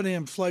a 7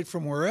 a.m. flight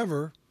from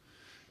wherever,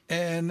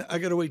 and I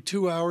got to wait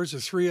 2 hours or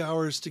 3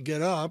 hours to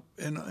get up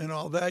and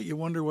all that, you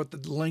wonder what the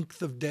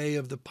length of day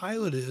of the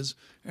pilot is,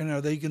 and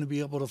are they going to be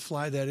able to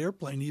fly that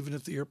airplane, even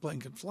if the airplane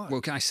can fly? Well,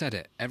 I said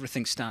it.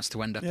 Everything starts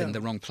to end up in the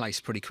wrong place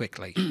pretty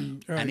quickly.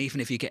 Right. And even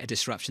if you get a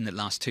disruption that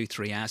lasts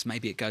 2-3 hours,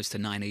 maybe it goes to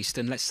 9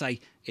 Eastern. Let's say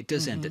it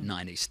does end at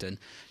 9 Eastern.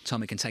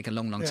 Tom, it can take a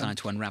long time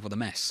to unravel the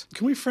mess.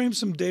 Can we frame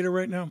some data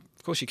right now?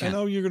 Of course you can. I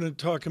know you're going to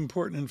talk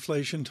important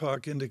inflation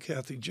talk into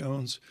Kathy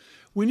Jones.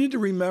 We need to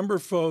remember,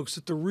 folks,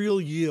 that the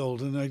real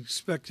yield, and I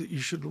expect that you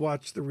should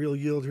watch the real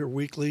yield here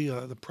weekly,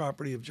 the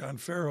property of John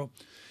Ferro.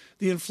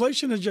 The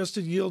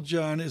inflation-adjusted yield,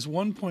 John, is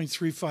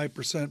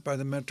 1.35% by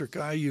the metric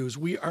I use.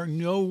 We are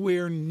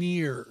nowhere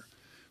near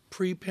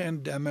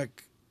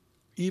pre-pandemic,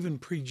 even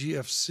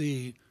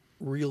pre-GFC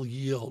real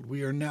yield.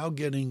 We are now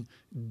getting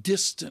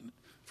distant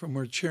from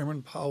where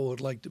Chairman Powell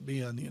would like to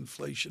be on the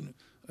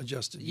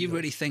inflation-adjusted yield. You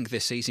really think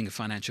this easing of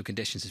financial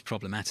conditions is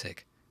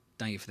problematic,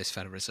 don't you, for this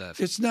Federal Reserve?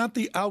 It's not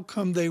the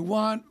outcome they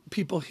want.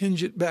 People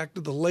hinge it back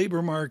to the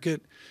labor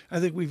market.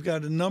 I think we've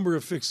got a number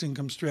of fixed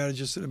income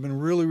strategists that have been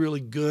really, really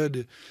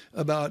good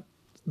about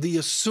the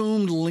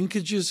assumed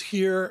linkages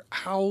here.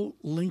 How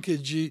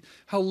linkagey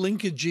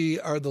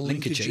are the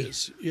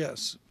linkages?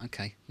 Yes.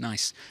 Okay,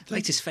 nice.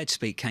 Latest Fed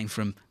speak came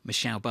from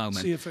Michelle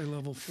Bowman, CFA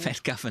level 4.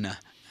 Fed governor.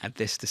 Had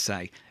this to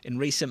say. In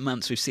recent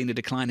months, we've seen a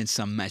decline in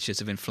some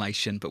measures of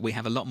inflation, but we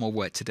have a lot more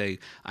work to do.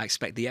 I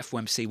expect the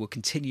FOMC will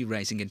continue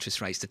raising interest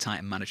rates to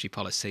tighten monetary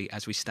policy,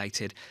 as we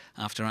stated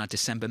after our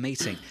December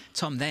meeting.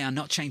 Tom, they are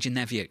not changing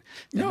their view.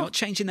 They're not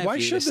changing their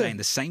view. They're saying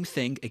the same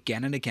thing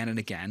again and again and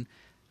again.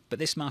 But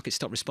this market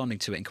stopped responding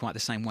to it in quite the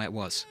same way it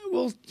was.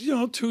 Well,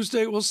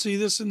 Tuesday we'll see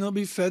this, and there'll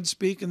be Fed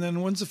speak. And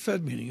then when's the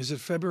Fed meeting? Is it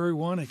February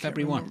 1?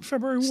 February 1.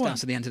 February 1.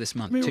 Starts at the end of this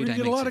month. I mean, we're Two-day going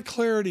to get a lot of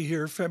clarity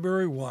here,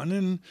 February 1.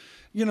 And,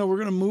 we're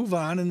going to move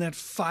on in that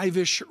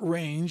 5-ish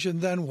range.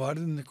 And then what?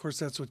 And, of course,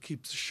 that's what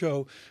keeps the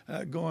show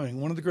going.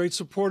 One of the great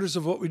supporters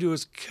of what we do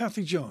is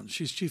Kathy Jones.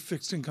 She's Chief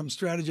Fixed Income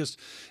Strategist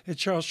at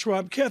Charles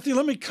Schwab. Kathy,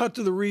 let me cut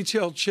to the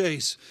retail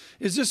chase.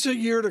 Is this a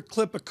year to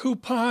clip a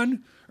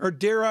coupon? Or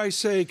dare I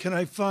say, can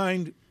I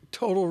find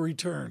total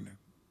return?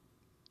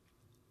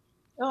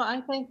 Well,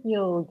 I think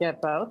you'll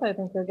get both. I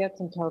think you'll get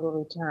some total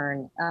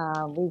return.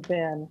 We've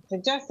been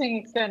suggesting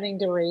extending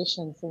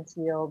duration since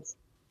yields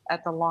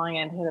at the long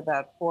end hit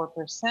about 4%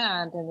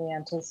 in the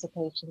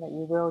anticipation that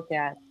you will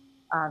get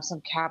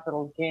some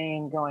capital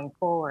gain going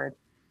forward.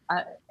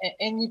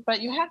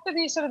 But you have to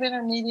be sort of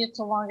intermediate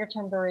to longer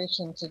term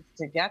duration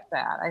to get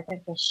that. I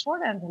think the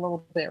short end's a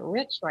little bit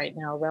rich right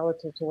now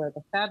relative to where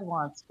the Fed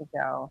wants to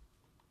go.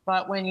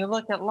 But when you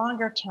look at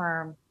longer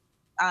term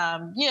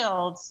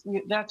yields,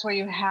 that's where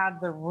you have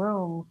the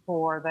room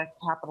for the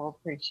capital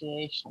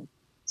appreciation.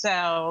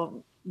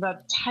 So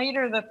the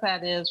tighter the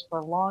Fed is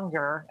for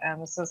longer,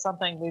 and this is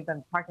something we've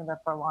been talking about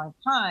for a long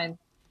time,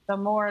 the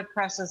more it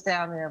presses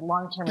down the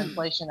long-term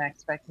inflation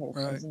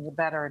expectations, and the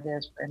better it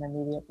is for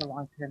intermediate to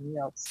long-term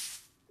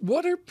yields.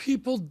 What are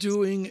people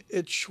doing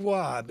at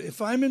Schwab?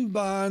 If I'm in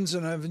bonds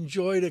and I've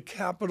enjoyed a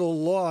capital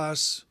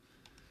loss,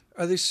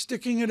 Are they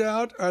sticking it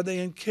out? Are they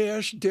in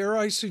cash? Dare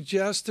I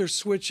suggest they're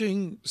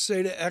switching,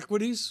 say, to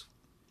equities?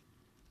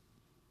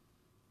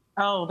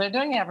 Oh, they're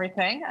doing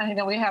everything. I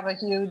know we have a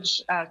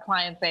huge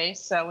client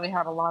base, so we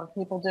have a lot of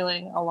people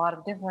doing a lot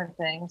of different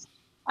things.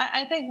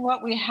 I think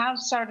what we have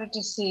started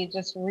to see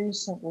just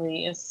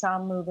recently is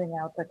some moving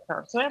out the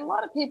curve. So we had a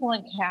lot of people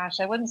in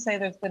cash. I wouldn't say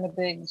there's been a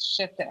big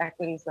shift to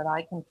equities that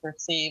I can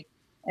perceive.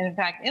 And in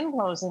fact,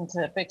 inflows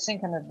into fixed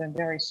income have been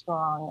very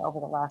strong over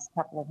the last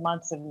couple of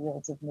months, and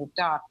yields have moved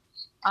up.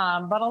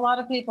 But a lot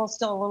of people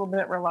still a little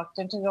bit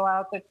reluctant to go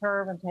out the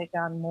curve and take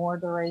on more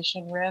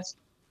duration risk.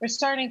 We're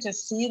starting to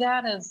see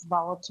that as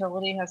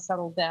volatility has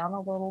settled down a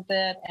little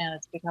bit, and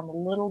it's become a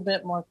little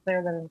bit more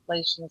clear that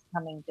inflation is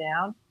coming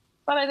down.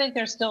 But I think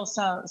there's still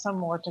some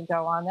more to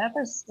go on that.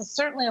 There's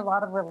certainly a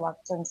lot of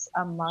reluctance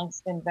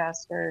amongst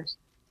investors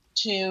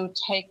to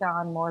take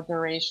on more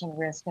duration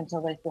risk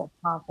until they feel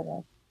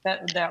confident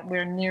that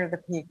we're near the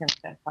peak in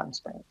Fed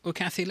funds rate. Well,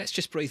 Kathy, let's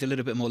just breathe a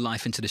little bit more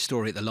life into the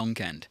story at the long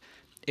end.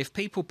 If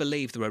people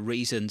believe there are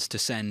reasons to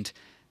send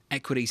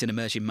equities in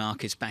emerging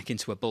markets back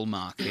into a bull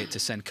market, to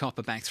send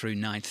copper back through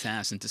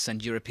 9,000, to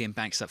send European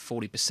banks up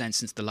 40%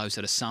 since the lows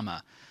of the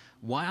summer,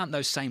 why aren't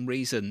those same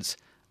reasons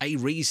a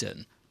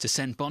reason to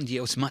send bond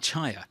yields much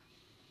higher?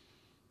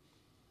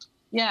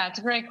 Yeah, it's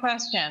a great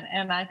question,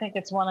 and I think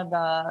it's one of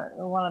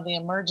the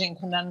emerging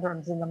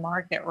conundrums in the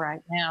market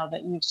right now,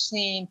 that you've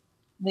seen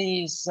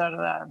these sort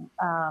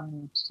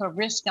of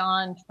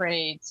risk-on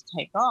trades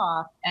take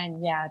off,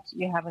 and yet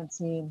you haven't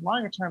seen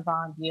longer-term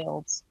bond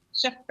yields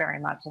shift very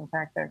much. In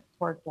fact, they're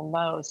towards the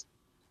lows.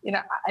 You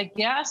know, I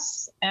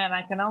guess, and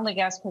I can only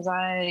guess because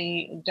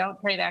I don't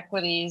trade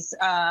equities,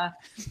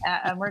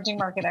 emerging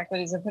market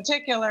equities in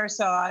particular,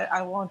 so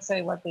I won't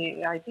say what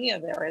the idea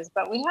there is.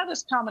 But we have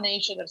this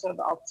combination of sort of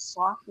a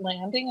soft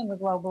landing in the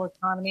global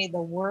economy.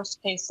 The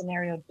worst case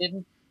scenario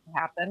didn't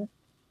happen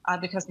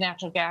because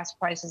natural gas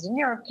prices in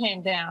Europe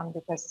came down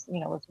because, you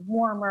know, it's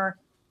warmer.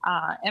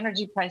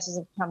 Energy prices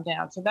have come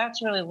down. So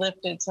that's really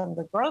lifted some of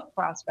the growth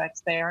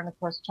prospects there. And of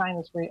course,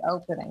 China's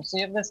reopening. So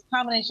you have this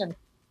combination: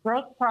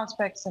 growth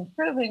prospects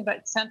improving,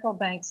 but central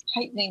banks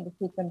tightening to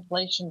keep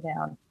inflation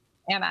down.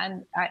 And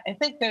I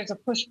think there's a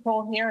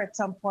push-pull here. At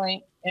some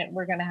point,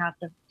 we're going to have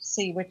to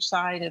see which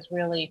side is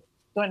really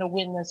going to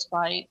win this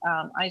fight.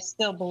 I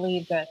still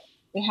believe that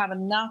we have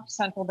enough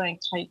central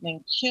bank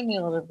tightening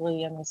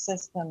cumulatively in the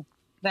system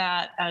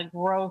that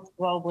growth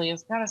globally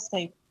has got to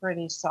stay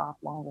pretty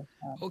soft longer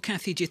term. Well,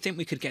 Kathy, do you think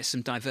we could get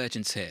some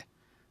divergence here?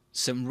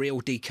 Some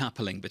real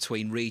decoupling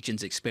between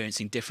regions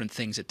experiencing different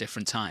things at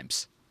different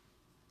times?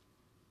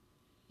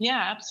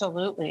 Yeah,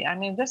 absolutely. I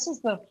mean, this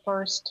is the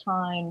first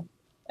time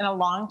in a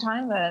long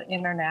time that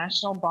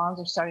international bonds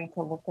are starting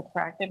to look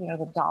attractive. You know,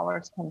 the dollar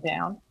has come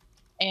down,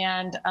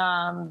 and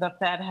the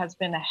Fed has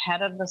been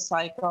ahead of the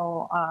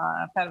cycle,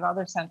 ahead of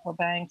other central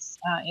banks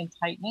in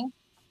tightening.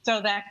 So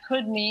that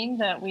could mean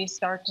that we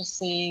start to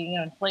see, you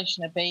know,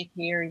 inflation abate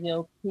here,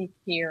 yield peak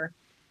here,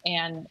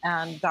 and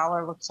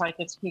dollar looks like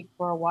it's peaked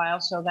for a while.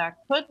 So that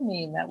could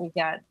mean that we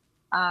get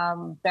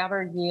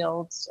better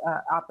yields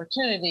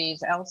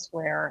opportunities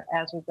elsewhere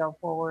as we go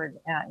forward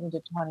into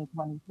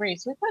 2023.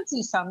 So we could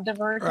see some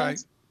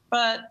divergence,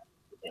 but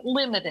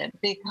limited,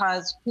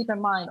 because keep in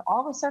mind,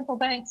 all the central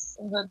banks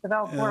in the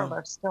developed world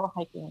are still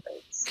hiking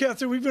rates.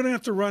 Catherine, we're going to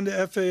have to run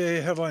to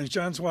FAA headlines.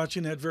 John's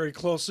watching that very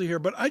closely here.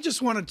 But I just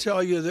want to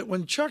tell you that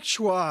when Chuck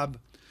Schwab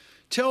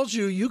tells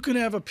you you can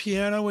have a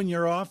piano in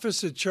your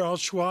office at Charles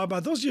Schwab,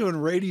 those of you in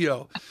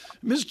radio,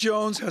 Ms.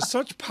 Jones has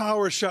such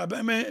power shop.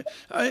 I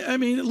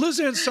mean, Liz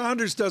Ann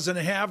Saunders doesn't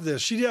have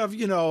this. She'd have,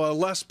 you know, a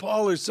Les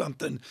Paul or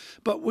something.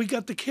 But we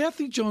got the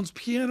Kathy Jones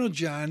piano,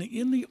 John,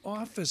 in the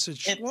office at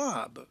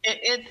Schwab.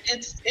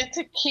 It's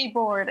a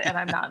keyboard, and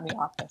I'm not in the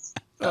office.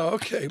 Oh,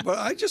 okay. But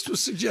I just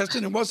was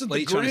suggesting it wasn't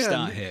the grand. What are you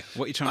trying to start here?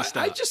 What are you trying to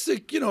start? I just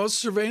think, you know,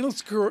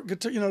 surveillance,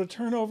 you know, to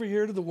turn over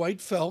here to the White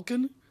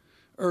Falcon.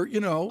 Or,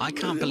 you know, I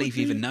can't believe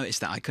you even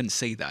noticed that. I couldn't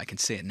see that. I can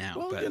see it now.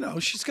 Well, but you know,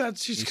 she's got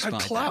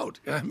clout.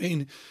 I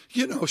mean,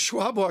 you know,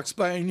 Schwab walks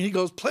by and he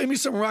goes, "Play me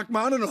some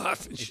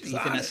Rachmaninoff." And you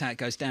think that's how it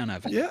goes down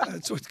over there? Yeah,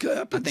 that's what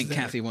happens. I think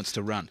Kathy wants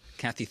to run.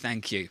 Kathy,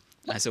 thank you.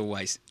 As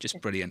always, just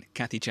brilliant.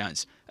 Kathy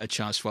Jones at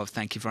Charles Schwab,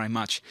 thank you very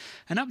much.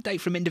 An update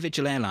from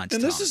individual airlines,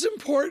 and Tom. This is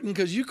important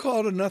because you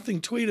called a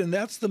nothing tweet, and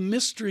that's the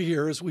mystery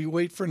here as we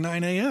wait for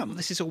 9 a.m. Well,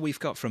 this is all we've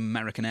got from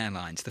American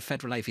Airlines. The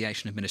Federal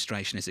Aviation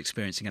Administration is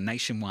experiencing a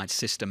nationwide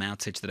system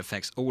outage that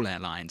affects all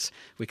airlines.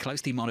 We're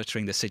closely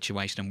monitoring the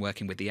situation and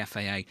working with the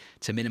FAA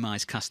to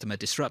minimise customer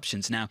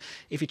disruptions. Now,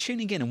 if you're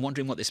tuning in and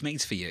wondering what this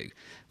means for you,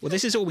 well,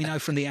 this is all we know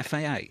from the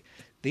FAA.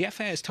 The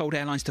FAA has told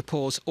airlines to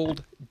pause all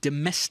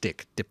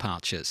domestic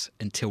departures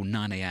until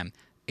 9 a.m.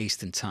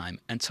 Eastern Time.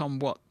 And Tom,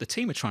 what the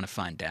team are trying to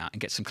find out and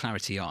get some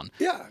clarity on,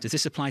 does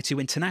this apply to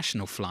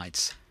international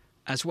flights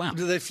as well?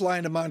 Do they fly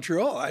into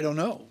Montreal? I don't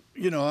know.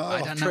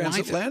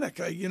 transatlantic.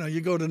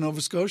 You go to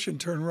Nova Scotia and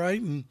turn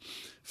right and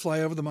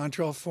fly over the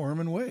Montreal Forum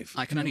and wave.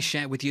 I can only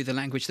share with you the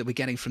language that we're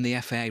getting from the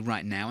FAA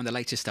right now. And the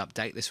latest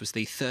update, this was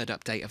the third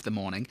update of the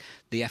morning,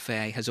 the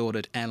FAA has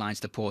ordered airlines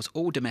to pause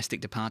all domestic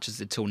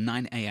departures until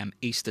 9 a.m.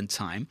 Eastern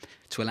Time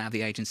to allow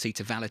the agency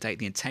to validate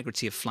the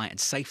integrity of flight and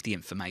safety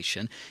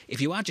information.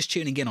 If you are just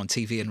tuning in on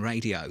TV and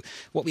radio,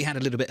 what we had a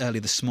little bit earlier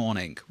this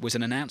morning was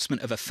an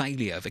announcement of a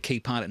failure of a key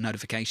pilot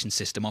notification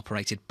system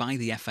operated by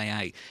the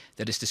FAA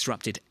that has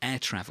disrupted air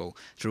travel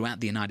throughout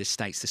the United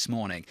States this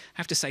morning. I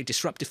have to say,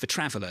 disruptive for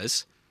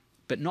travellers,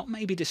 but not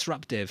maybe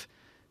disruptive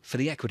for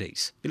the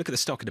equities. If you look at the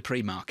stock of the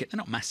pre-market, they're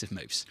not massive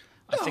moves.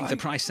 I think the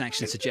price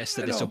action suggests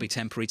that this will be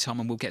temporary, Tom,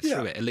 and we'll get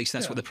through it. At least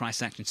that's what the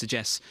price action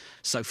suggests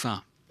so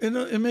far.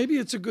 And maybe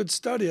it's a good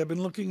study. I've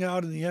been looking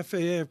out, and the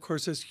FAA, of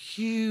course, has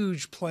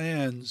huge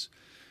plans,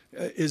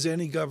 as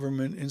any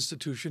government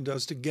institution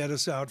does, to get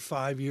us out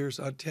 5 years,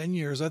 out 10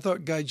 years. I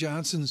thought Guy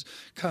Johnson's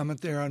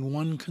comment there on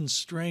one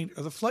constraint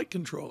are the flight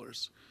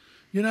controllers.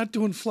 You're not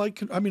doing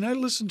I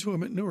listen to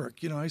him at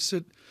Newark. I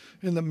sit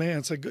in the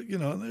manse.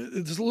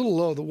 It's a little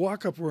low. The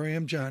walk up where I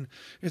am, John,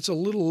 it's a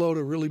little low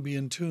to really be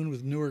in tune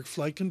with Newark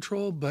flight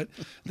control. But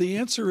the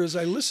answer is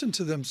I listen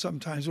to them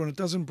sometimes when it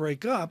doesn't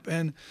break up.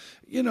 And,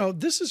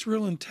 this is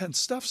real intense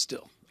stuff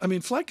still.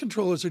 Flight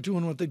controllers are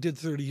doing what they did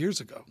 30 years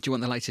ago. Do you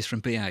want the latest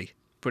from BA?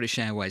 British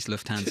Airways,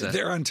 Lufthansa.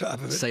 They're on top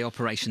of it. Say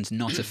operations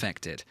not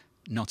affected.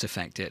 Not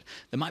affected.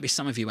 There might be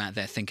some of you out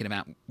there thinking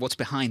about what's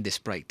behind this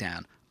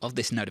breakdown of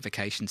this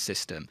notification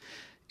system.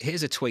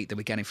 Here's a tweet that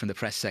we're getting from the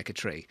press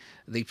secretary.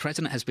 The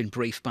president has been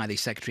briefed by the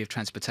Secretary of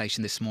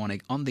Transportation this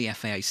morning on the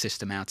FAA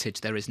system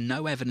outage. There is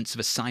no evidence of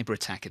a cyber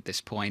attack at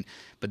this point,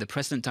 but the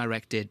president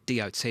directed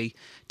DOT,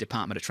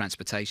 Department of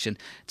Transportation,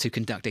 to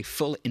conduct a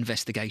full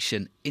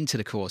investigation into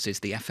the causes.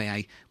 The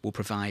FAA will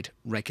provide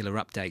regular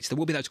updates. There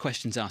will be those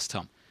questions asked,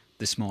 Tom,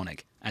 this morning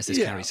as this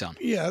carries on.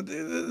 Yeah,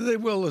 they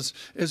will as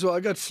well.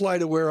 I got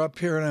FlightAware up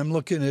here, and I'm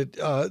looking at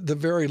the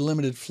very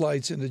limited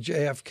flights into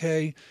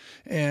JFK.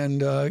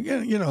 And,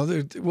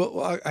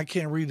 I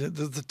can't read it.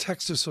 The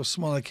text is so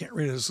small I can't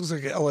read it. It looks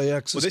like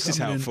LAX is this is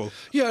helpful.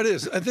 Yeah, it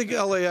is. I think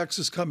LAX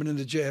is coming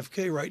into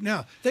JFK right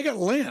now. They got to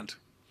land.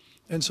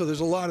 And so there's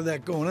a lot of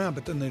that going on,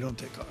 but then they don't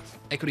take off.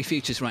 Equity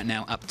futures right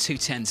now up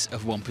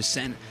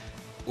 0.2%.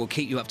 We'll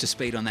keep you up to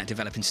speed on that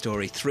developing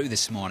story through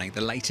this morning.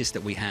 The latest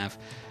that we have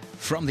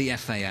from the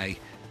FAA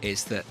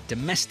is that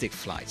domestic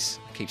flights,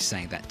 I keep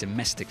saying that,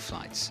 domestic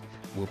flights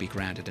will be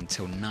grounded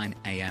until 9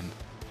 a.m.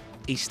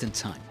 Eastern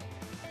Time.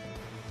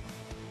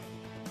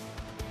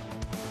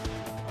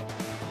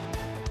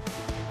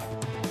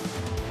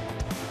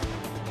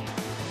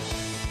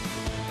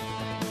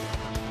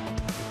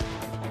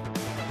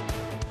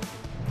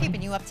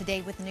 Keeping you up to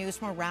date with news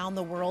from around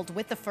the world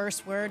with the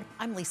first word,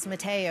 I'm Lisa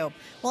Mateo.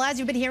 Well, as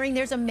you've been hearing,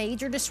 there's a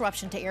major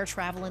disruption to air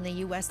travel in the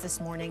U.S. this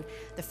morning.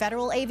 The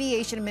Federal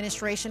Aviation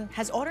Administration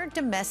has ordered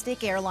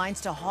domestic airlines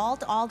to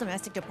halt all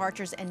domestic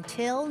departures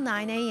until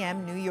 9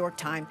 a.m. New York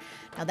time.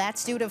 Now,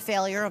 that's due to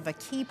failure of a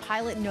key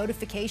pilot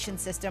notification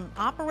system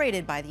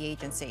operated by the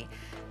agency.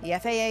 The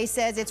FAA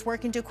says it's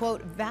working to,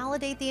 quote,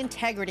 validate the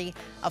integrity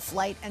of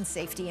flight and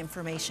safety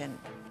information.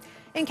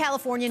 In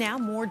California now,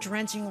 more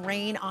drenching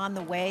rain on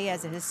the way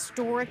as a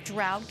historic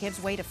drought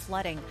gives way to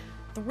flooding.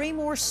 3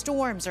 more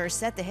storms are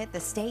set to hit the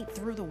state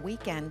through the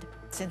weekend.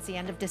 Since the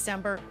end of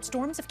December,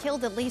 storms have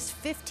killed at least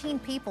 15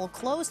 people,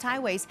 closed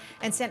highways,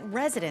 and sent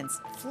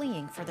residents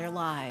fleeing for their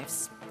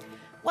lives.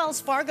 Wells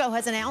Fargo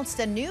has announced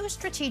a new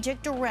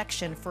strategic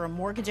direction for a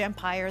mortgage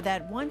empire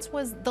that once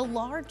was the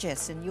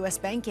largest in U.S.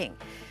 banking.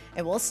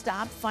 It will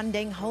stop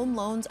funding home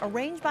loans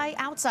arranged by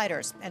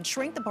outsiders and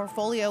shrink the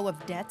portfolio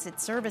of debts it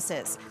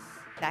services.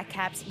 That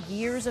caps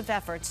years of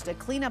efforts to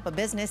clean up a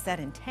business that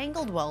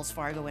entangled Wells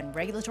Fargo in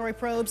regulatory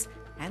probes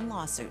and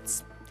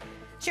lawsuits.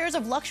 Shares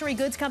of luxury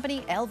goods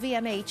company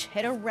LVMH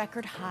hit a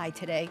record high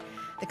today.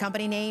 The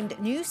company named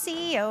new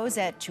CEOs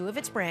at 2 of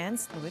its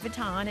brands, Louis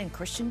Vuitton and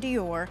Christian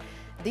Dior.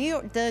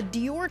 The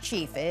Dior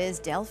chief is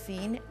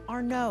Delphine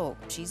Arnault.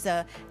 She's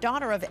the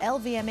daughter of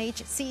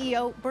LVMH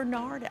CEO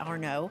Bernard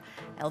Arnault.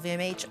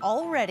 LVMH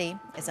already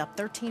is up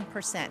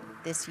 13%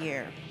 this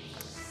year.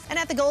 And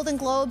at the Golden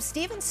Globes,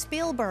 Steven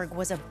Spielberg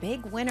was a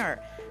big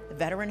winner. The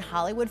veteran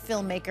Hollywood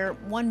filmmaker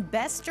won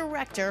Best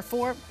Director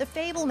for The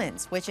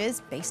Fabelmans, which is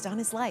based on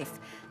his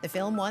life. The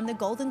film won the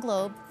Golden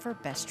Globe for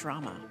Best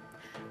Drama.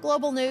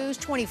 Global news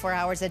 24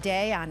 hours a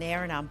day on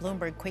air and on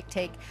Bloomberg Quick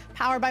Take,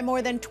 powered by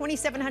more than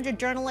 2,700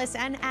 journalists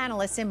and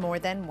analysts in more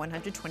than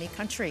 120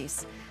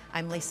 countries.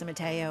 I'm Lisa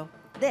Mateo.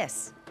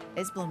 This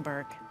is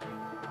Bloomberg.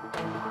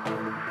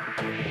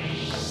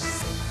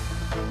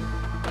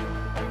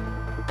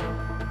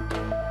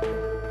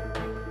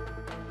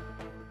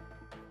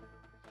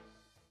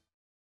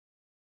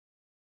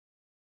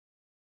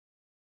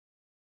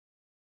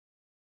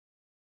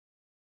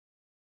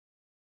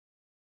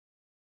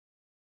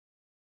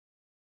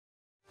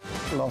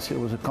 Last year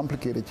was a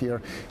complicated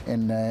year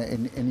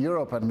in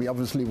Europe, and we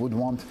obviously would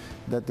want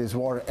that this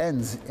war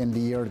ends in the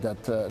year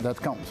that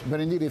comes. But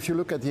indeed, if you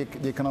look at the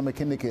economic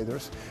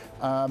indicators,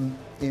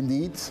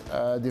 indeed,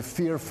 the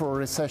fear for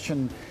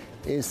recession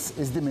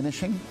is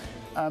diminishing.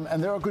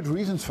 And there are good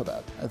reasons for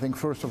that. I think,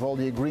 first of all,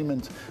 the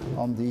agreement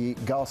on the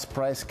gas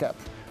price cap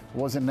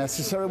was a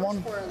necessary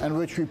one, and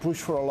which we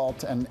pushed for a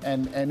lot,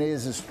 and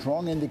is a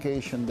strong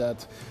indication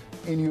that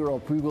in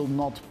Europe we will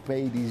not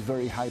pay these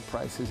very high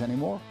prices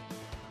anymore.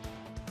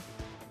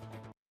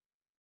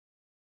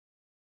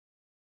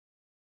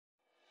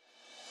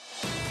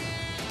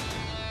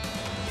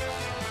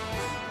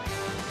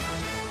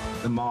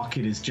 The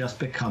market has just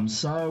become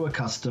so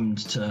accustomed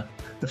to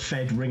the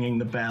Fed ringing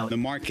the bell. The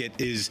market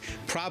is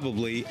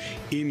probably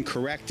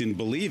incorrect in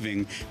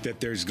believing that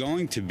there's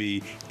going to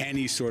be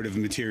any sort of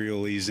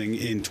material easing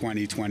in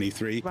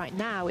 2023. Right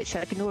now, it's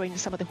ignoring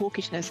some of the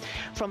hawkishness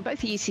from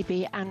both the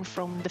ECB and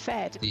from the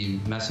Fed. The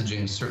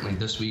messaging certainly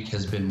this week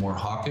has been more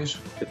hawkish.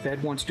 The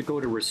Fed wants to go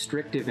to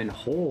restrictive and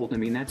hold. I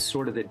mean, that's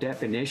sort of the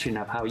definition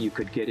of how you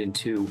could get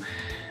into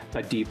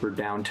a deeper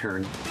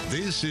downturn.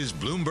 This is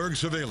Bloomberg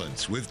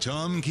Surveillance with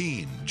Tom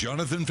Keene,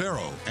 Jonathan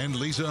Ferro, and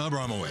Lisa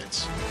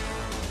Abramowicz.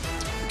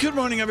 Good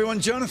morning,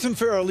 everyone. Jonathan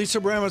Ferro, Lisa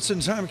Abramowicz,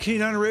 and Tom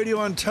Keene on radio,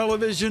 on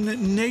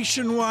television,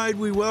 nationwide.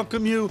 We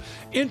welcome you.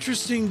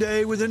 Interesting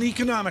day with an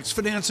economics,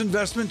 finance,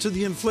 investment to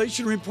the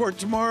inflation report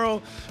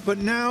tomorrow. But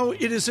now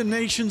it is a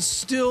nation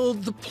still,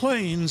 the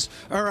planes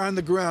are on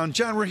the ground.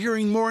 John, we're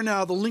hearing more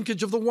now, the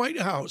linkage of the White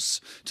House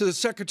to the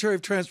Secretary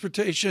of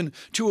Transportation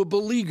to a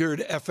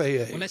beleaguered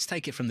FAA. Well, let's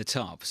take it from the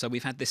top. So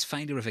we've had this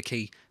failure of a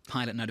key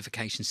pilot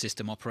notification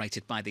system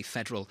operated by the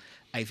Federal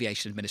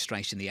Aviation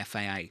Administration, the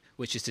FAA,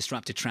 which has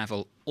disrupted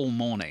travel all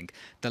morning.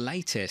 The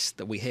latest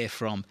that we hear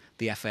from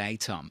the FAA,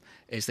 Tom,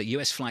 is that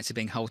US flights are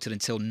being halted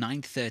until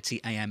 9:30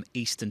 a.m.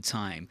 Eastern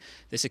Time.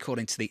 This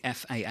according to the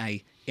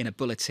FAA in a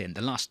bulletin.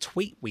 The last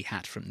tweet we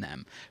had from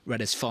them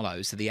read as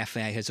follows: that the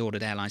FAA has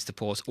ordered airlines to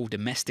pause all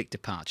domestic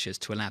departures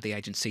to allow the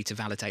agency to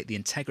validate the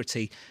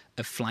integrity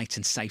of flight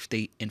and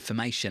safety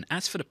information.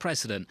 As for the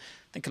president,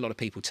 I think a lot of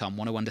people, Tom,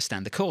 want to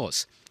understand the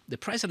cause. The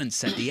president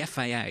said the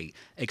FAA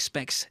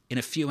expects in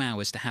a few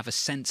hours to have a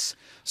sense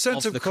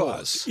of the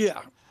cause.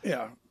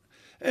 Yeah.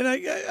 And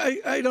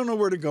I don't know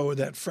where to go with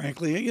that,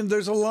 frankly. And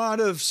there's a lot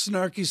of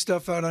snarky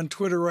stuff out on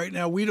Twitter right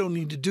now. We don't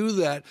need to do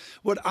that.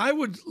 What I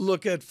would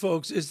look at,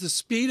 folks, is the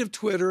speed of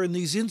Twitter and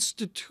these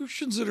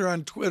institutions that are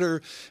on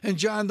Twitter. And,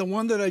 John, the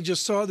one that I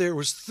just saw there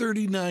was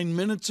 39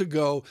 minutes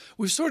ago.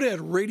 We've sort of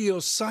had radio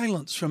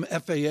silence from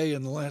FAA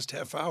in the last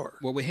half hour.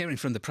 Well, we're hearing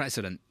from the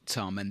president,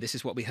 Tom, and this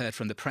is what we heard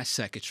from the press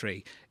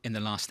secretary in the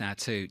last hour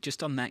too,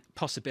 just on that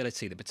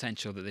possibility, the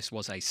potential that this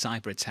was a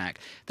cyber attack.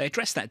 They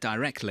addressed that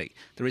directly.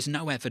 There is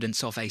no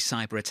evidence of a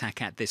cyber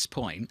attack at this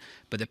point,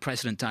 but the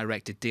president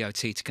directed DOT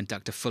to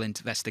conduct a full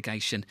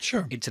investigation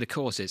into the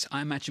causes.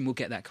 I imagine we'll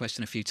get that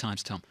question a few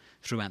times, Tom,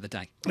 throughout the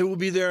day. It will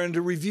be there. And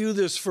to review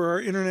this for our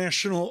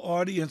international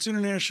audience,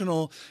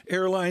 international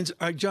airlines,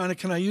 John,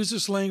 can I use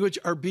this language,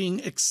 are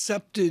being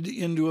accepted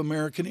into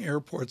American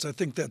airports. I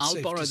think that's safe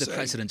to say. I'll borrow the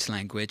president's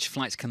language.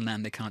 Flights can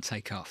land, they can't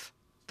take off.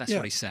 That's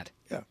what he said.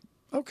 Yeah.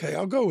 Okay,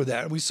 I'll go with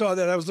that. We saw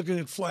that. I was looking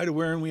at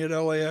FlightAware, and we had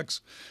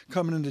LAX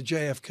coming into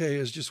JFK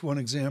as just one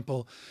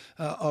example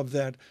of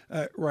that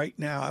right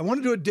now. I want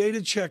to do a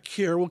data check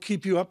here. We'll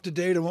keep you up to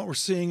date on what we're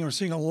seeing. We're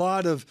seeing a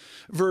lot of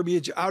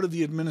verbiage out of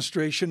the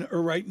administration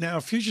right now.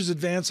 Futures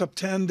advance up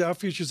 10, Dow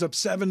futures up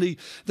 70.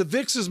 The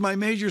VIX is my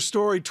major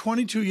story,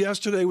 22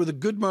 yesterday with a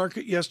good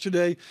market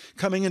yesterday,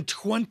 coming in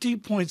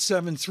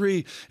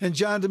 20.73. And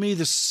John, to me,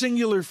 the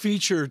singular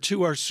feature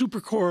to our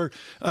Supercore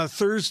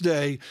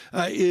Thursday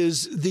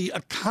is the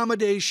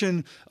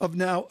accommodation of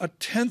now a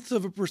 1/10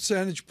 of a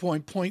percentage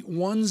point,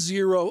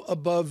 0.10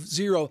 above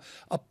zero,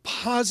 a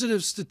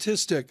positive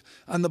statistic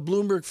on the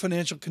Bloomberg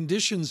Financial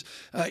Conditions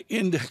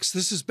Index.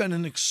 This has been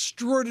an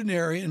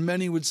extraordinary, and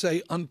many would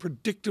say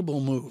unpredictable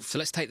move. So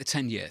let's take the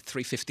 10-year,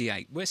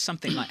 358. We're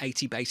something like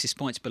 80 basis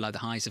points below the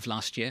highs of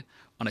last year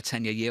on a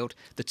 10-year yield.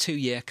 The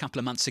 2-year, a couple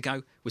of months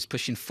ago, was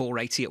pushing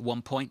 480 at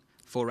one point.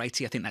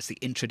 480, I think that's the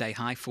intraday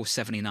high,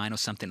 479 or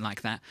something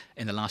like that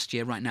in the last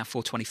year. Right now,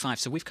 425.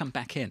 So we've come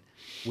back in.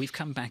 We've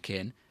come back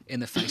in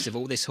the face of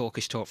all this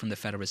hawkish talk from the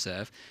Federal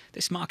Reserve.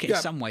 This market, in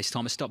some ways,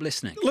 Thomas, stop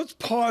listening. Let's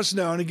pause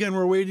now. And again,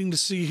 we're waiting to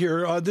see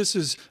here. This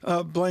is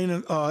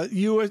Blaine,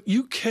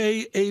 UK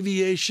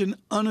aviation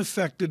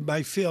unaffected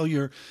by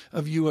failure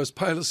of U.S.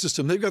 pilot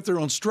system. They've got their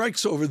own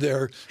strikes over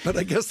there, but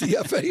I guess the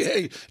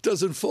FAA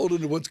doesn't fold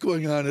into what's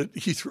going on at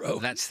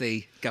Heathrow. That's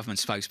the government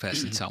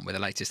spokesperson, Tom, with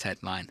the latest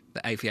headline.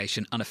 The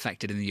aviation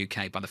unaffected in the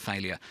UK by the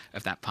failure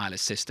of that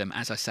pilot system.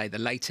 As I say, the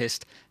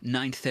latest,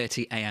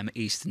 9:30 a.m.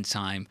 Eastern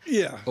Time.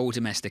 Yeah. All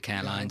domestic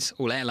airlines.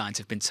 All airlines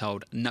have been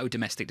told no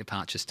domestic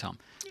departures, Tom,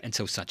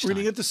 until such time. We're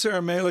going to get to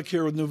Sarah Malik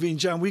here with Nuveen.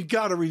 John, we've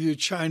got to review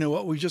China.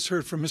 What we just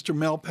heard from Mr.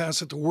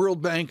 Malpass at the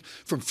World Bank,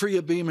 from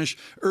Freya Beamish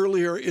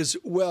earlier is,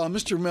 well,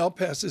 Mr.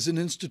 Malpass is an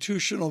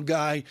institutional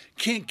guy,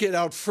 can't get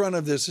out front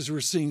of this as we're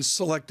seeing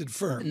selected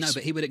firms. No,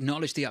 but he would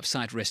acknowledge the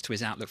upside risk to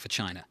his outlook for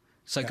China.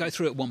 So go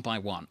through it one by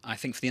one. I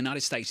think for the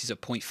United States, he's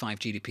at 0.5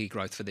 GDP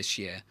growth for this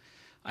year.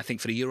 I think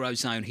for the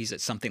Eurozone, he's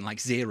at something like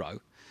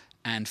 0.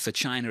 And for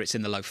China, it's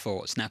in the low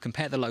 4s. Now,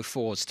 compare the low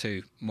 4s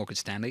to Morgan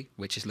Stanley,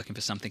 which is looking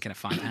for something in a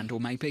 5 handle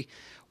maybe.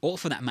 Or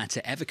for that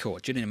matter,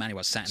 Evercore. Julian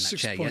Emmanuel sat in that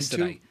chair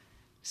yesterday.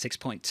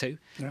 6.2.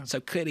 Yeah. So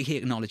clearly he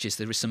acknowledges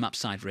there is some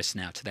upside risk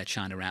now to their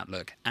China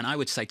outlook. And I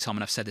would say, Tom,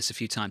 and I've said this a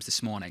few times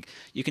this morning,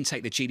 you can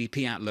take the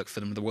GDP outlook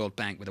for the World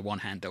Bank with a one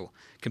handle,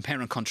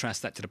 compare and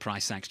contrast that to the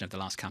price action of the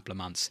last couple of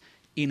months.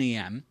 In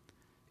EM,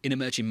 in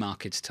emerging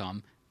markets,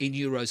 Tom, in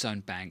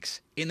Eurozone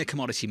banks, in the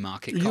commodity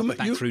market, copper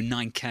back through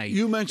 9K.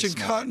 You mentioned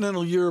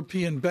continental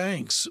European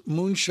banks,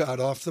 moonshot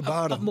off the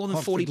bottom. Up more than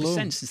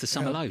 40% since the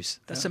summer lows.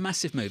 That's a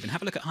massive move. And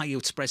have a look at high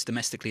yield spreads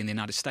domestically in the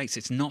United States.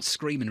 It's not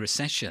screaming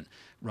recession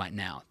right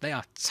now. They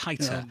are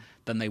tighter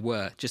than they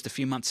were just a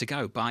few months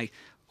ago by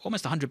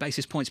almost 100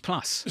 basis points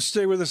plus.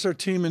 Stay with us. Our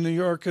team in New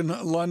York and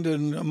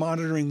London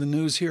monitoring the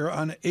news here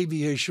on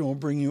aviation will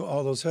bring you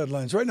all those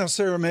headlines. Right now,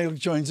 Sarah Malik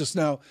joins us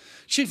now,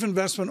 Chief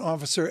Investment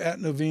Officer at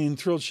Nuveen.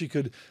 Thrilled she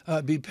could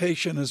be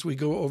patient as we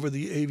go over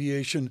the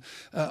aviation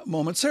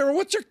moment. Sarah,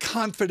 what's your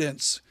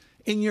confidence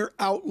in your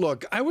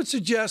outlook? I would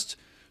suggest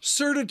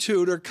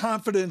certitude or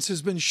confidence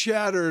has been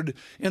shattered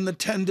in the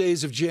 10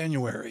 days of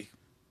January.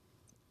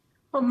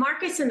 Well,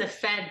 markets and the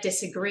Fed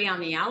disagree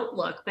on the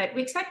outlook, but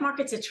we expect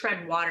markets to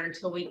tread water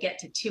until we get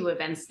to two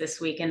events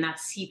this week, and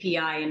that's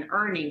CPI and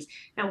earnings.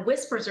 Now,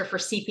 whispers are for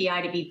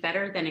CPI to be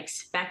better than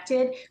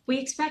expected. We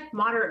expect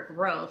moderate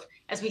growth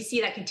as we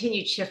see that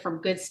continued shift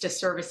from goods to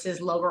services,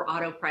 lower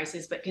auto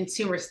prices, but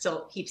consumers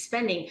still keep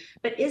spending.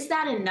 But is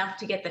that enough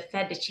to get the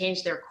Fed to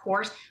change their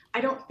course?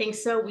 I don't think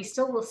so. We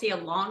still will see a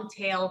long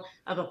tail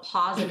of a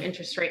pause of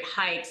interest rate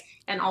hikes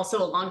and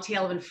also a long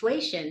tail of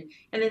inflation.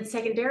 And then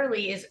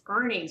secondarily is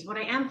earnings. What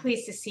I am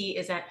pleased to see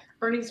is that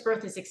earnings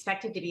growth is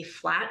expected to be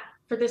flat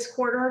for this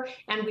quarter,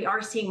 and we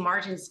are seeing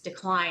margins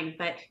decline,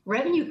 but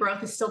revenue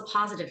growth is still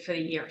positive for the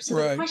year. So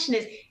the question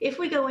is, if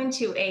we go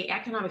into an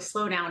economic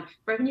slowdown,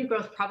 revenue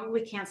growth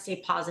probably can't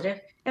stay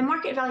positive, and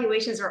market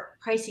valuations are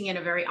pricing in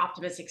a very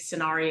optimistic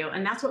scenario,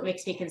 and that's what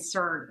makes me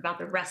concerned about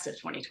the rest of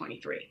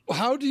 2023.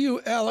 How do you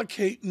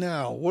allocate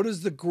now? What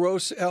is the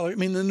gross I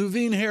mean, the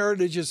Nuveen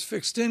heritage is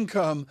fixed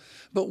income,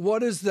 but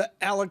what is the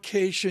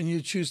allocation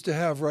you choose to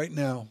have right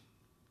now?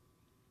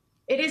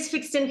 It is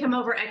fixed income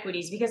over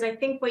equities because I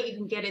think what you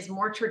can get is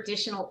more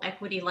traditional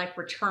equity-like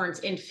returns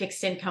in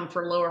fixed income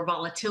for lower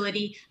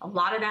volatility. A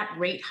lot of that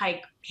rate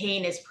hike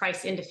pain is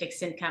priced into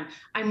fixed income.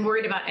 I'm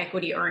worried about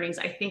equity earnings.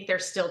 I think they're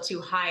still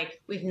too high.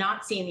 We've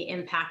not seen the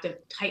impact of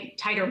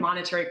tighter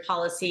monetary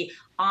policy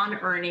on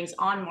earnings,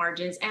 on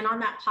margins, and on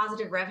that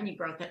positive revenue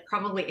growth that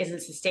probably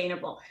isn't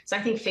sustainable. So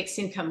I think fixed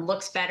income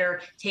looks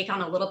better, take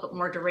on a little bit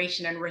more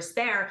duration and risk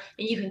there,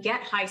 and you can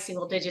get high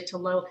single-digit to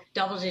low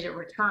double-digit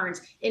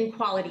returns in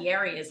quality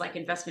areas like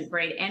investment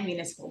grade and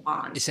municipal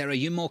bonds. Sarah, are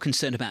you more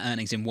concerned about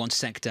earnings in one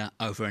sector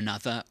over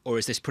another, or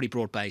is this pretty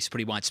broad-based,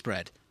 pretty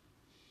widespread?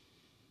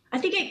 I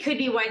think it could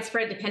be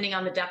widespread depending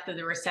on the depth of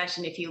the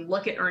recession. If you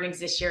look at earnings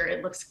this year,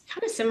 it looks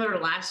kind of similar to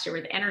last year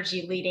with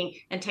energy leading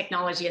and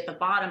technology at the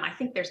bottom. I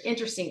think there's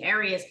interesting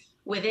areas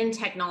within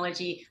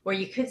technology where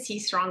you could see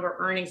stronger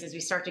earnings as we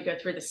start to go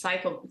through the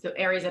cycle, the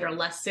areas that are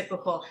less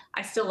cyclical.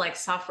 I still like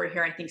software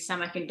here. I think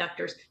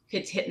semiconductors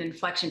could hit an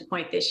inflection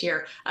point this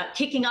year.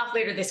 Kicking off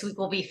later this week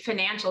will be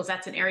financials.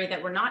 That's an area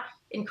that we're not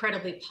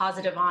incredibly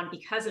positive on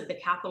because of the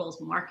capital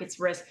markets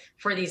risk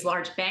for these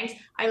large banks.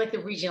 I like the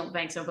regional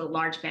banks over the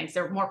large banks.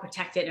 They're more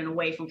protected and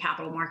away from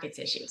capital markets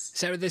issues.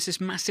 Sarah, there's this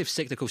massive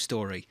cyclical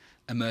story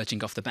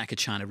emerging off the back of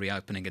China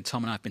reopening, and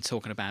Tom and I have been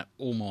talking about it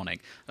all morning.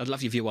 I'd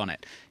love your view on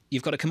it.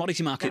 You've got a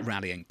commodity market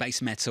rallying, base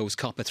metals,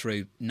 copper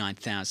through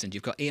 9,000.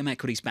 You've got EM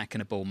equities back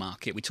in a bull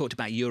market. We talked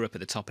about Europe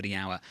at the top of the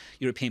hour.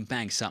 European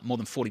banks up more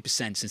than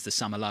 40% since the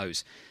summer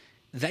lows.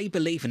 They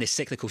believe in this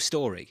cyclical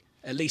story,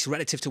 at least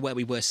relative to where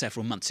we were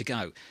several months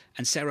ago.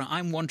 And Sarah,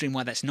 I'm wondering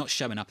why that's not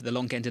showing up at the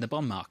long end in the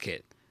bond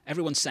market.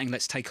 Everyone's saying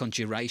let's take on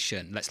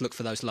duration, let's look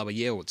for those lower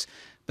yields.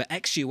 But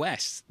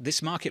ex-US,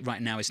 this market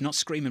right now is not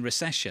screaming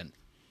recession.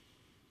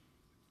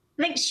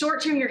 I think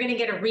short term, you're going to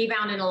get a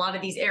rebound in a lot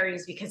of these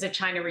areas because of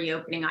China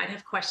reopening. I'd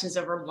have questions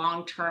over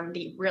long term,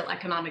 the real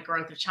economic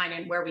growth of China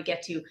and where we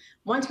get to.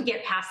 Once we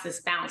get past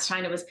this bounce,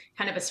 China was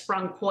kind of a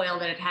sprung coil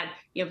that it had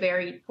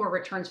very poor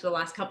returns for the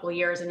last couple of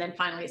years. And then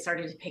finally, it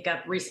started to pick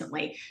up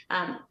recently.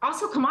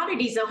 Also,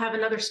 commodities, they'll have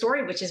another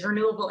story, which is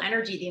renewable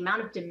energy. The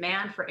amount of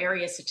demand for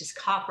areas such as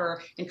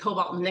copper and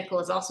cobalt and nickel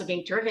is also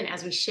being driven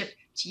as we shift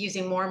to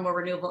using more and more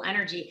renewable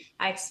energy.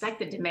 I expect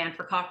the demand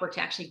for copper to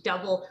actually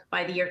double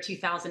by the year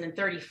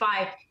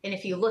 2035. And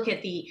if you look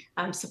at the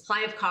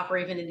supply of copper,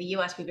 even in the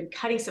US, we've been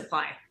cutting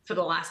supply for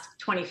the last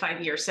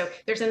 25 years. So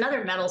there's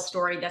another metal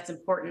story that's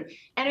important.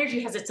 Energy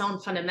has its own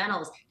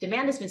fundamentals.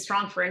 Demand has been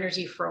strong for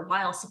energy for a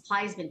while.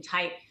 Supply has been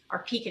tight.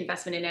 Our peak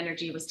investment in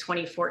energy was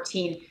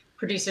 2014.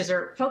 Producers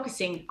are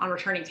focusing on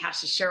returning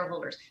cash to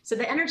shareholders. So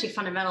the energy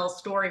fundamentals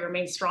story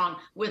remains strong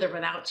with or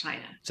without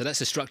China. So that's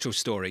a structural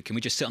story. Can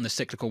we just sit on the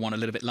cyclical one a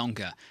little bit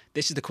longer?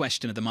 This is the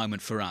question of the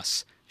moment for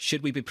us.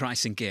 Should we be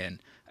pricing in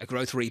a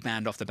growth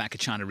rebound off the back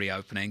of China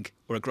reopening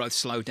or a growth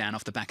slowdown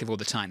off the back of all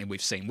the tightening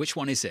we've seen? Which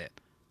one is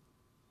it?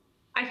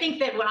 I think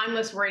that what I'm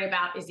most worried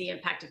about is the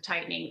impact of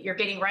tightening. You're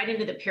getting right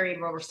into the period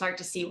where we're starting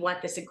to see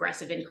what this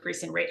aggressive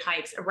increase in rate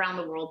hikes around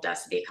the world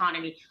does to the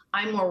economy.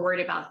 I'm more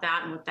worried about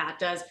that and what that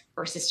does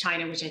versus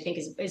China, which I think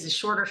is a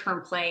shorter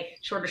term play,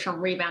 shorter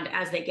term rebound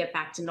as they get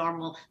back to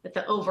normal. But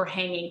the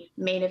overhanging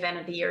main event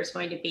of the year is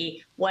going to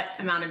be what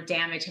amount of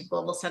damage have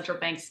global central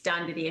banks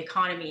done to the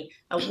economy.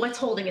 What's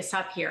holding us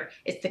up here?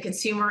 It's the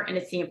consumer and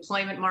it's the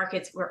employment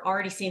markets. We're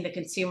already seeing the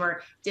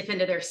consumer dip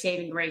into their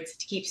saving rates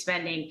to keep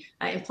spending.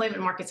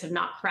 Employment markets have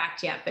not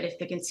cracked yet, but if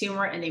the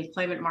consumer and the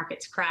employment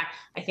markets crack,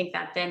 I think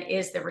that then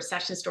is the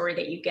recession story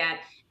that you get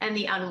and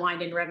the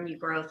unwind in revenue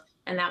growth.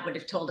 And that would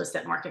have told us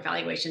that market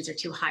valuations are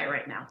too high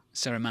right now.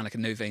 Sarah Malik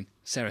and Nuveen.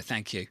 Sarah,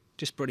 thank you.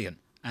 Just brilliant,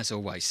 as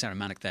always. Sarah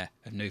Malik there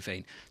at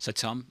Nuveen. So,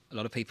 Tom, a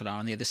lot of people are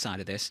on the other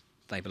side of this.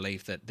 They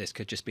believe that this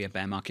could just be a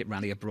bear market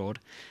rally abroad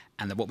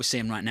and that what we're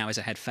seeing right now is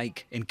a head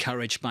fake,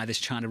 encouraged by this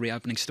China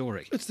reopening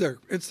story. It's there.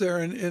 It's there.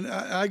 And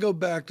I go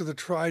back to the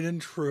tried and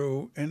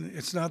true. And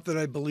it's not that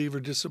I believe or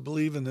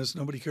disbelieve in this.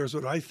 Nobody cares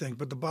what I think.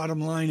 But the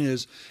bottom line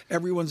is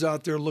everyone's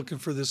out there looking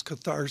for this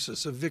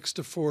catharsis, a VIX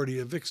to 40,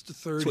 a VIX to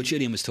 30. That's what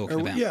Julian was talking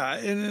about. Yeah.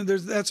 And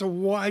that's a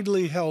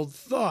widely held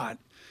thought.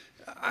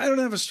 I don't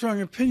have a strong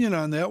opinion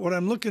on that. What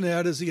I'm looking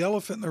at is the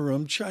elephant in the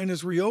room,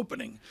 China's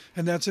reopening.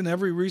 And that's in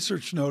every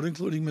research note,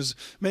 including Ms.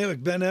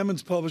 Malik. Ben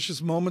Emmons published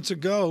this moments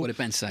ago. What did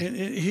Ben say? And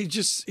he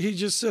just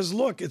says,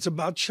 look, it's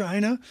about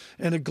China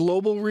and a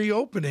global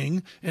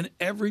reopening, and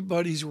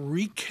everybody's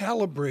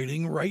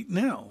recalibrating right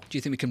now. Do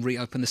you think we can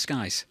reopen the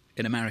skies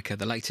in America?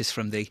 The latest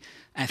from the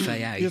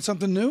FAA. You had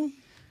something new?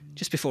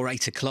 Just before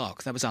 8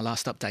 o'clock. That was our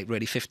last update,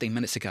 really, 15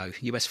 minutes ago.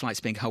 US flights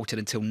being halted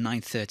until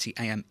 9:30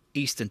 a.m.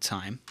 Eastern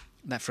Time.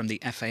 That from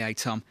the FAA,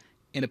 Tom,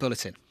 in a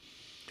bulletin.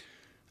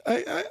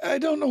 I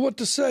don't know what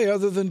to say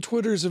other than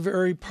Twitter's a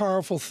very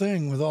powerful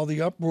thing with all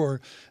the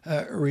uproar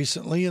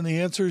recently. And the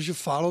answer is you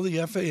follow the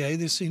FAA.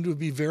 They seem to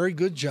be very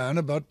good, John,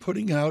 about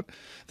putting out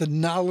the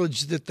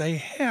knowledge that they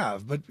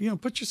have. But,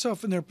 put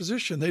yourself in their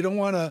position. They don't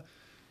want to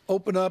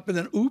open up and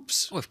then,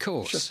 oops, of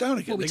course, shut down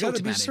again. Well, we talked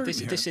about it.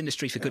 This here.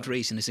 industry, for good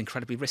reason, is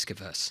incredibly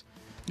risk-averse.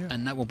 Yeah.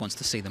 And no one wants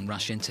to see them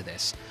rush into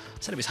this.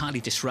 I said it was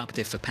highly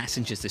disruptive for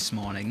passengers this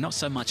morning, not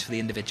so much for the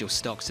individual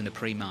stocks in the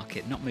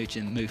pre-market, not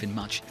moving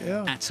much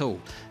at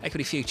all.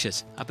 Equity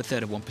futures up a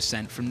third of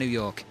 1% from New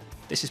York.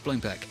 This is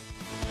Bloomberg.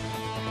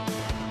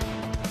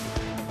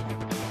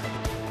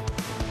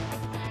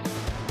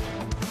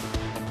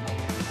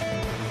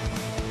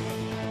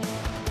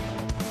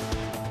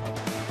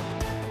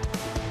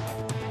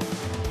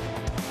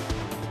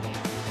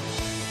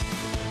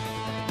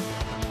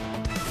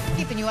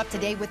 Keeping you up to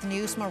date with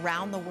news from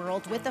around the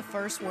world with the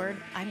first word,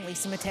 I'm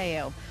Lisa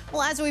Mateo.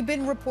 Well, as we've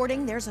been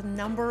reporting, there's a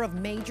number of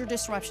major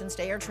disruptions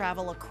to air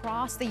travel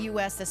across the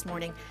U.S. this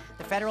morning.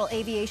 The Federal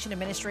Aviation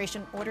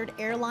Administration ordered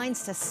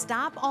airlines to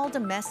stop all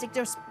domestic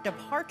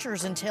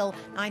departures until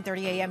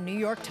 9:30 a.m. New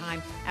York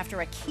time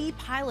after a key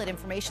pilot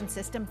information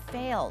system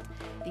failed.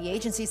 The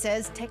agency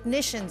says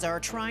technicians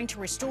are trying to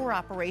restore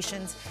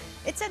operations.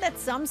 It said that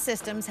some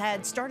systems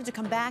had started to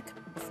come back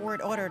before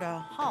it ordered a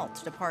halt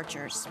to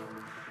departures.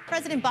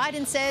 President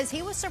Biden says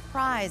he was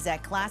surprised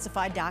that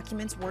classified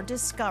documents were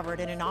discovered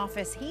in an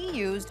office he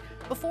used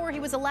before he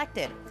was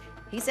elected.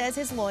 He says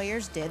his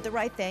lawyers did the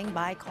right thing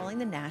by calling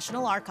the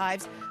National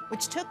Archives,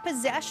 which took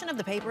possession of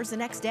the papers the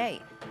next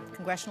day.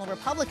 Congressional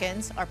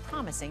Republicans are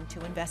promising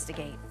to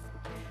investigate.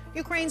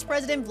 Ukraine's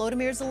President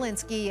Volodymyr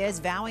Zelensky is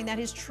vowing that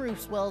his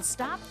troops will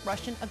stop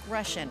Russian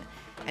aggression,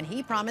 and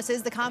he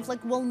promises the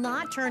conflict will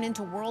not turn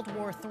into World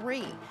War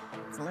III.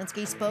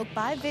 Zelensky spoke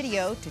by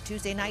video to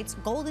Tuesday night's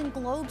Golden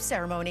Globe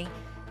ceremony.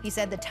 He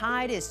said the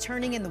tide is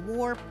turning in the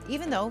war,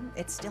 even though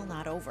it's still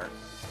not over.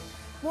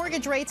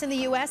 Mortgage rates in the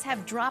U.S.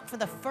 have dropped for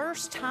the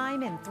first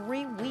time in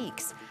 3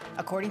 weeks.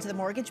 According to the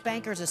Mortgage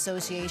Bankers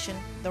Association,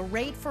 the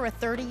rate for a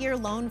 30-year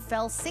loan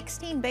fell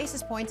 16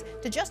 basis points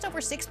to just over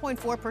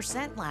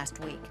 6.4% last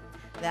week.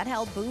 That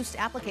helped boost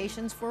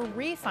applications for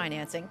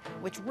refinancing,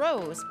 which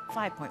rose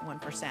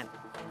 5.1%.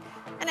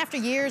 And after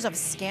years of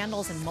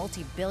scandals and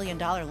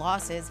multi-billion-dollar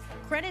losses,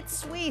 Credit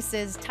Suisse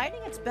is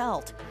tightening its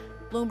belt.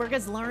 Bloomberg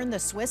has learned the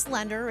Swiss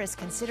lender is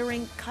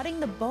considering cutting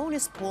the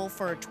bonus pool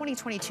for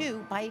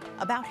 2022 by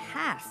about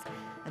half.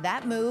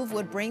 That move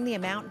would bring the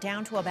amount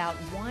down to about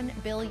 $1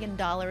 billion,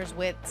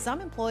 with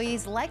some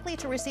employees likely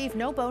to receive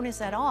no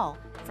bonus at all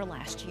for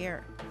last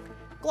year.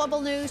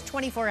 Global news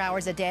 24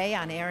 hours a day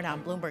on air and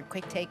on Bloomberg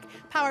Quick Take,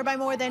 powered by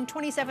more than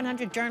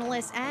 2,700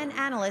 journalists and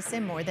analysts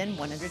in more than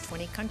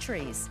 120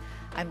 countries.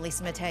 I'm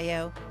Lisa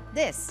Mateo.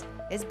 This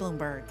is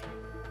Bloomberg.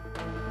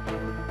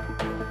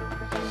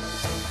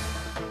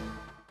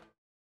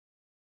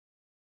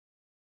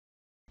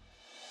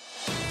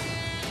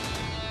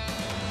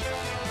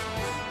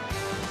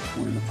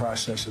 We're in the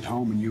process at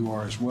home, and you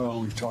are as well.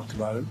 We've talked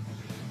about it,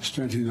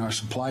 strengthening our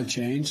supply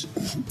chains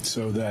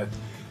so that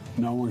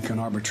No one can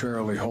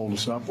arbitrarily hold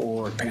us up,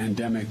 or a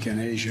pandemic in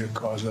Asia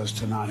cause us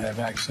to not have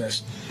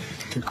access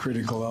to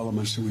critical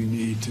elements that we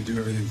need to do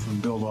everything from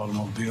build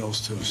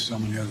automobiles to so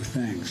many other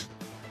things.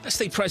 That's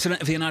the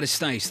President of the United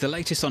States. The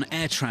latest on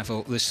air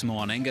travel this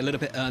morning. A little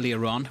bit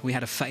earlier on, we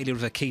had a failure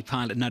of a key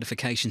pilot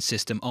notification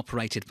system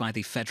operated by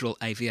the Federal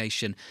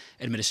Aviation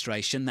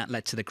Administration. That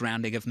led to the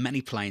grounding of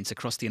many planes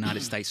across the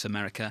United States of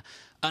America,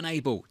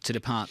 unable to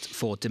depart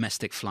for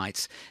domestic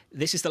flights.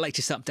 This is the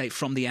latest update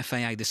from the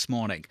FAA this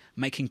morning,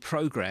 making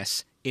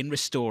progress in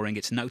restoring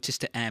its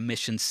notice-to-air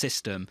mission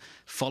system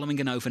following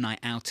an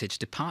overnight outage.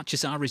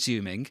 Departures are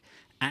resuming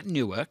at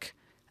Newark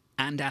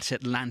and at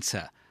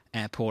Atlanta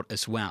Airport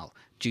as well,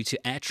 due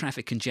to air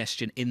traffic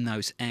congestion in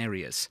those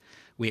areas.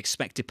 We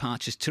expect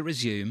departures to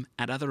resume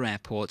at other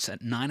airports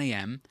at 9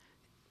 a.m.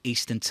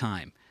 Eastern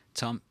Time.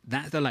 Tom,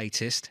 that's the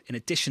latest. In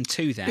addition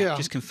to that,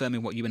 just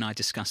confirming what you and I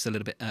discussed a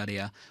little bit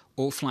earlier,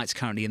 all flights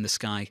currently in the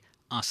sky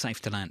are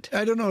safe to land.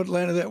 I don't know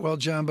Atlanta that well,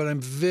 John, but I'm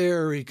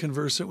very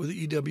conversant with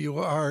the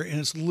EWR, and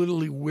it's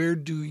literally, where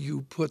do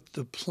you put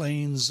the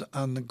planes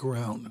on the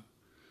ground?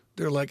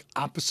 They're like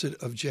opposite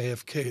of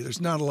JFK. There's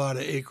not a lot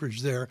of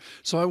acreage there.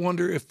 So I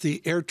wonder if the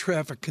air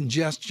traffic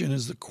congestion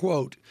is the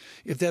quote,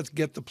 if that's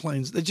get the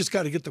planes, they just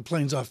got to get the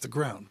planes off the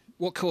ground.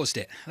 What caused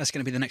it? That's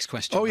going to be the next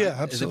question. Oh, right? yeah,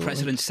 absolutely. The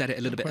President said it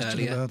a little bit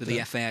earlier, that the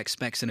that. FAA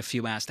expects in a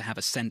few hours to have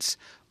a sense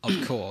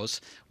of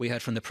cause. We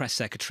heard from the press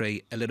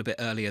secretary a little bit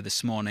earlier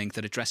this morning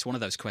that addressed one of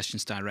those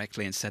questions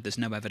directly and said there's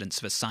no evidence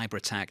of a cyber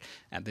attack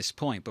at this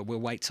point. But we'll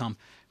wait, Tom,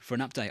 for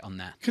an update on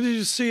that. Can you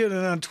just see it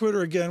on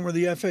Twitter again, where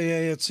the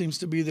FAA, it seems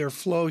to be their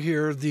flow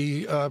here.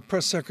 The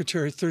press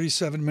secretary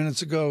 37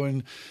 minutes ago,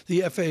 and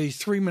the FAA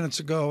 3 minutes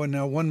ago, and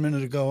now 1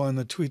 minute ago on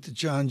the tweet that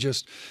John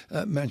just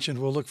mentioned.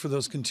 We'll look for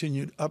those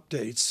continued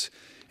updates.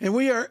 And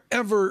we are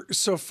ever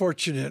so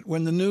fortunate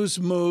when the news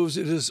moves.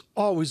 It is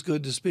always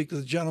good to speak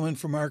with a gentleman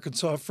from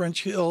Arkansas.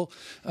 French Hill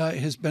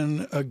has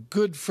been a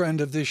good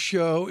friend of this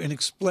show in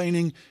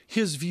explaining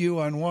his view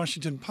on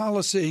Washington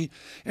policy,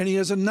 and he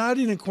has a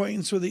nodding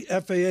acquaintance with the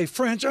FAA.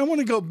 French, I want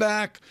to go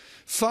back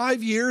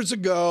 5 years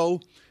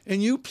ago,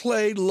 and you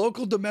played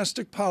local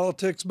domestic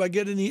politics by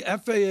getting the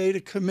FAA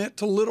to commit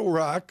to Little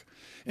Rock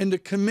and to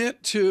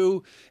commit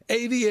to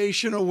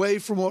aviation away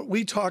from what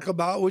we talk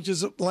about, which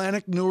is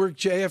Atlantic, Newark,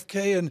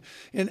 JFK,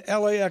 and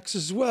LAX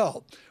as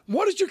well.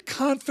 What is your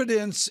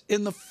confidence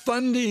in the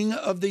funding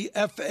of the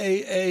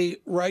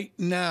FAA right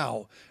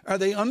now? Are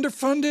they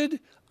underfunded,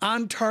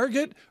 on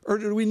target, or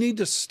do we need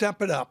to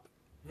step it up?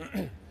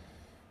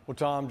 Well,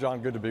 Tom,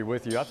 John, good to be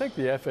with you. I think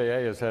the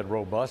FAA has had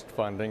robust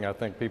funding. I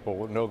think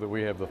people know that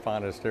we have the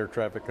finest air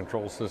traffic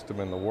control system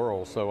in the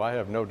world, so I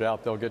have no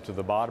doubt they'll get to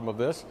the bottom of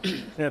this.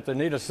 And if they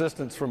need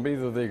assistance from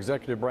either the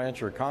executive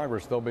branch or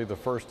Congress, they'll be the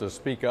first to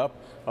speak up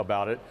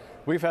about it.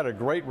 We've had a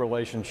great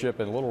relationship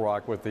in Little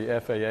Rock with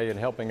the FAA in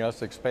helping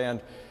us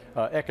expand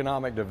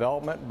economic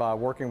development by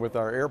working with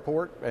our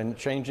airport and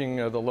changing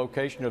the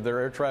location of their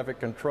air traffic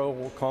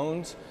control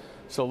cones.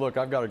 So, look,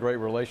 I've got a great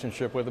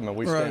relationship with them, and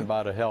we stand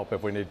by to help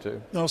if we need to.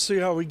 I'll see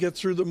how we get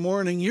through the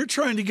morning. You're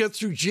trying to get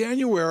through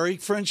January,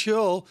 French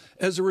Hill,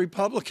 as a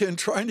Republican,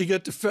 trying to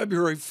get to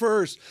February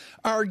 1st.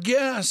 Our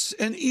guess,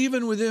 and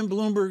even within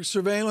Bloomberg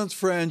surveillance,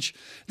 French,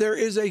 there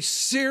is a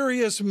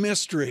serious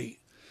mystery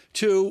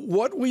to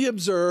what we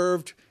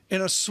observed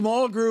in a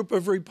small group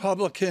of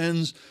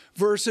Republicans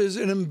versus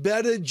an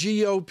embedded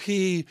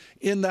GOP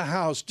in the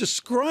House.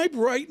 Describe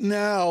right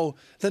now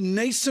the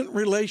nascent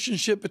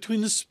relationship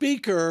between the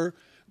Speaker,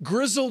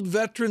 grizzled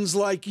veterans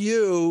like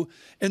you,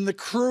 and the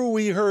crew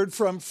we heard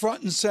from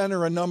front and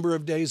center a number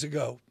of days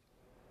ago.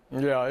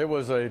 Yeah, it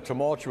was a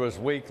tumultuous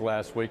week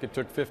last week. It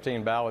took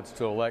 15 ballots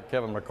to elect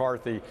Kevin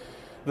McCarthy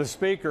the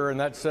Speaker, and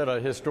that set a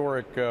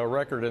historic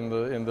record in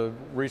the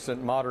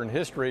recent modern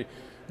history.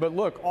 But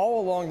look,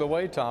 all along the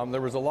way, Tom, there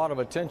was a lot of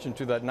attention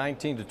to that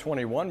 19 to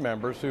 21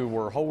 members who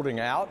were holding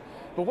out.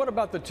 But what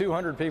about the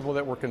 200 people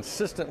that were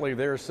consistently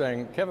there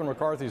saying Kevin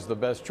McCarthy's the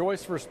best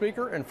choice for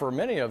Speaker, and for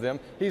many of them,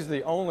 he's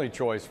the only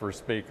choice for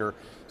Speaker.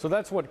 So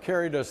that's what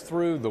carried us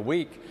through the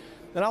week.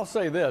 And I'll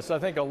say this, I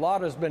think a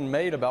lot has been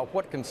made about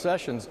what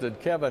concessions did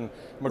Kevin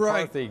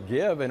McCarthy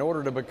give in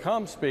order to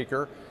become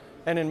Speaker.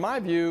 And in my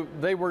view,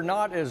 they were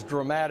not as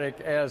dramatic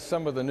as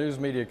some of the news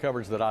media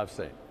coverage that I've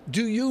seen.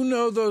 Do you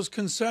know those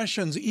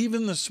concessions?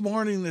 Even this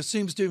morning, there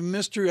seems to be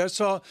mystery. I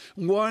saw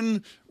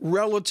one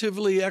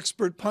relatively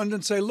expert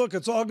pundit say, look,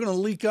 it's all going to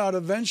leak out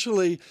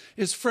eventually.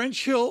 Is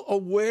French Hill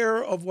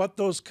aware of what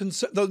those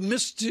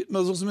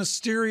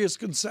mysterious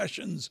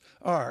concessions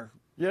are?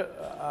 Yeah,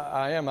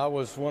 I am. I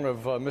was one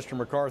of Mr.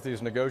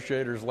 McCarthy's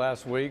negotiators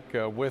last week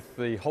with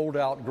the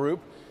holdout group.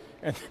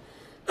 And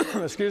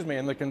excuse me,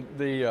 and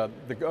the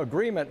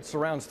agreement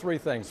surrounds three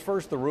things.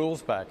 First, the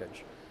rules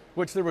package,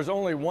 which there was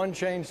only one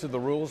change to the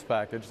rules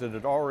package that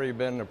had already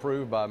been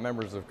approved by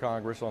members of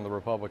Congress on the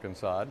Republican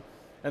side,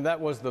 and that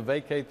was the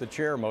vacate the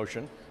chair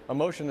motion, a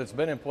motion that's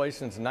been in place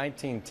since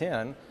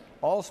 1910.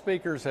 All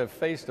speakers have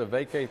faced a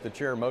vacate the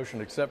chair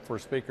motion except for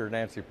Speaker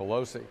Nancy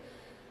Pelosi.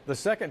 The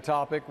second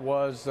topic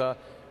was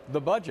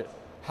the budget.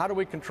 How do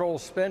we control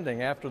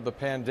spending after the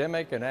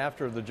pandemic and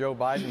after the Joe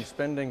Biden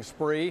spending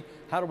spree?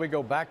 How do we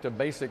go back to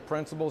basic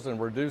principles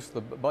and reduce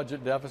the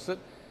budget deficit?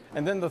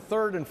 And then the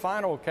third and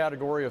final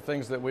category of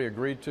things that we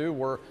agreed to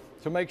were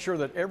to make sure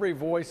that every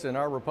voice in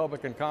our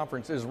Republican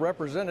conference is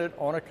represented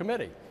on a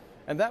committee.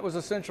 And that was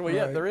essentially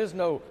it. There is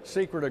no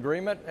secret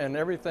agreement, and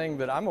everything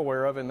that I'm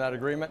aware of in that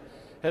agreement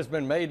has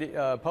been made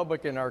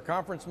public in our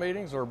conference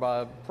meetings or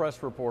by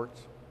press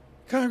reports.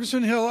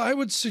 Congressman Hill, I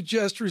would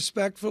suggest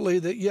respectfully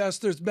that, yes,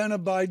 there's been a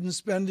Biden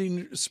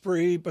spending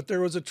spree, but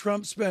there was a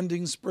Trump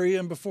spending spree,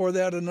 and before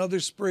that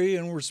another spree,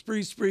 and we're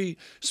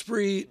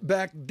spree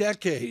back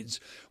decades.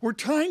 We're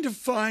trying to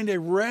find a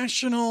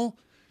rational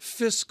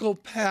fiscal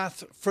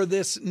path for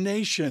this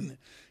nation.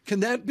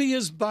 Can that be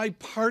as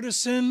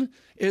bipartisan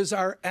as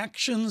our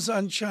actions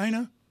on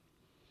China?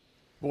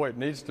 Boy, it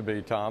needs to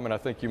be, Tom, and I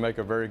think you make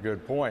a very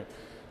good point.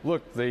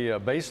 Look, the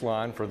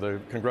baseline for the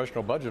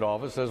Congressional Budget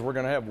Office says we're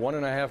going to have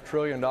 $1.5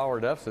 trillion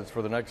deficits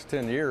for the next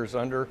 10 years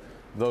under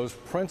those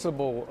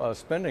principal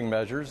spending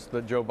measures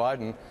that Joe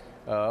Biden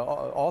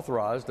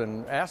authorized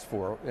and asked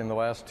for in the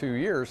last 2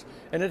 years.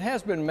 And it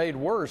has been made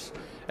worse.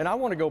 And I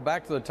want to go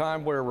back to the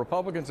time where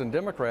Republicans and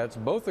Democrats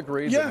both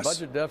agreed that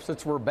budget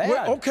deficits were bad.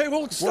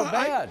 Stop.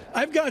 Bad.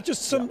 I've got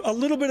just a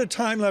little bit of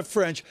time left,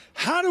 French.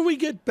 How do we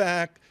get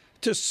back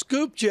to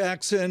Scoop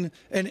Jackson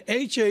and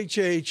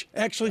HHH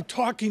actually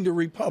talking to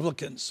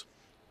Republicans?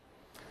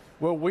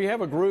 Well, we have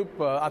a group,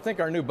 I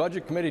think our new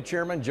Budget Committee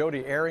Chairman,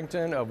 Jody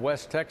Arrington of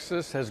West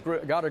Texas, has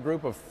got a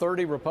group of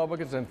 30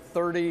 Republicans and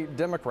 30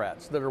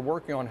 Democrats that are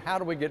working on how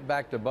do we get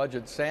back to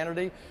budget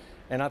sanity.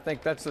 And I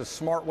think that's a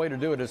smart way to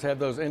do it, is have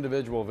those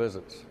individual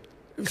visits.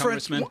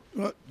 Congressman,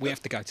 we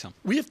have to go, Tom.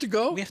 We have to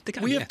go? We have to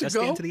go. We have to Let's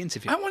go? get into the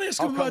interview. I want to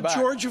ask him about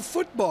Georgia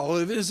football.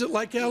 Is it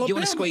like Alabama? You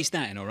want to squeeze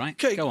that in, all right?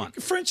 Okay, go on.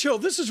 French Hill,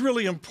 this is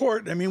really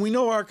important. I mean, we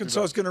know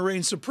Arkansas is going to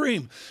reign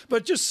supreme.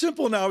 But just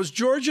simple now, is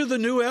Georgia the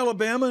new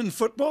Alabama in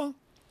football?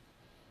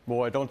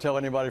 Boy, don't tell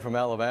anybody from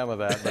Alabama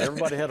that. But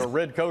everybody had a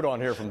red coat on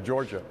here from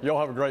Georgia.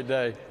 Y'all have a great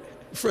day.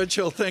 French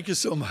Hill, thank you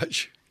so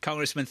much.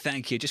 Congressman,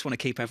 thank you. Just want to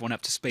keep everyone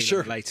up to speed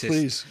on the latest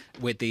please.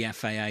 With the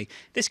FAA.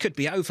 This could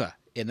be over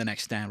in the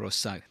next hour or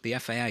so. The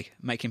FAA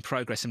making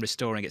progress in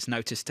restoring its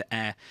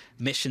notice-to-air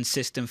mission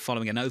system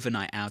following an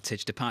overnight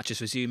outage. Departures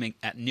resuming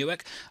at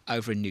Newark,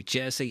 over in New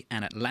Jersey,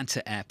 and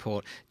Atlanta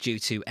Airport due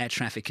to air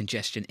traffic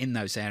congestion in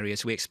those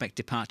areas. We expect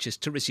departures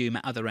to resume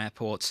at other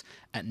airports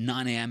at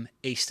 9 a.m.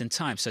 Eastern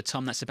Time. So,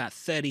 Tom, that's about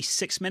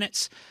 36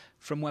 minutes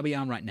from where we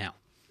are right now.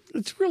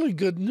 It's really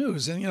good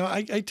news. And,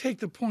 I take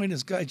the point,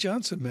 as Guy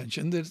Johnson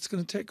mentioned, that it's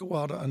going to take a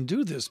while to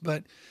undo this.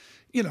 But,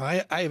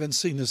 I haven't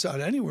seen this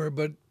out anywhere,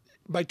 but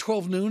by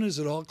 12 noon, is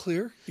it all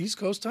clear? East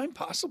Coast time?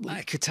 Possibly.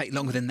 It could take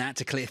longer than that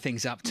to clear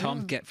things up,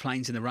 Tom. Get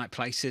planes in the right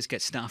places,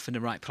 get staff in the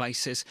right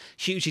places.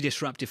 Hugely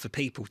disruptive for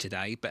people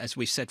today, but as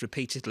we've said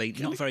repeatedly,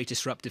 not very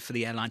disruptive for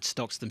the airline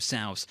stocks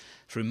themselves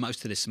through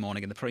most of this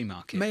morning in the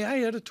pre-market. May I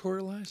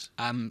editorialize?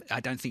 I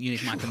don't think you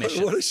need my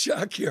permission. What a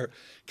shock here.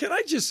 Can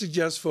I just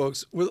suggest,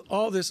 folks, with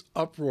all this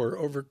uproar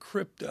over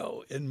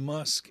crypto and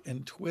Musk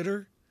and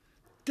Twitter,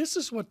 this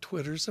is what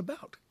Twitter's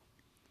about.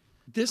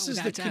 This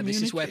is the communication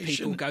this is where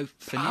people go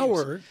for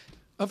power news.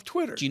 Of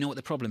Twitter. Do you know what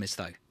the problem is,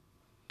 though?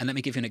 And let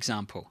me give you an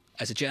example.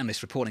 As a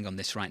journalist reporting on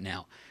this right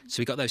now,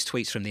 so we got those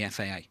tweets from the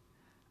FAA.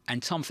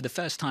 And Tom, for the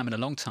first time in a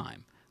long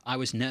time, I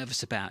was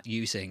nervous about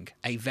using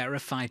a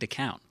verified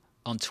account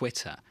on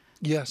Twitter.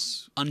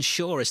 Yes.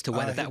 Unsure as to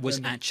whether that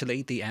was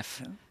actually the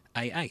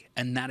FAA.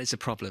 And that is a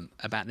problem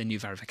about the new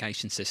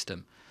verification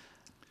system.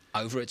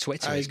 Over at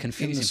Twitter, it's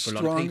confusing for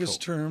a lot of people. In the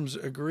strongest terms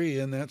agree,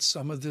 and that's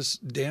some of this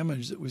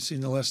damage that we've seen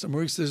in the last number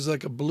of weeks. There's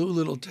like a blue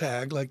little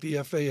tag like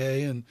the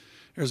FAA, and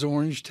there's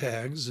orange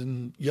tags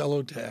and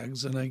yellow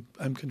tags, and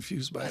I'm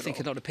confused by it. I think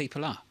a lot of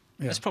people are.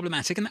 Yeah. That's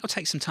problematic, and that will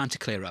take some time to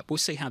clear up. We'll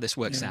see how this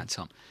works out,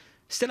 Tom.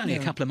 Still only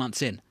a couple of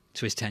months in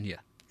to his tenure.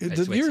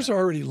 The year's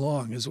already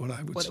long, is what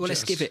I would suggest. Well,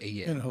 let's give it a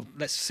year.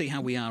 Let's see how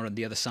we are on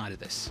the other side of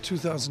this.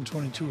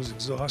 2022 is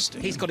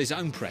exhausting. He's got his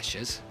own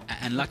pressures,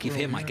 and lucky for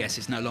him, I guess,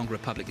 it's no longer a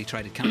publicly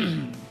traded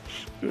company.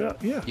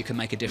 Yeah. You can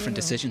make a different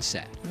decision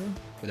set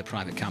with a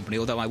private company,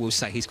 although I will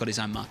say he's got his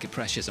own market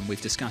pressures, and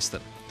we've discussed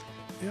them.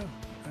 Yeah.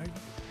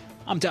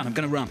 I'm done. I'm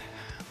going to run.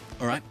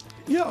 All right?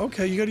 Yeah,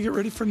 okay. You got to get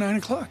ready for 9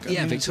 o'clock.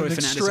 Victoria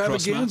Fernandez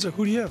extravaganza.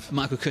 Who do you have?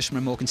 Michael Kushner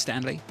and Morgan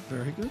Stanley.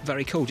 Very good.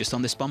 Very cool, just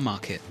on this bond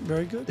market.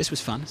 Very good. This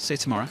was fun. See you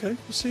tomorrow. Okay,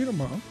 we'll see you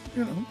tomorrow.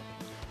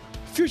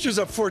 Future's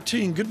up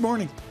 14. Good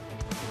morning.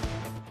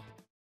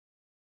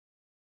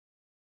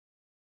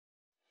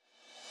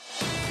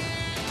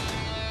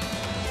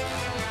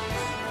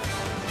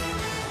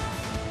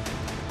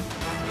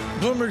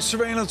 Bloomberg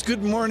Surveillance,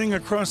 good morning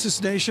across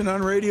this nation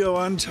on radio,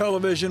 on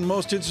television.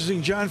 Most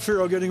interesting, John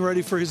Ferro getting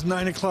ready for his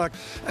 9 o'clock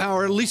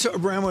hour. Lisa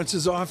Abramowicz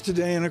is off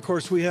today, and of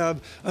course we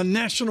have a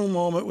national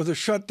moment with a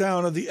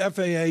shutdown of the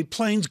FAA,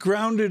 planes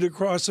grounded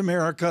across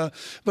America,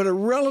 but a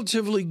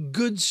relatively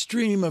good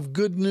stream of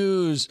good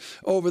news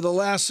over the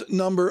last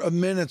number of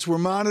minutes. We're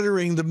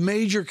monitoring the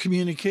major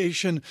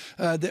communication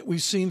that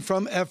we've seen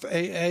from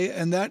FAA,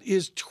 and that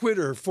is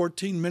Twitter.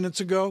 14 minutes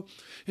ago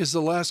is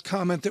the last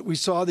comment that we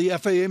saw. The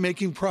FAA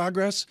making progress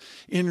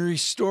in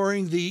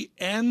restoring the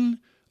NOTAM,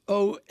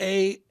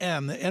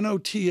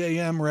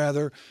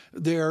 rather,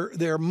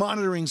 their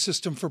monitoring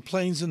system for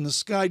planes in the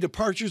sky.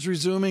 Departures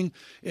resuming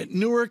at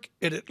Newark,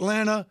 at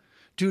Atlanta.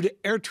 Due to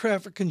air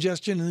traffic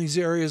congestion in these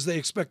areas, they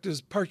expect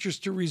departures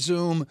to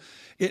resume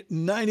at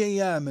 9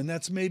 a.m., and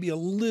that's maybe a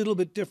little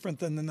bit different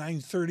than the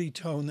 9:30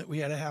 tone that we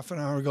had a half an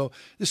hour ago.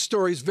 This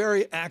story is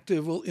very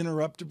active. We'll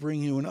interrupt to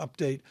bring you an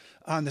update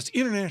on this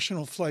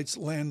international flights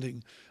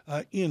landing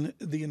in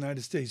the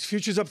United States.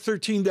 Futures up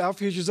 13, Dow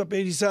futures up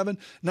 87.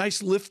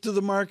 Nice lift to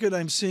the market.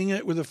 I'm seeing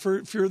it with a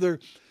further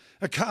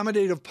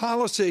accommodative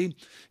policy.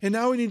 And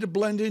now we need to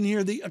blend in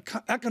here the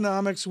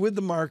economics with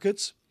the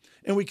markets.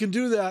 And we can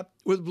do that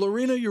with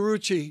Blarina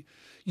Yarucci,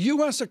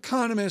 U.S.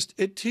 economist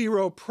at T.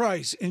 Rowe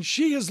Price. And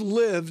she has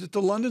lived at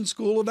the London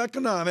School of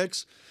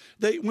Economics.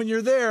 When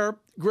you're there,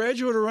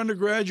 graduate or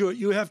undergraduate,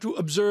 you have to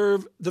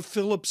observe the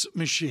Phillips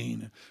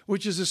machine,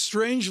 which is a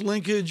strange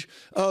linkage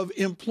of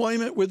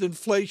employment with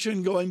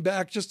inflation going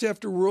back just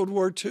after World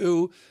War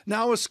II,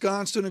 now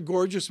ensconced in a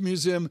gorgeous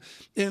museum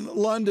in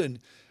London.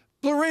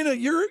 Blarina,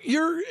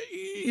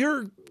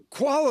 your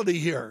quality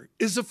here,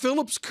 is the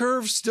Phillips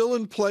curve still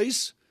in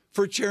place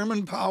for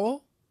Chairman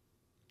Powell?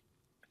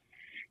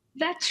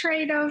 That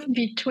trade-off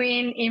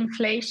between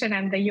inflation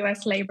and the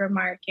U.S. labor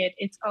market,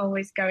 it's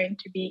always going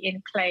to be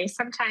in place.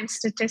 Sometimes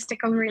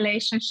statistical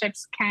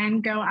relationships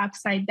can go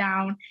upside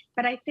down,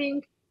 but I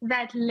think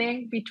that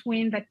link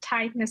between the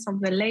tightness of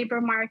the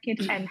labor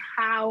market and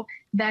how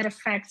that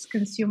affects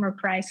consumer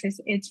prices,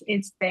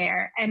 it's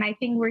there. And I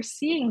think we're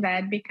seeing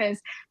that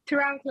because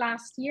throughout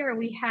last year,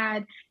 we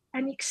had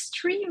an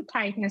extreme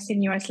tightness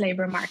in U.S.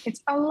 labor markets,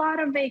 a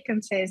lot of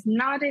vacancies,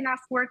 not enough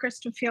workers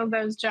to fill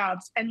those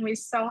jobs. And we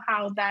saw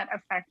how that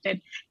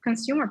affected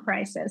consumer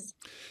prices.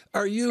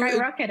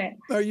 Skyrocketed.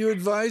 Are you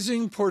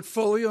advising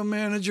portfolio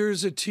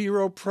managers at T.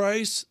 Rowe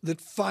Price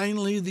that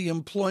finally the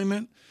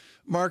employment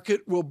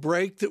market will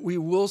break, that we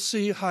will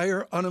see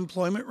higher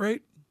unemployment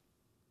rate?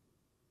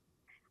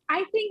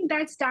 I think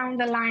that's down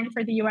the line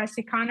for the U.S.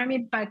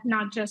 economy, but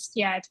not just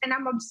yet. And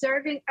I'm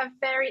observing a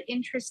very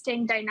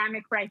interesting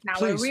dynamic right now,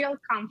 a real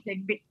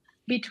conflict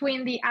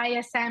between the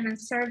ISM and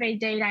survey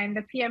data and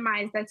the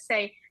PMIs that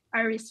say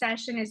a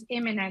recession is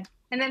imminent.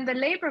 And then the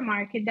labor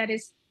market that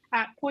is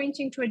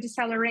pointing to a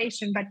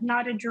deceleration, but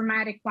not a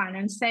dramatic one,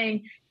 and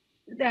saying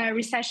the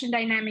recession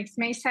dynamics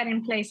may set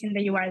in place in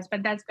the U.S.,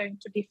 but that's going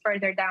to be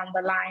further down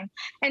the line.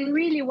 And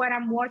really what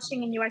I'm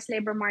watching in U.S.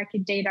 labor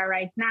market data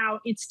right now,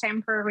 it's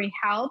temporary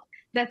help.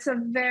 That's a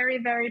very,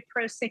 very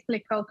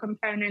pro-cyclical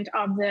component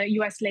of the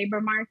U.S.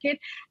 labor market.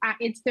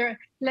 It's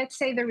let's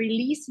say, the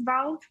release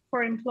valve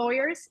for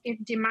employers.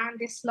 If demand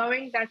is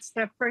slowing, that's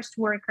the first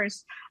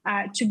workers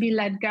to be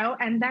let go.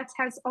 And that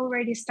has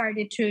already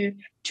started to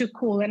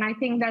cool. And I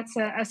think that's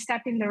a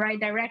step in the right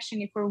direction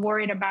if we're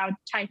worried about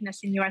tightness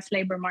in U.S.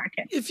 labor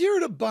market. If you're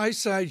at a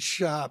buy-side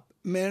shop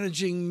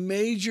managing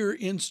major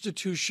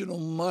institutional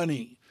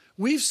money,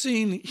 we've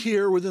seen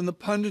here within the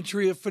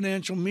punditry of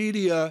financial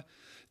media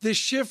this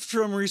shift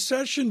from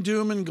recession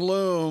doom and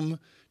gloom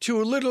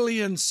to literally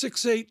in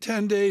 6, 8,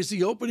 10 days,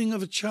 the opening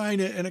of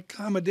China and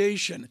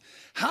accommodation.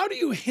 How do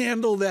you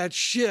handle that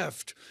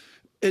shift,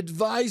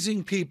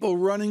 advising people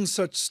running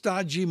such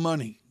stodgy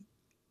money?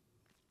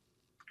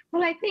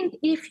 Well, I think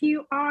if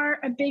you are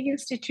a big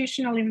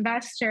institutional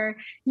investor,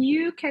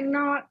 you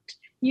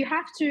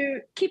have to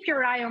keep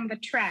your eye on the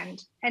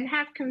trend and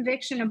have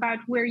conviction about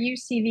where you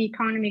see the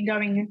economy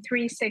going in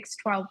 3, 6,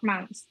 12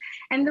 months.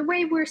 And the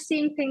way we're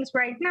seeing things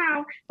right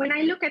now, when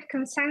I look at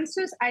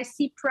consensus, I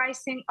see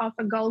pricing of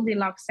a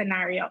Goldilocks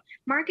scenario.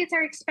 Markets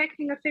are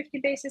expecting a 50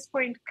 basis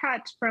point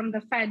cut from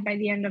the Fed by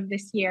the end of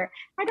this year.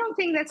 I don't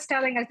think that's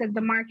telling us that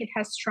the market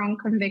has strong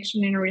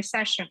conviction in a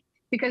recession,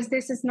 because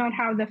this is not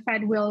how the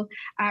Fed will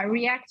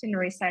react in a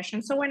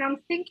recession. So when I'm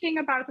thinking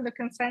about the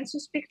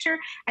consensus picture,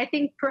 I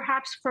think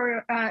perhaps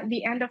for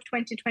the end of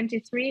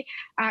 2023,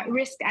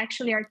 risks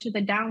actually are to the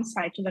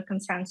downside to the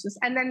consensus.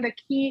 And then the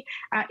key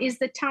is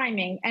the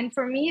timing. And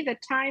for me, the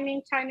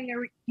timing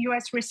a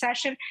U.S.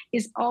 recession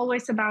is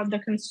always about the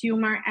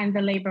consumer and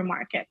the labor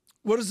market.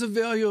 What is the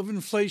value of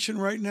inflation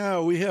right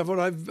now? We have what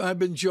I've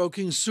been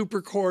joking,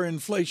 super core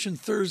inflation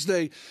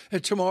Thursday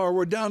and tomorrow.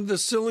 We're down to the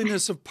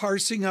silliness of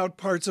parsing out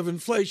parts of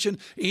inflation.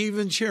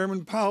 Even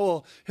Chairman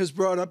Powell has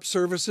brought up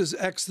services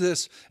X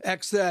this,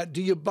 X that.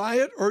 Do you buy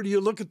it or do you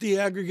look at the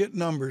aggregate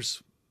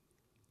numbers?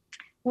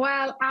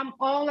 Well, I'm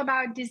all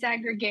about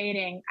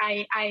disaggregating.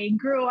 I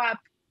grew up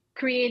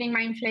creating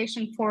my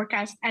inflation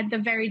forecast at the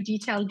very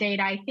detailed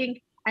data. I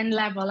think and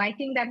level. I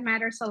think that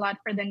matters a lot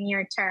for the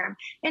near term.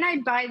 And I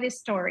buy this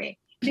story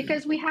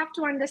because we have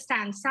to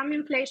understand some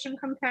inflation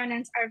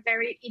components are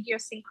very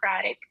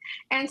idiosyncratic,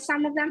 and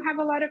some of them have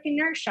a lot of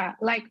inertia,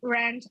 like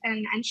rent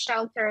and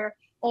shelter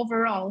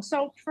overall.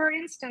 So for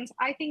instance,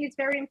 I think it's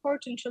very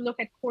important to look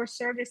at core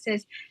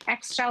services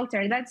ex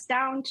shelter. That's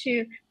down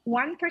to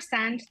 1%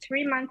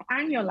 3-month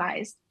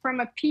annualized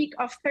from a peak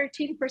of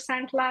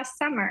 13% last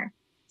summer.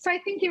 So I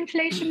think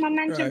inflation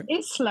momentum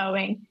is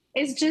slowing.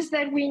 It's just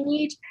that we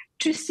need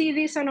to see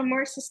this on a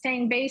more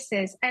sustained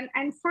basis. And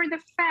for the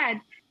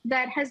Fed,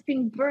 that has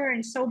been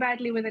burned so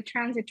badly with a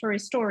transitory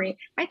story,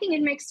 I think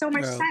it makes so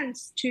much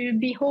sense to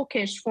be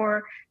hawkish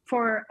for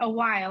a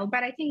while.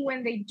 But I think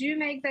when they do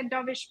make that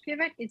dovish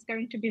pivot, it's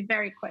going to be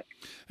very quick.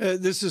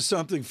 This is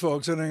something,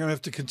 folks, and I'm going to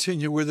have to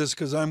continue with this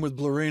because I'm with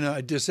Blarina.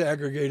 I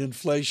disaggregate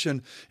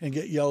inflation and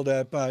get yelled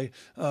at by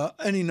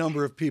any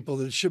number of people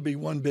that it should be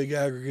one big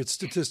aggregate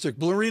statistic.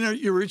 Blarina,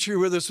 you're here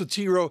with us with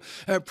T. Rowe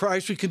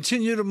Price. We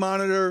continue to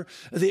monitor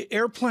the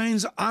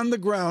airplanes on the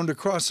ground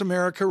across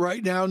America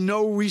right now.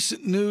 No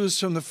recent news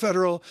from the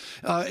Federal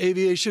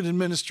Aviation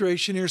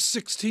Administration here.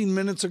 16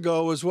 minutes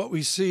ago is what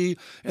we see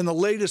in the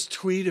latest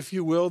tweet, if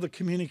you will, the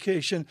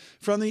communication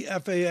from the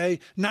FAA.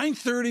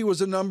 9:30 was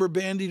a number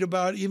bandied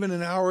about even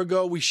an hour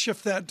ago. We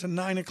shift that to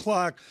 9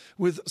 o'clock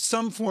with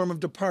some form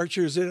of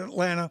departures in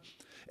Atlanta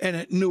and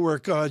at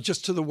Newark,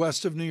 just to the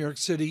west of New York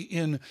City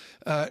in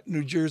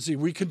New Jersey.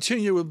 We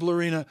continue with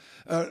Blarina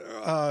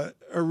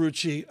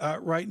Arucci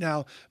right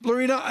now.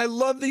 Blarina, I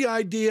love the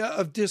idea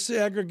of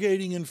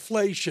disaggregating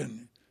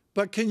inflation,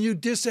 but can you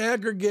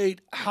disaggregate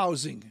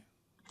housing?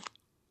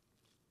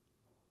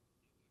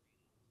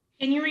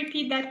 Can you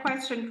repeat that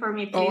question for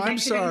me, please? Oh, I'm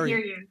sorry. Hear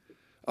you.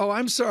 Oh,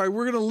 I'm sorry.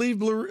 We're going to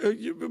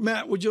leave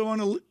Matt, would you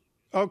want to?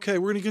 Okay,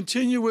 we're going to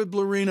continue with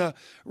Blarina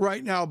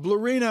right now.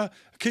 Blarina,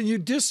 can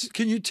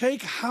you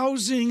take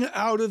housing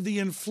out of the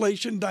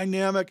inflation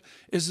dynamic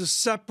as a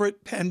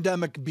separate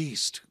pandemic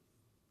beast?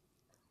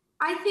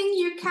 I think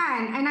you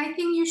can, and I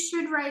think you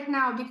should right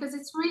now, because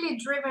it's really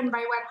driven by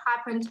what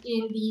happened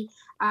in the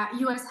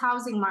U.S.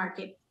 housing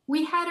market.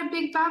 We had a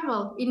big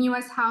bubble in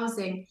U.S.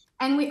 housing,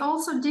 and we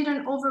also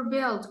didn't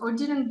overbuild or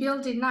didn't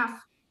build enough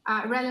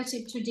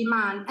relative to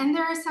demand. And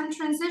there are some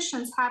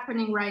transitions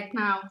happening right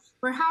now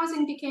where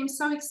housing became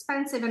so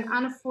expensive and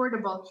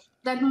unaffordable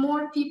that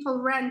more people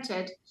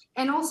rented.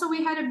 And also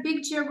we had a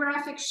big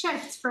geographic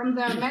shift from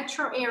the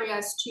metro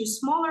areas to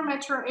smaller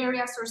metro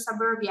areas or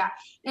suburbia.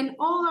 And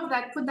all of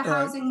that put the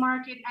housing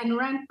market and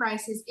rent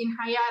prices in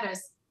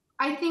hiatus.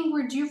 I think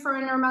we're due for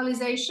a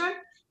normalization.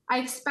 I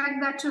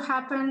expect that to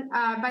happen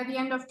by the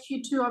end of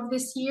Q2 of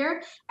this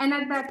year. And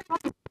at that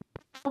point,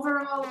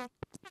 overall,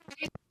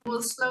 it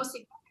will slow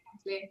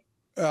significantly.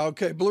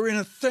 Okay,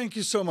 Blarina, thank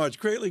you so much.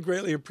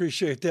 Greatly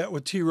appreciate that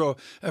with T. Rowe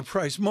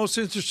Price. Most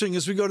interesting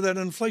as we go to that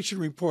inflation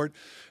report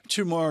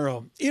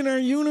tomorrow. In our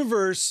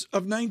universe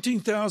of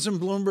 19,000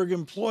 Bloomberg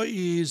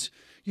employees,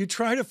 you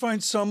try to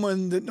find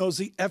someone that knows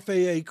the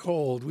FAA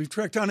code. We've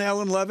tracked down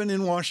Alan Levin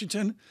in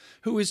Washington,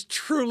 who is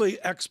truly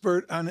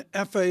expert on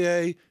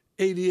FAA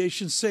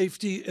aviation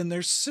safety and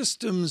their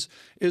systems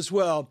as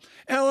well.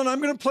 Alan,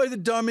 I'm going to play the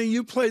dummy.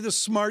 You play the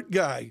smart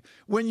guy.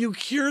 When you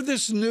hear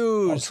this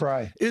news, I'll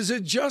try. Is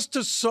it just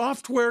a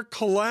software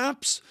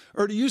collapse,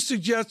 or do you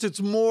suggest it's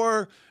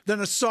more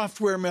than a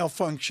software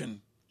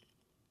malfunction?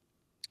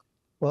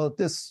 Well, at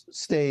this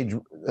stage,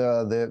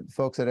 the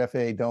folks at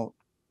FAA don't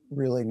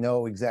really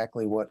know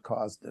exactly what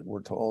caused it,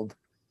 we're told.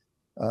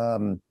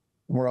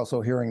 We're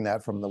also hearing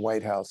that from the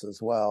White House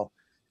as well.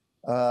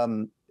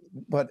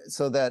 But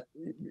so that,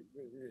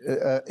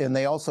 and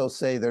they also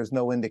say there's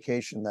no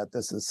indication that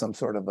this is some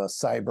sort of a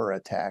cyber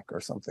attack or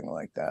something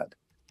like that.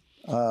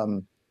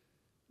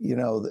 You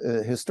know,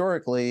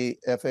 historically,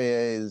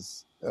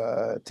 FAA's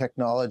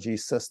technology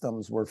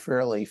systems were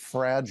fairly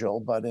fragile,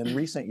 but in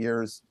recent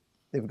years,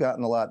 they've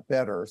gotten a lot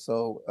better.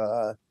 So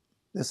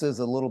this is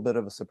a little bit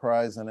of a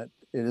surprise, and it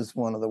is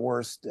one of the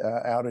worst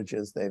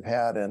outages they've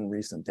had in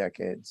recent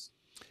decades.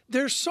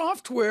 Their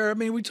software, I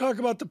mean, we talk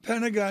about the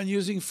Pentagon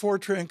using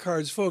Fortran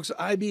cards, folks,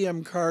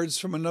 IBM cards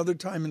from another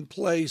time and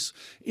place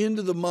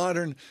into the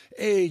modern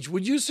age.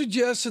 Would you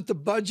suggest that the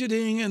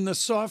budgeting and the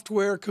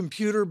software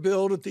computer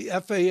build at the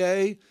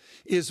FAA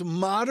is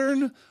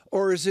modern,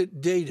 or is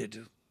it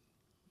dated?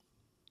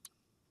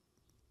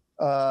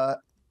 I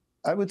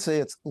would say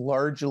it's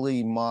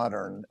largely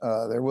modern.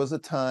 There was a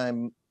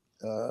time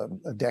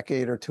a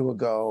decade or two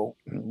ago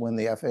when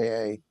the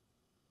FAA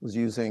was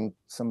using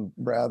some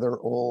rather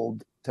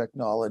old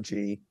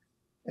technology,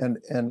 and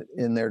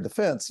in their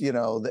defense, you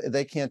know,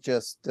 they can't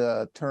just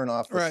turn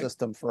off the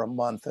system for a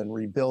month and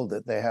rebuild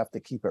it. They have to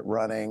keep it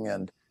running,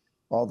 and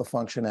all the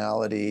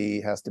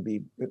functionality has to be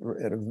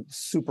at a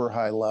super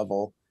high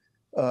level.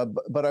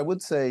 But I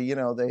would say, you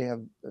know, they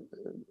have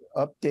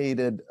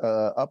updated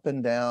up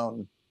and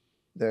down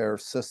their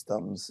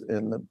systems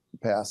in the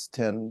past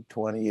 10,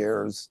 20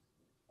 years,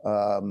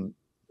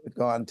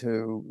 gone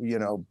to, you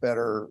know,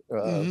 better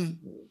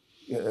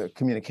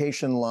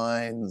communication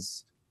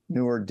lines,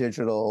 newer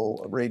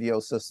digital radio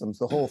systems,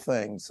 the whole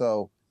thing.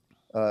 So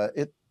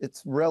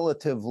it's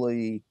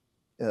relatively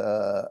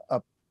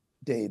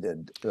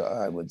updated,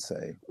 I would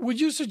say. Would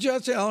you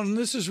suggest, Alan,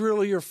 this is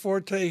really your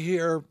forte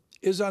here,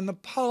 is on the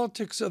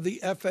politics of the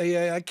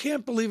FAA? I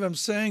can't believe I'm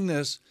saying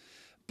this,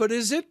 but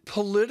is it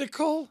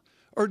political,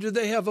 or do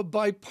they have a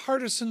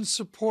bipartisan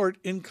support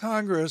in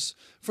Congress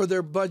for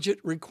their budget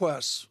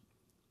requests?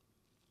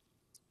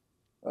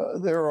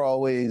 There are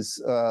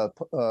always,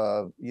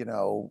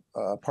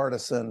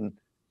 partisan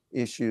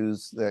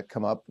issues that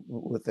come up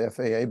with the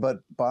FAA, but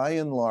by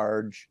and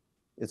large,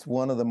 it's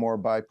one of the more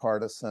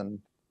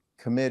bipartisan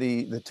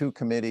the two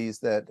committees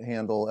that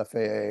handle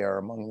FAA are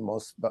among the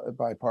most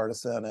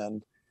bipartisan,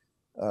 and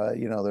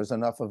there's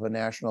enough of a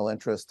national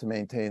interest to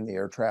maintain the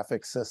air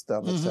traffic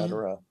system, et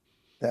cetera,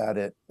 that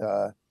it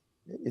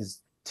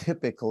is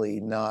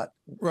typically not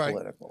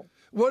political.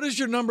 What is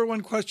your number one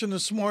question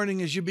this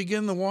morning as you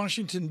begin the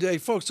Washington Day?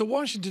 Folks, the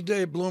Washington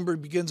Day at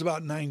Bloomberg begins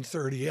about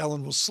 9:30.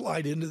 Alan will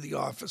slide into the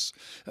office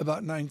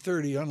about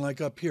 9:30,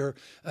 unlike up here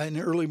in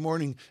early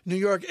morning New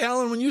York.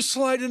 Alan, when you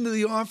slide into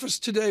the office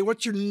today,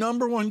 what's your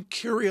number one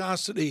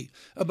curiosity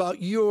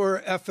about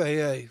your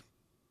FAA?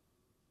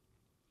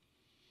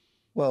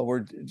 Well,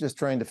 we're just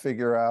trying to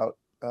figure out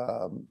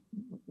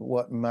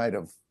what might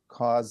have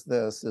caused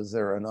this. Is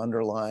there an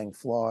underlying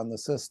flaw in the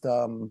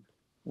system?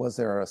 Was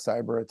there a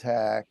cyber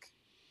attack?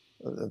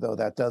 Though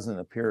that doesn't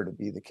appear to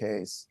be the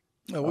case.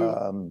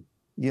 And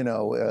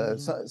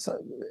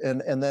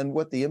then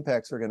what the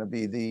impacts are going to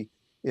be.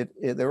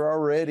 They're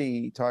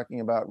already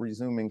talking about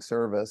resuming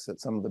service at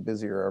some of the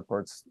busier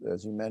airports,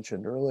 as you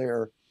mentioned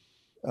earlier.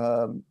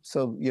 This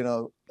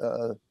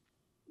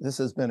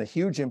has been a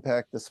huge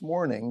impact this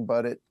morning,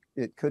 but it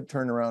could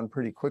turn around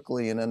pretty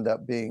quickly and end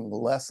up being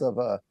less of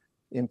a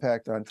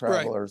impact on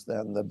travelers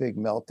than the big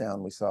meltdown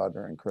we saw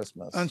during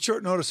Christmas. On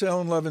short notice,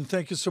 Alan Levin,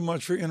 thank you so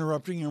much for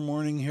interrupting your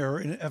morning here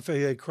in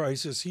FAA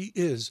crisis. He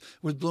is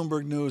with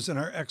Bloomberg News and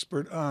our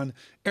expert on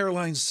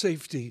airline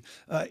safety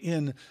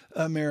in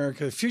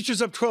America.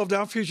 Futures up 12,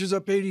 Dow futures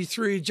up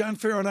 83. John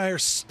Ferro and I are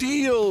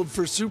steeled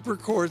for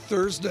Supercore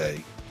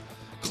Thursday.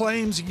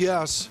 Claims,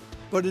 yes,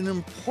 but an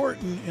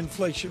important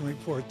inflation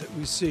report that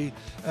we see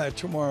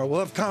tomorrow.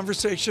 We'll have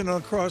conversation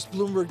across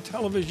Bloomberg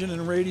Television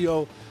and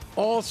Radio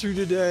all through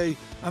today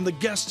on the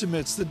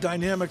guesstimates, the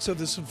dynamics of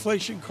this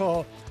inflation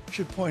call.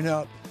 Should point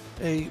out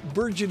a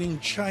burgeoning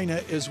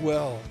China as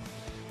well.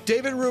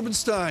 David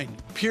Rubenstein,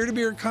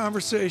 peer-to-peer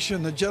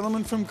conversation, the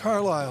gentleman from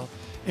Carlisle,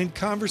 in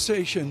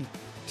conversation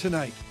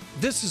tonight.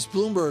 This is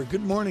Bloomberg.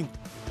 Good morning.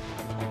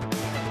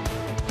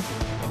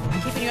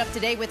 Keeping you up to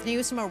date with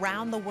news from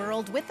around the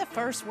world with the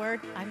first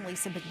word, I'm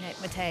Lisa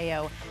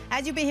Mateo.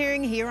 As you've been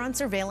hearing here on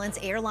Surveillance,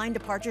 airline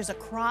departures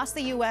across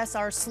the U.S.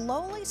 are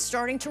slowly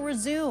starting to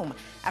resume.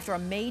 After a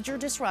major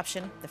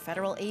disruption, the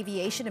Federal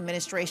Aviation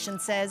Administration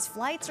says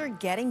flights are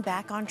getting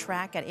back on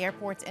track at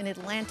airports in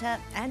Atlanta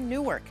and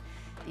Newark.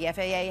 The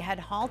FAA had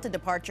halted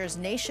departures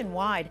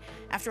nationwide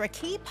after a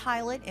key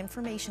pilot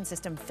information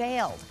system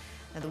failed.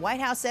 Now, the White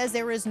House says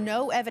there is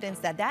no evidence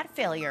that that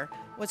failure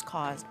was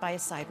caused by a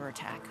cyber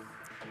attack.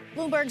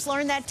 Bloomberg's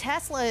learned that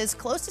Tesla is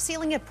close to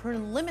sealing a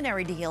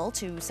preliminary deal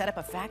to set up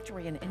a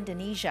factory in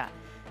Indonesia.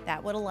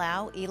 That would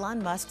allow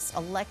Elon Musk's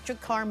electric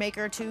car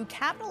maker to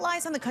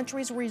capitalize on the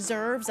country's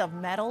reserves of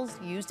metals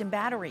used in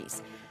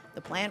batteries.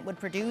 The plant would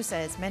produce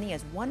as many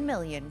as 1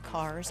 million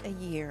cars a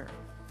year.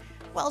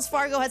 Wells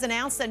Fargo has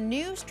announced a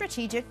new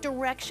strategic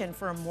direction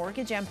for a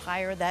mortgage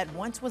empire that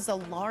once was the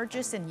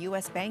largest in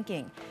U.S.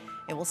 banking.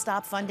 It will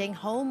stop funding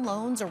home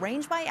loans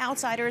arranged by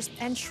outsiders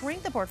and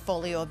shrink the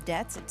portfolio of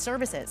debts it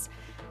services.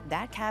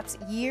 That caps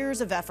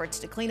years of efforts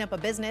to clean up a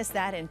business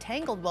that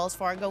entangled Wells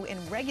Fargo in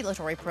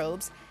regulatory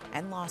probes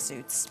and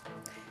lawsuits.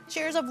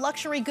 Shares of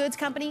luxury goods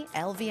company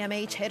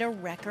LVMH hit a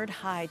record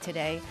high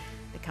today.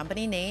 The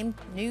company named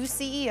new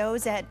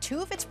CEOs at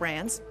two of its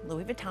brands,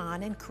 Louis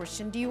Vuitton and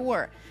Christian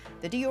Dior.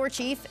 The Dior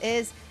chief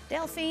is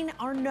Delphine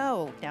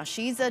Arnault. Now,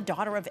 she's the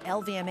daughter of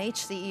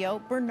LVMH CEO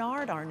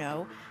Bernard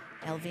Arnault.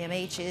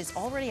 LVMH is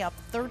already up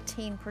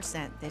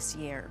 13% this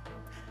year.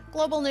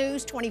 Global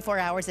news 24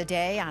 hours a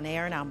day on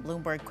air and on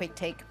Bloomberg Quick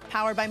Take,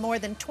 powered by more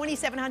than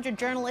 2,700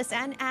 journalists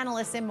and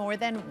analysts in more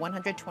than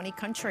 120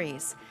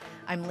 countries.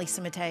 I'm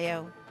Lisa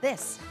Mateo.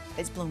 This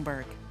is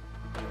Bloomberg.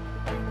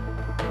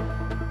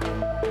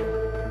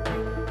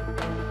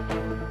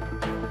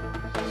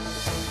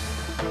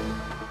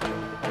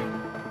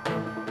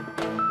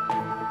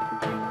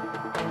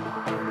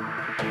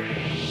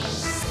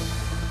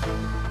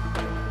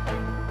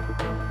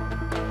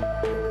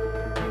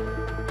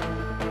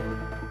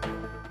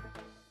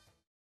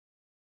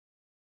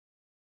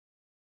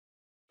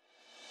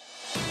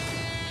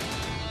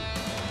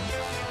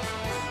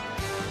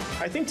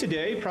 I think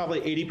today probably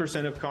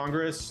 80% of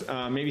Congress,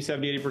 maybe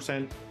 70,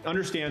 80%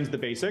 understands the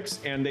basics,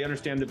 and they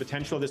understand the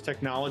potential of this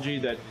technology,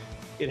 that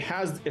it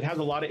has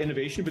a lot of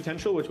innovation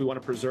potential, which we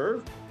want to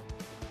preserve,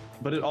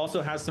 but it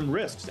also has some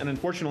risks. And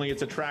unfortunately,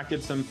 it's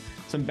attracted some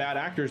bad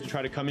actors to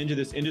try to come into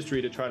this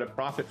industry to try to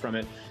profit from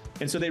it.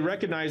 And so they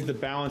recognize the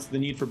balance, the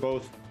need for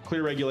both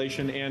clear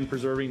regulation and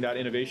preserving that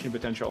innovation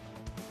potential.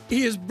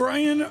 He is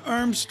Brian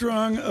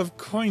Armstrong of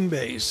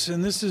Coinbase,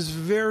 and this is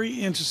very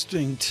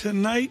interesting.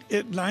 Tonight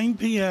at 9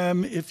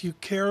 p.m., if you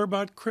care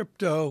about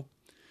crypto,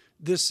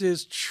 this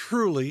is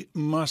truly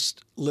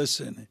must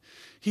listen.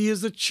 He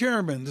is the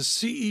chairman, the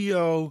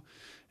CEO,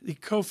 the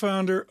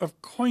co-founder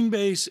of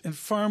Coinbase, and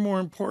far more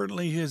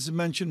importantly, he has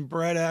mentioned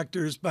Brad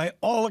Actors. By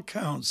all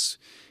accounts,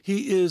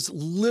 he is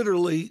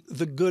literally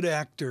the good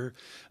actor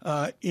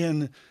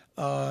in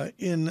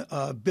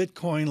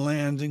Bitcoin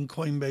land, in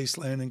Coinbase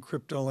land, and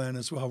crypto land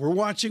as well. We're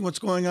watching what's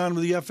going on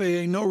with the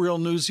FAA. No real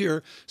news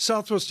here.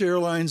 Southwest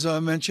Airlines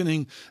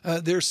mentioning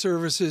their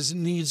services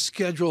need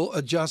schedule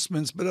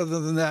adjustments. But other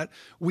than that,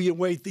 we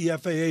await the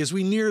FAA. As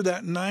we near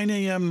that 9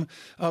 a.m.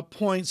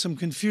 Point, some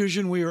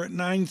confusion. We are at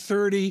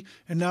 9:30,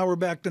 and now we're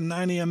back to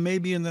 9 a.m.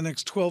 Maybe in the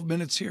next 12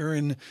 minutes here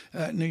in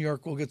New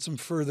York, we'll get some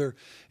further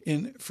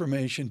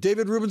information.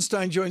 David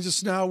Rubenstein joins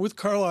us now with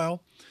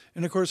Carlyle,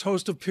 and of course,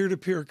 host of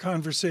Peer-to-Peer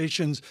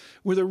Conversations,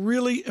 with a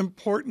really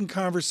important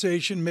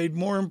conversation made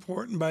more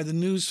important by the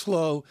news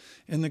flow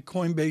in the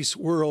Coinbase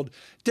world.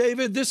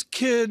 David, this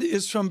kid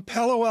is from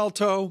Palo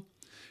Alto.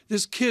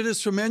 This kid is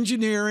from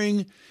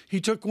engineering. He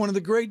took one of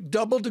the great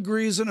double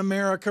degrees in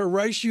America,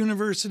 Rice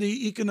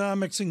University,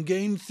 economics and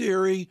game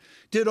theory,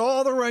 did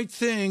all the right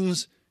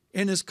things,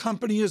 and his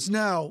company is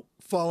now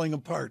falling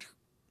apart.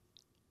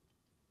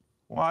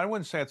 Well, I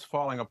wouldn't say it's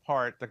falling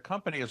apart. The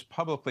company is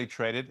publicly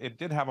traded. It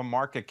did have a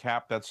market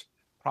cap that's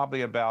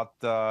probably about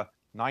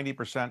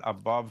 90%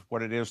 above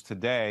what it is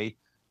today.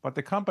 But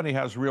the company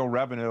has real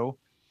revenue.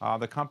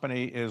 The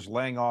company is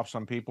laying off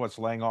some people. It's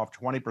laying off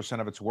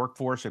 20% of its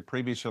workforce. It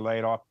previously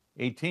laid off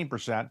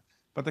 18%.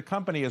 But the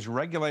company is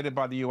regulated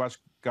by the U.S.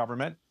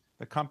 government.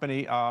 The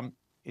company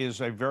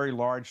is a very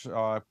large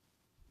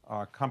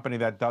company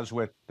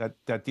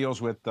that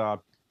deals with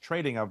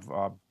trading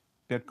of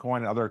Bitcoin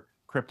and other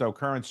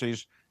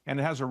cryptocurrencies, and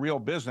it has a real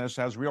business,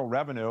 has real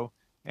revenue,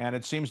 and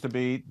it seems to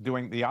be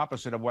doing the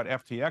opposite of what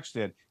FTX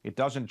did. It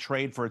doesn't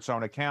trade for its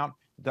own account.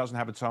 It doesn't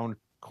have its own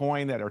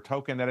coin or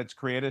token that it's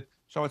created.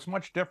 So it's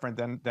much different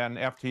than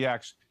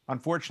FTX.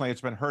 Unfortunately,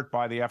 it's been hurt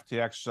by the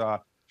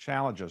FTX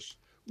challenges.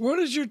 What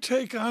is your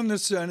take on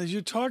this then? As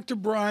you talk to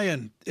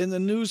Brian in the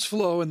news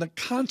flow and the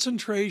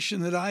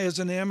concentration that I as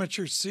an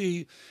amateur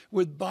see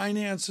with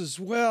Binance as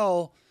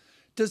well,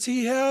 does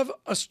he have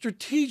a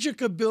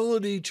strategic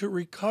ability to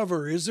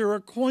recover? Is there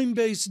a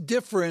Coinbase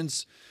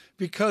difference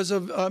because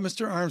of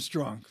Mr.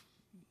 Armstrong?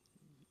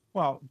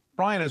 Well,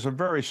 Brian is a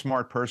very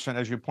smart person.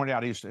 As you pointed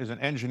out, he's an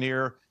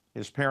engineer.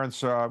 His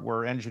parents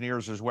were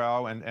engineers as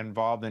well and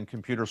involved in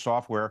computer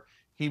software.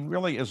 He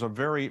really is a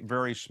very,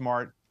 very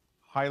smart,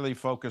 highly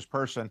focused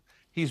person.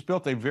 He's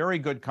built a very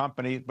good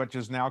company, but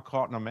is now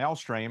caught in a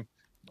maelstrom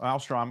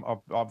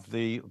of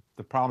the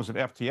problems of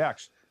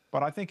FTX.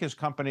 But I think his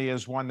company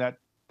is one that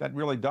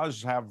really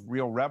does have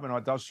real revenue.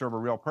 It does serve a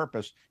real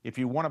purpose. If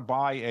you want to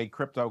buy a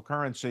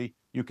cryptocurrency,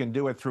 you can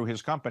do it through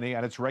his company,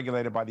 and it's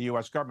regulated by the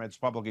U.S. government. It's a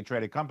publicly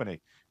traded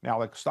company. Now,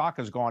 the stock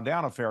has gone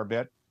down a fair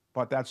bit,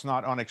 but that's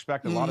not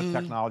unexpected. A lot of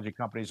technology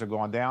companies have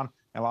gone down,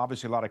 and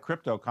obviously a lot of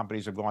crypto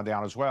companies have gone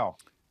down as well.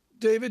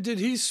 David, did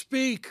he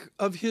speak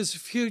of his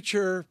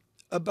future,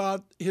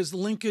 about his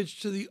linkage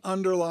to the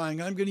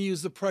underlying? I'm going to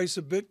use the price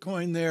of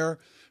Bitcoin there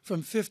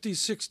from 50,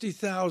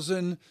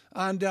 60,000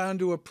 on down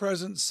to a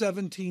present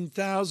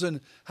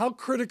 17,000. How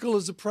critical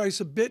is the price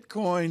of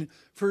Bitcoin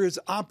for his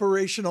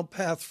operational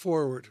path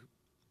forward?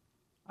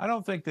 I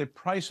don't think the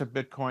price of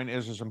Bitcoin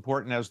is as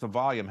important as the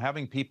volume.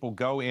 Having people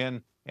go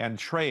in and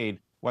trade,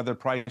 whether the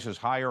price is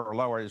higher or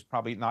lower, is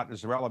probably not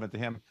as relevant to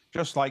him.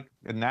 Just like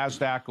a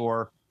NASDAQ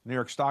or New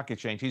York Stock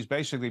Exchange, he's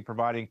basically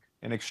providing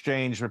an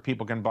exchange where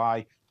people can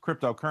buy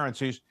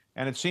cryptocurrencies,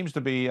 and it seems to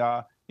be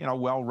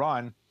well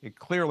run.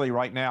 Clearly,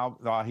 right now,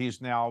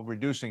 he's now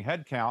reducing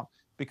headcount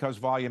because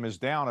volume is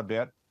down a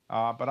bit.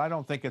 But I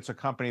don't think it's a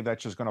company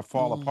that's just going to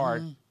fall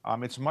apart.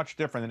 It's much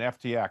different than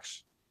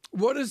FTX.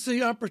 What is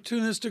the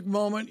opportunistic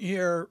moment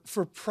here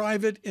for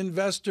private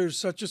investors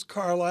such as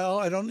Carlyle?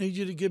 I don't need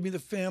you to give me the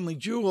family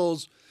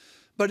jewels,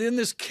 but in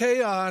this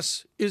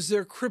chaos, is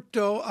there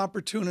crypto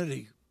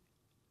opportunity?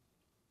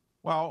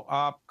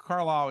 Well,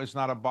 Carlyle is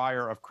not a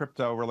buyer of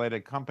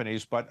crypto-related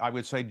companies, but I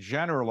would say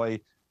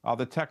generally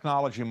the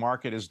technology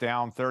market is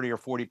down 30 or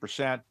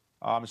 40%.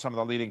 Some of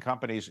the leading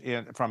companies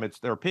from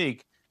their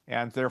peak,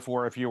 and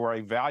therefore, if you are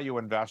a value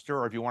investor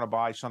or if you want to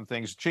buy some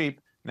things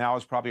cheap, now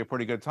is probably a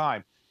pretty good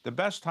time. The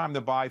best time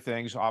to buy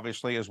things,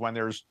 obviously, is when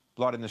there's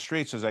blood in the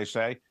streets, as they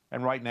say.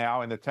 And right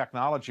now, in the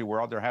technology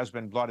world, there has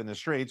been blood in the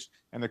streets,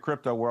 and the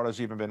crypto world has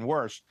even been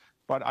worse.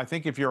 But I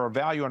think if you're a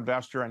value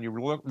investor and you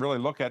really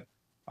look at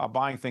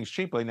buying things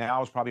cheaply,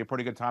 now is probably a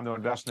pretty good time to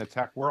invest in the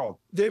tech world.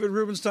 David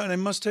Rubenstein, I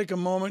must take a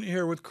moment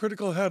here with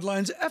critical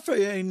headlines.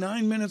 FAA,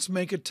 9 minutes,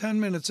 make it 10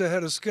 minutes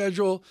ahead of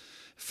schedule.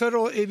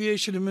 Federal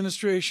Aviation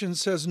Administration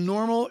says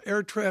normal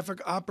air traffic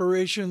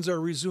operations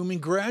are resuming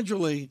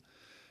gradually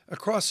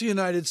across the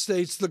United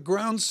States. The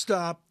ground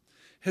stop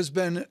has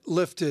been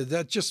lifted.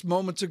 That just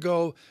moments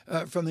ago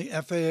from the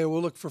FAA.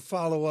 We'll look for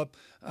follow-up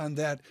on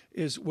that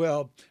as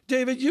well.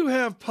 David, you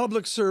have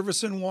public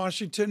service in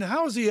Washington.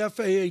 How is the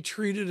FAA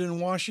treated in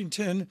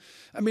Washington?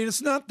 I mean,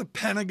 it's not the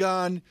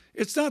Pentagon,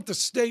 it's not the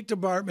State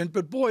Department,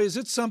 but boy, is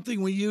it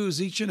something we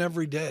use each and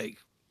every day.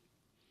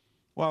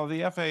 Well,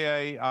 the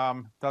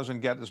FAA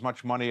doesn't get as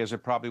much money as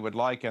it probably would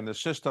like, and the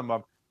system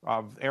of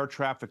air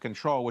traffic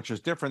control, which is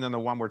different than the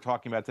one we're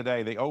talking about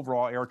today, the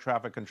overall air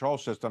traffic control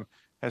system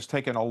has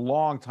taken a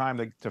long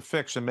time to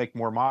fix and make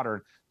more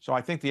modern. So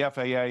I think the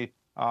FAA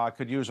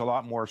could use a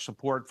lot more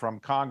support from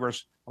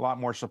Congress, a lot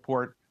more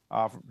support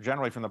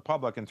generally from the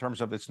public in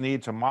terms of its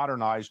need to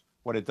modernize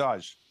what it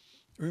does.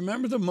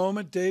 Remember the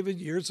moment, David,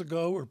 years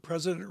ago where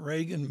President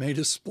Reagan made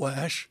a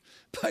splash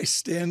by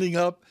standing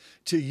up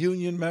to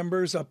union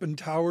members up in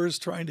towers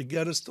trying to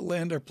get us to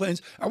land our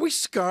planes? Are we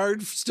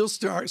scarred, still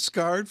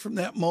scarred from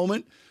that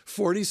moment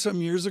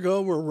 40-some years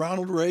ago where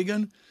Ronald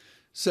Reagan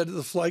said to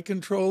the flight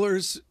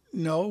controllers,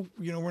 no,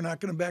 we're not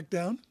going to back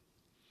down?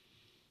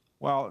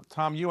 Well,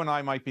 Tom, you and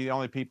I might be the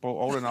only people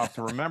old enough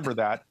to remember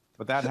that,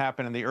 but that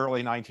happened in the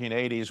early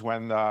 1980s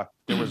when there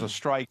was a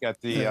strike at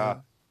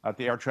the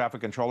air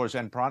traffic controllers,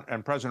 and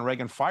President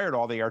Reagan fired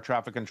all the air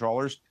traffic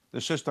controllers.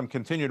 The system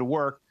continued to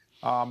work.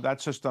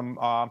 That system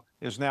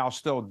is now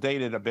still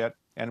dated a bit,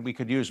 and we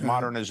could use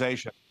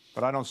modernization.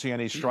 But I don't see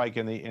any strike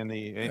in the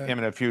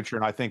imminent future,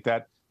 and I think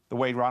that the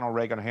way Ronald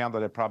Reagan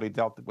handled it probably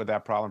dealt with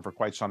that problem for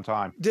quite some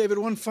time. David,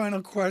 one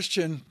final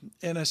question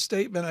and a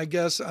statement, I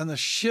guess, on the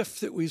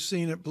shift that we've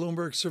seen at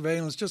Bloomberg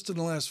Surveillance just in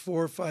the last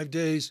 4 or 5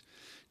 days.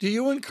 Do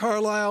you and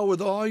Carlyle, with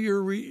all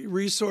your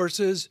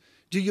resources,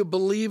 do you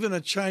believe in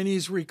a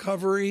Chinese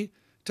recovery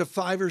to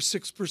 5 or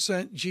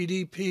 6%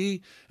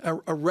 GDP,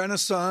 a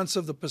renaissance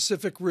of the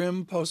Pacific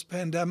Rim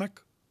post-pandemic?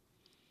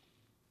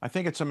 I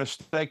think it's a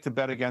mistake to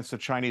bet against the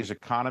Chinese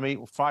economy.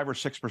 5 or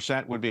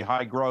 6% would be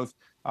high growth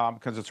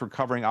because it's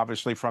recovering,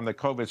 obviously, from the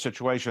COVID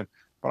situation.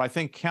 But I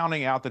think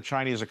counting out the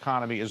Chinese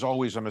economy is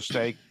always a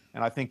mistake.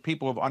 And I think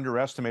people who have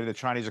underestimated the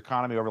Chinese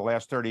economy over the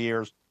last 30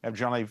 years have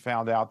generally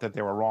found out that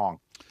they were wrong.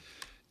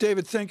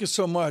 David, thank you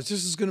so much.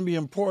 This is going to be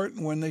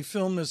important. When they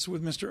filmed this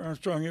with Mr.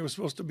 Armstrong, it was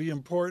supposed to be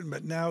important,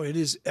 but now it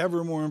is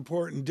ever more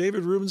important.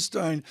 David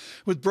Rubenstein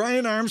with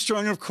Brian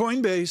Armstrong of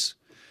Coinbase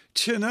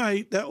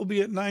tonight. That will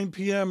be at 9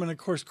 p.m. And, of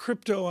course,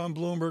 Crypto on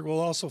Bloomberg will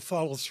also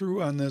follow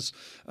through on this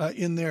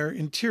in their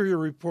interior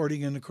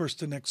reporting. And, of course,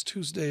 the next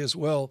Tuesday as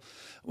well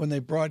when they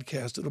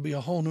broadcast. It'll be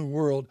a whole new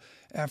world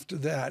after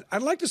that.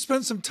 I'd like to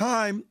spend some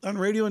time on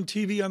radio and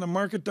TV on the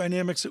market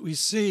dynamics that we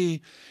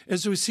see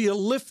as we see a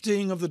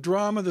lifting of the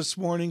drama this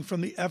morning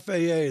from the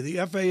FAA. The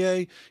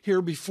FAA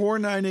here before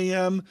 9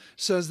 a.m.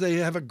 says they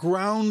have a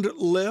ground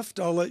lift.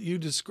 I'll let you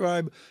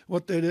describe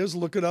what that is.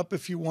 Look it up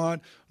if you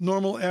want.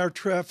 Normal air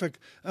traffic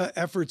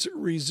efforts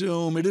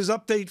resume. It is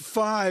update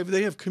 5.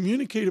 They have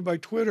communicated by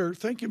Twitter.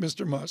 Thank you,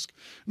 Mr. Musk.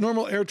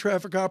 Normal air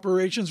traffic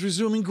operations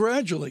resuming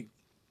gradually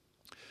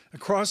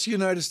across the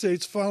United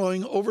States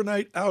following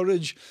overnight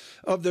outage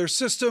of their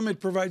system. It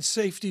provides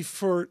safety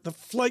for the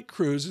flight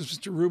crews, as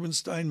Mr.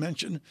 Rubenstein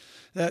mentioned.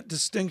 That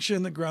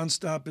distinction, the ground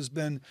stop has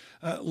been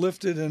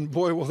lifted, and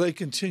boy, will they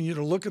continue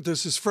to look at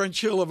this. As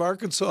French Hill of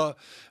Arkansas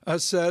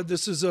said,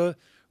 this is a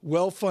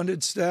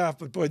well-funded staff,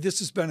 but boy, this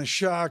has been a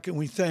shock, and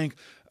we thank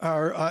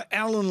our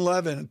Alan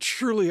Levin,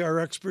 truly our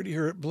expert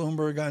here at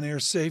Bloomberg on air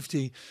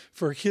safety,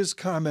 for his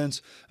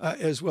comments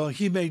as well.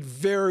 He made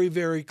very,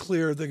 very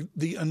clear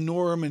the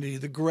enormity,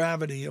 the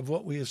gravity of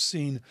what we have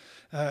seen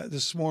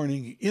this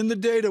morning. In the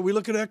data, we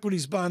look at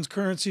equities, bonds,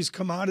 currencies,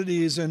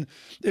 commodities, and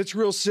it's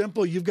real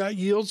simple. You've got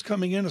yields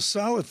coming in a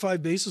solid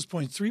 5 basis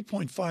points,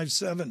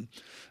 3.57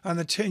 on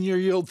the 10-year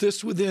yield.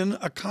 This within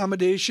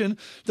accommodation.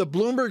 The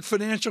Bloomberg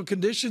Financial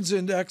Conditions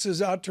Index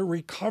is out to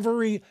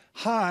recovery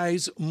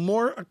highs,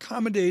 more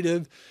accommodative,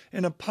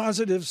 and a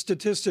positive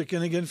statistic.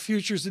 And again,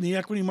 futures in the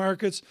equity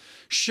markets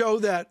show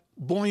that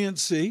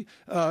buoyancy.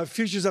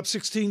 Futures up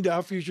 16,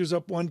 Dow futures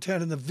up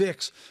 110, and the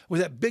VIX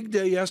with that big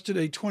day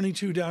yesterday,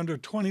 22 down to a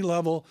 20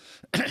 level,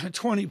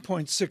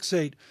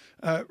 20.68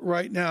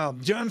 right now.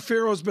 John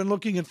Farrow's been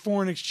looking at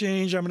foreign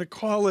exchange. I'm going to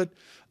call it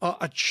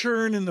a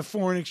churn in the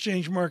foreign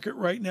exchange market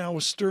right now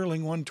with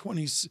sterling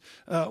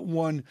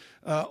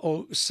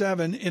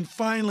 121.07. And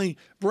finally,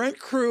 Brent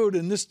crude,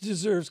 and this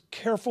deserves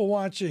careful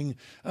watching.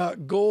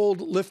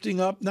 Gold lifting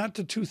up, not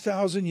to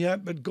 2,000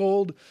 yet, but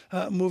gold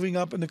moving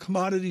up in the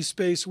commodity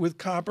space with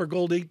copper.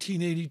 Gold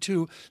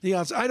 1882 the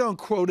ounce. I don't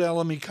quote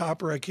LME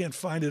copper. I can't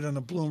find it on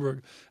the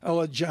Bloomberg. I'll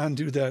let John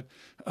do that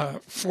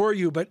for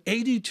you. But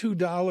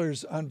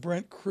 $82 on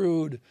Brent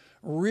crude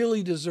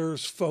really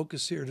deserves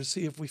focus here to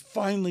see if we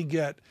finally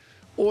get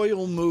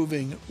oil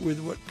moving with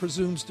what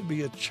presumes to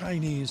be a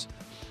Chinese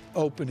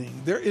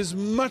opening. There is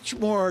much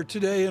more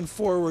today and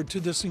forward to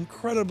this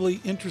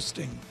incredibly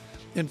interesting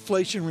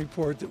inflation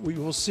report that we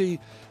will see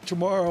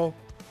tomorrow.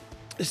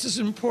 This is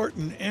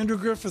important. Andrew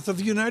Griffith of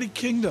the United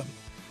Kingdom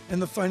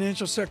and the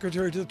Financial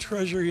Secretary to the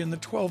Treasury in the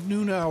 12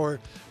 noon hour,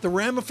 the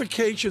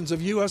ramifications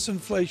of U.S.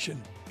 inflation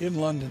in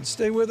London.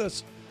 Stay with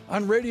us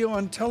on radio,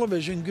 on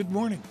television. Good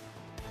morning.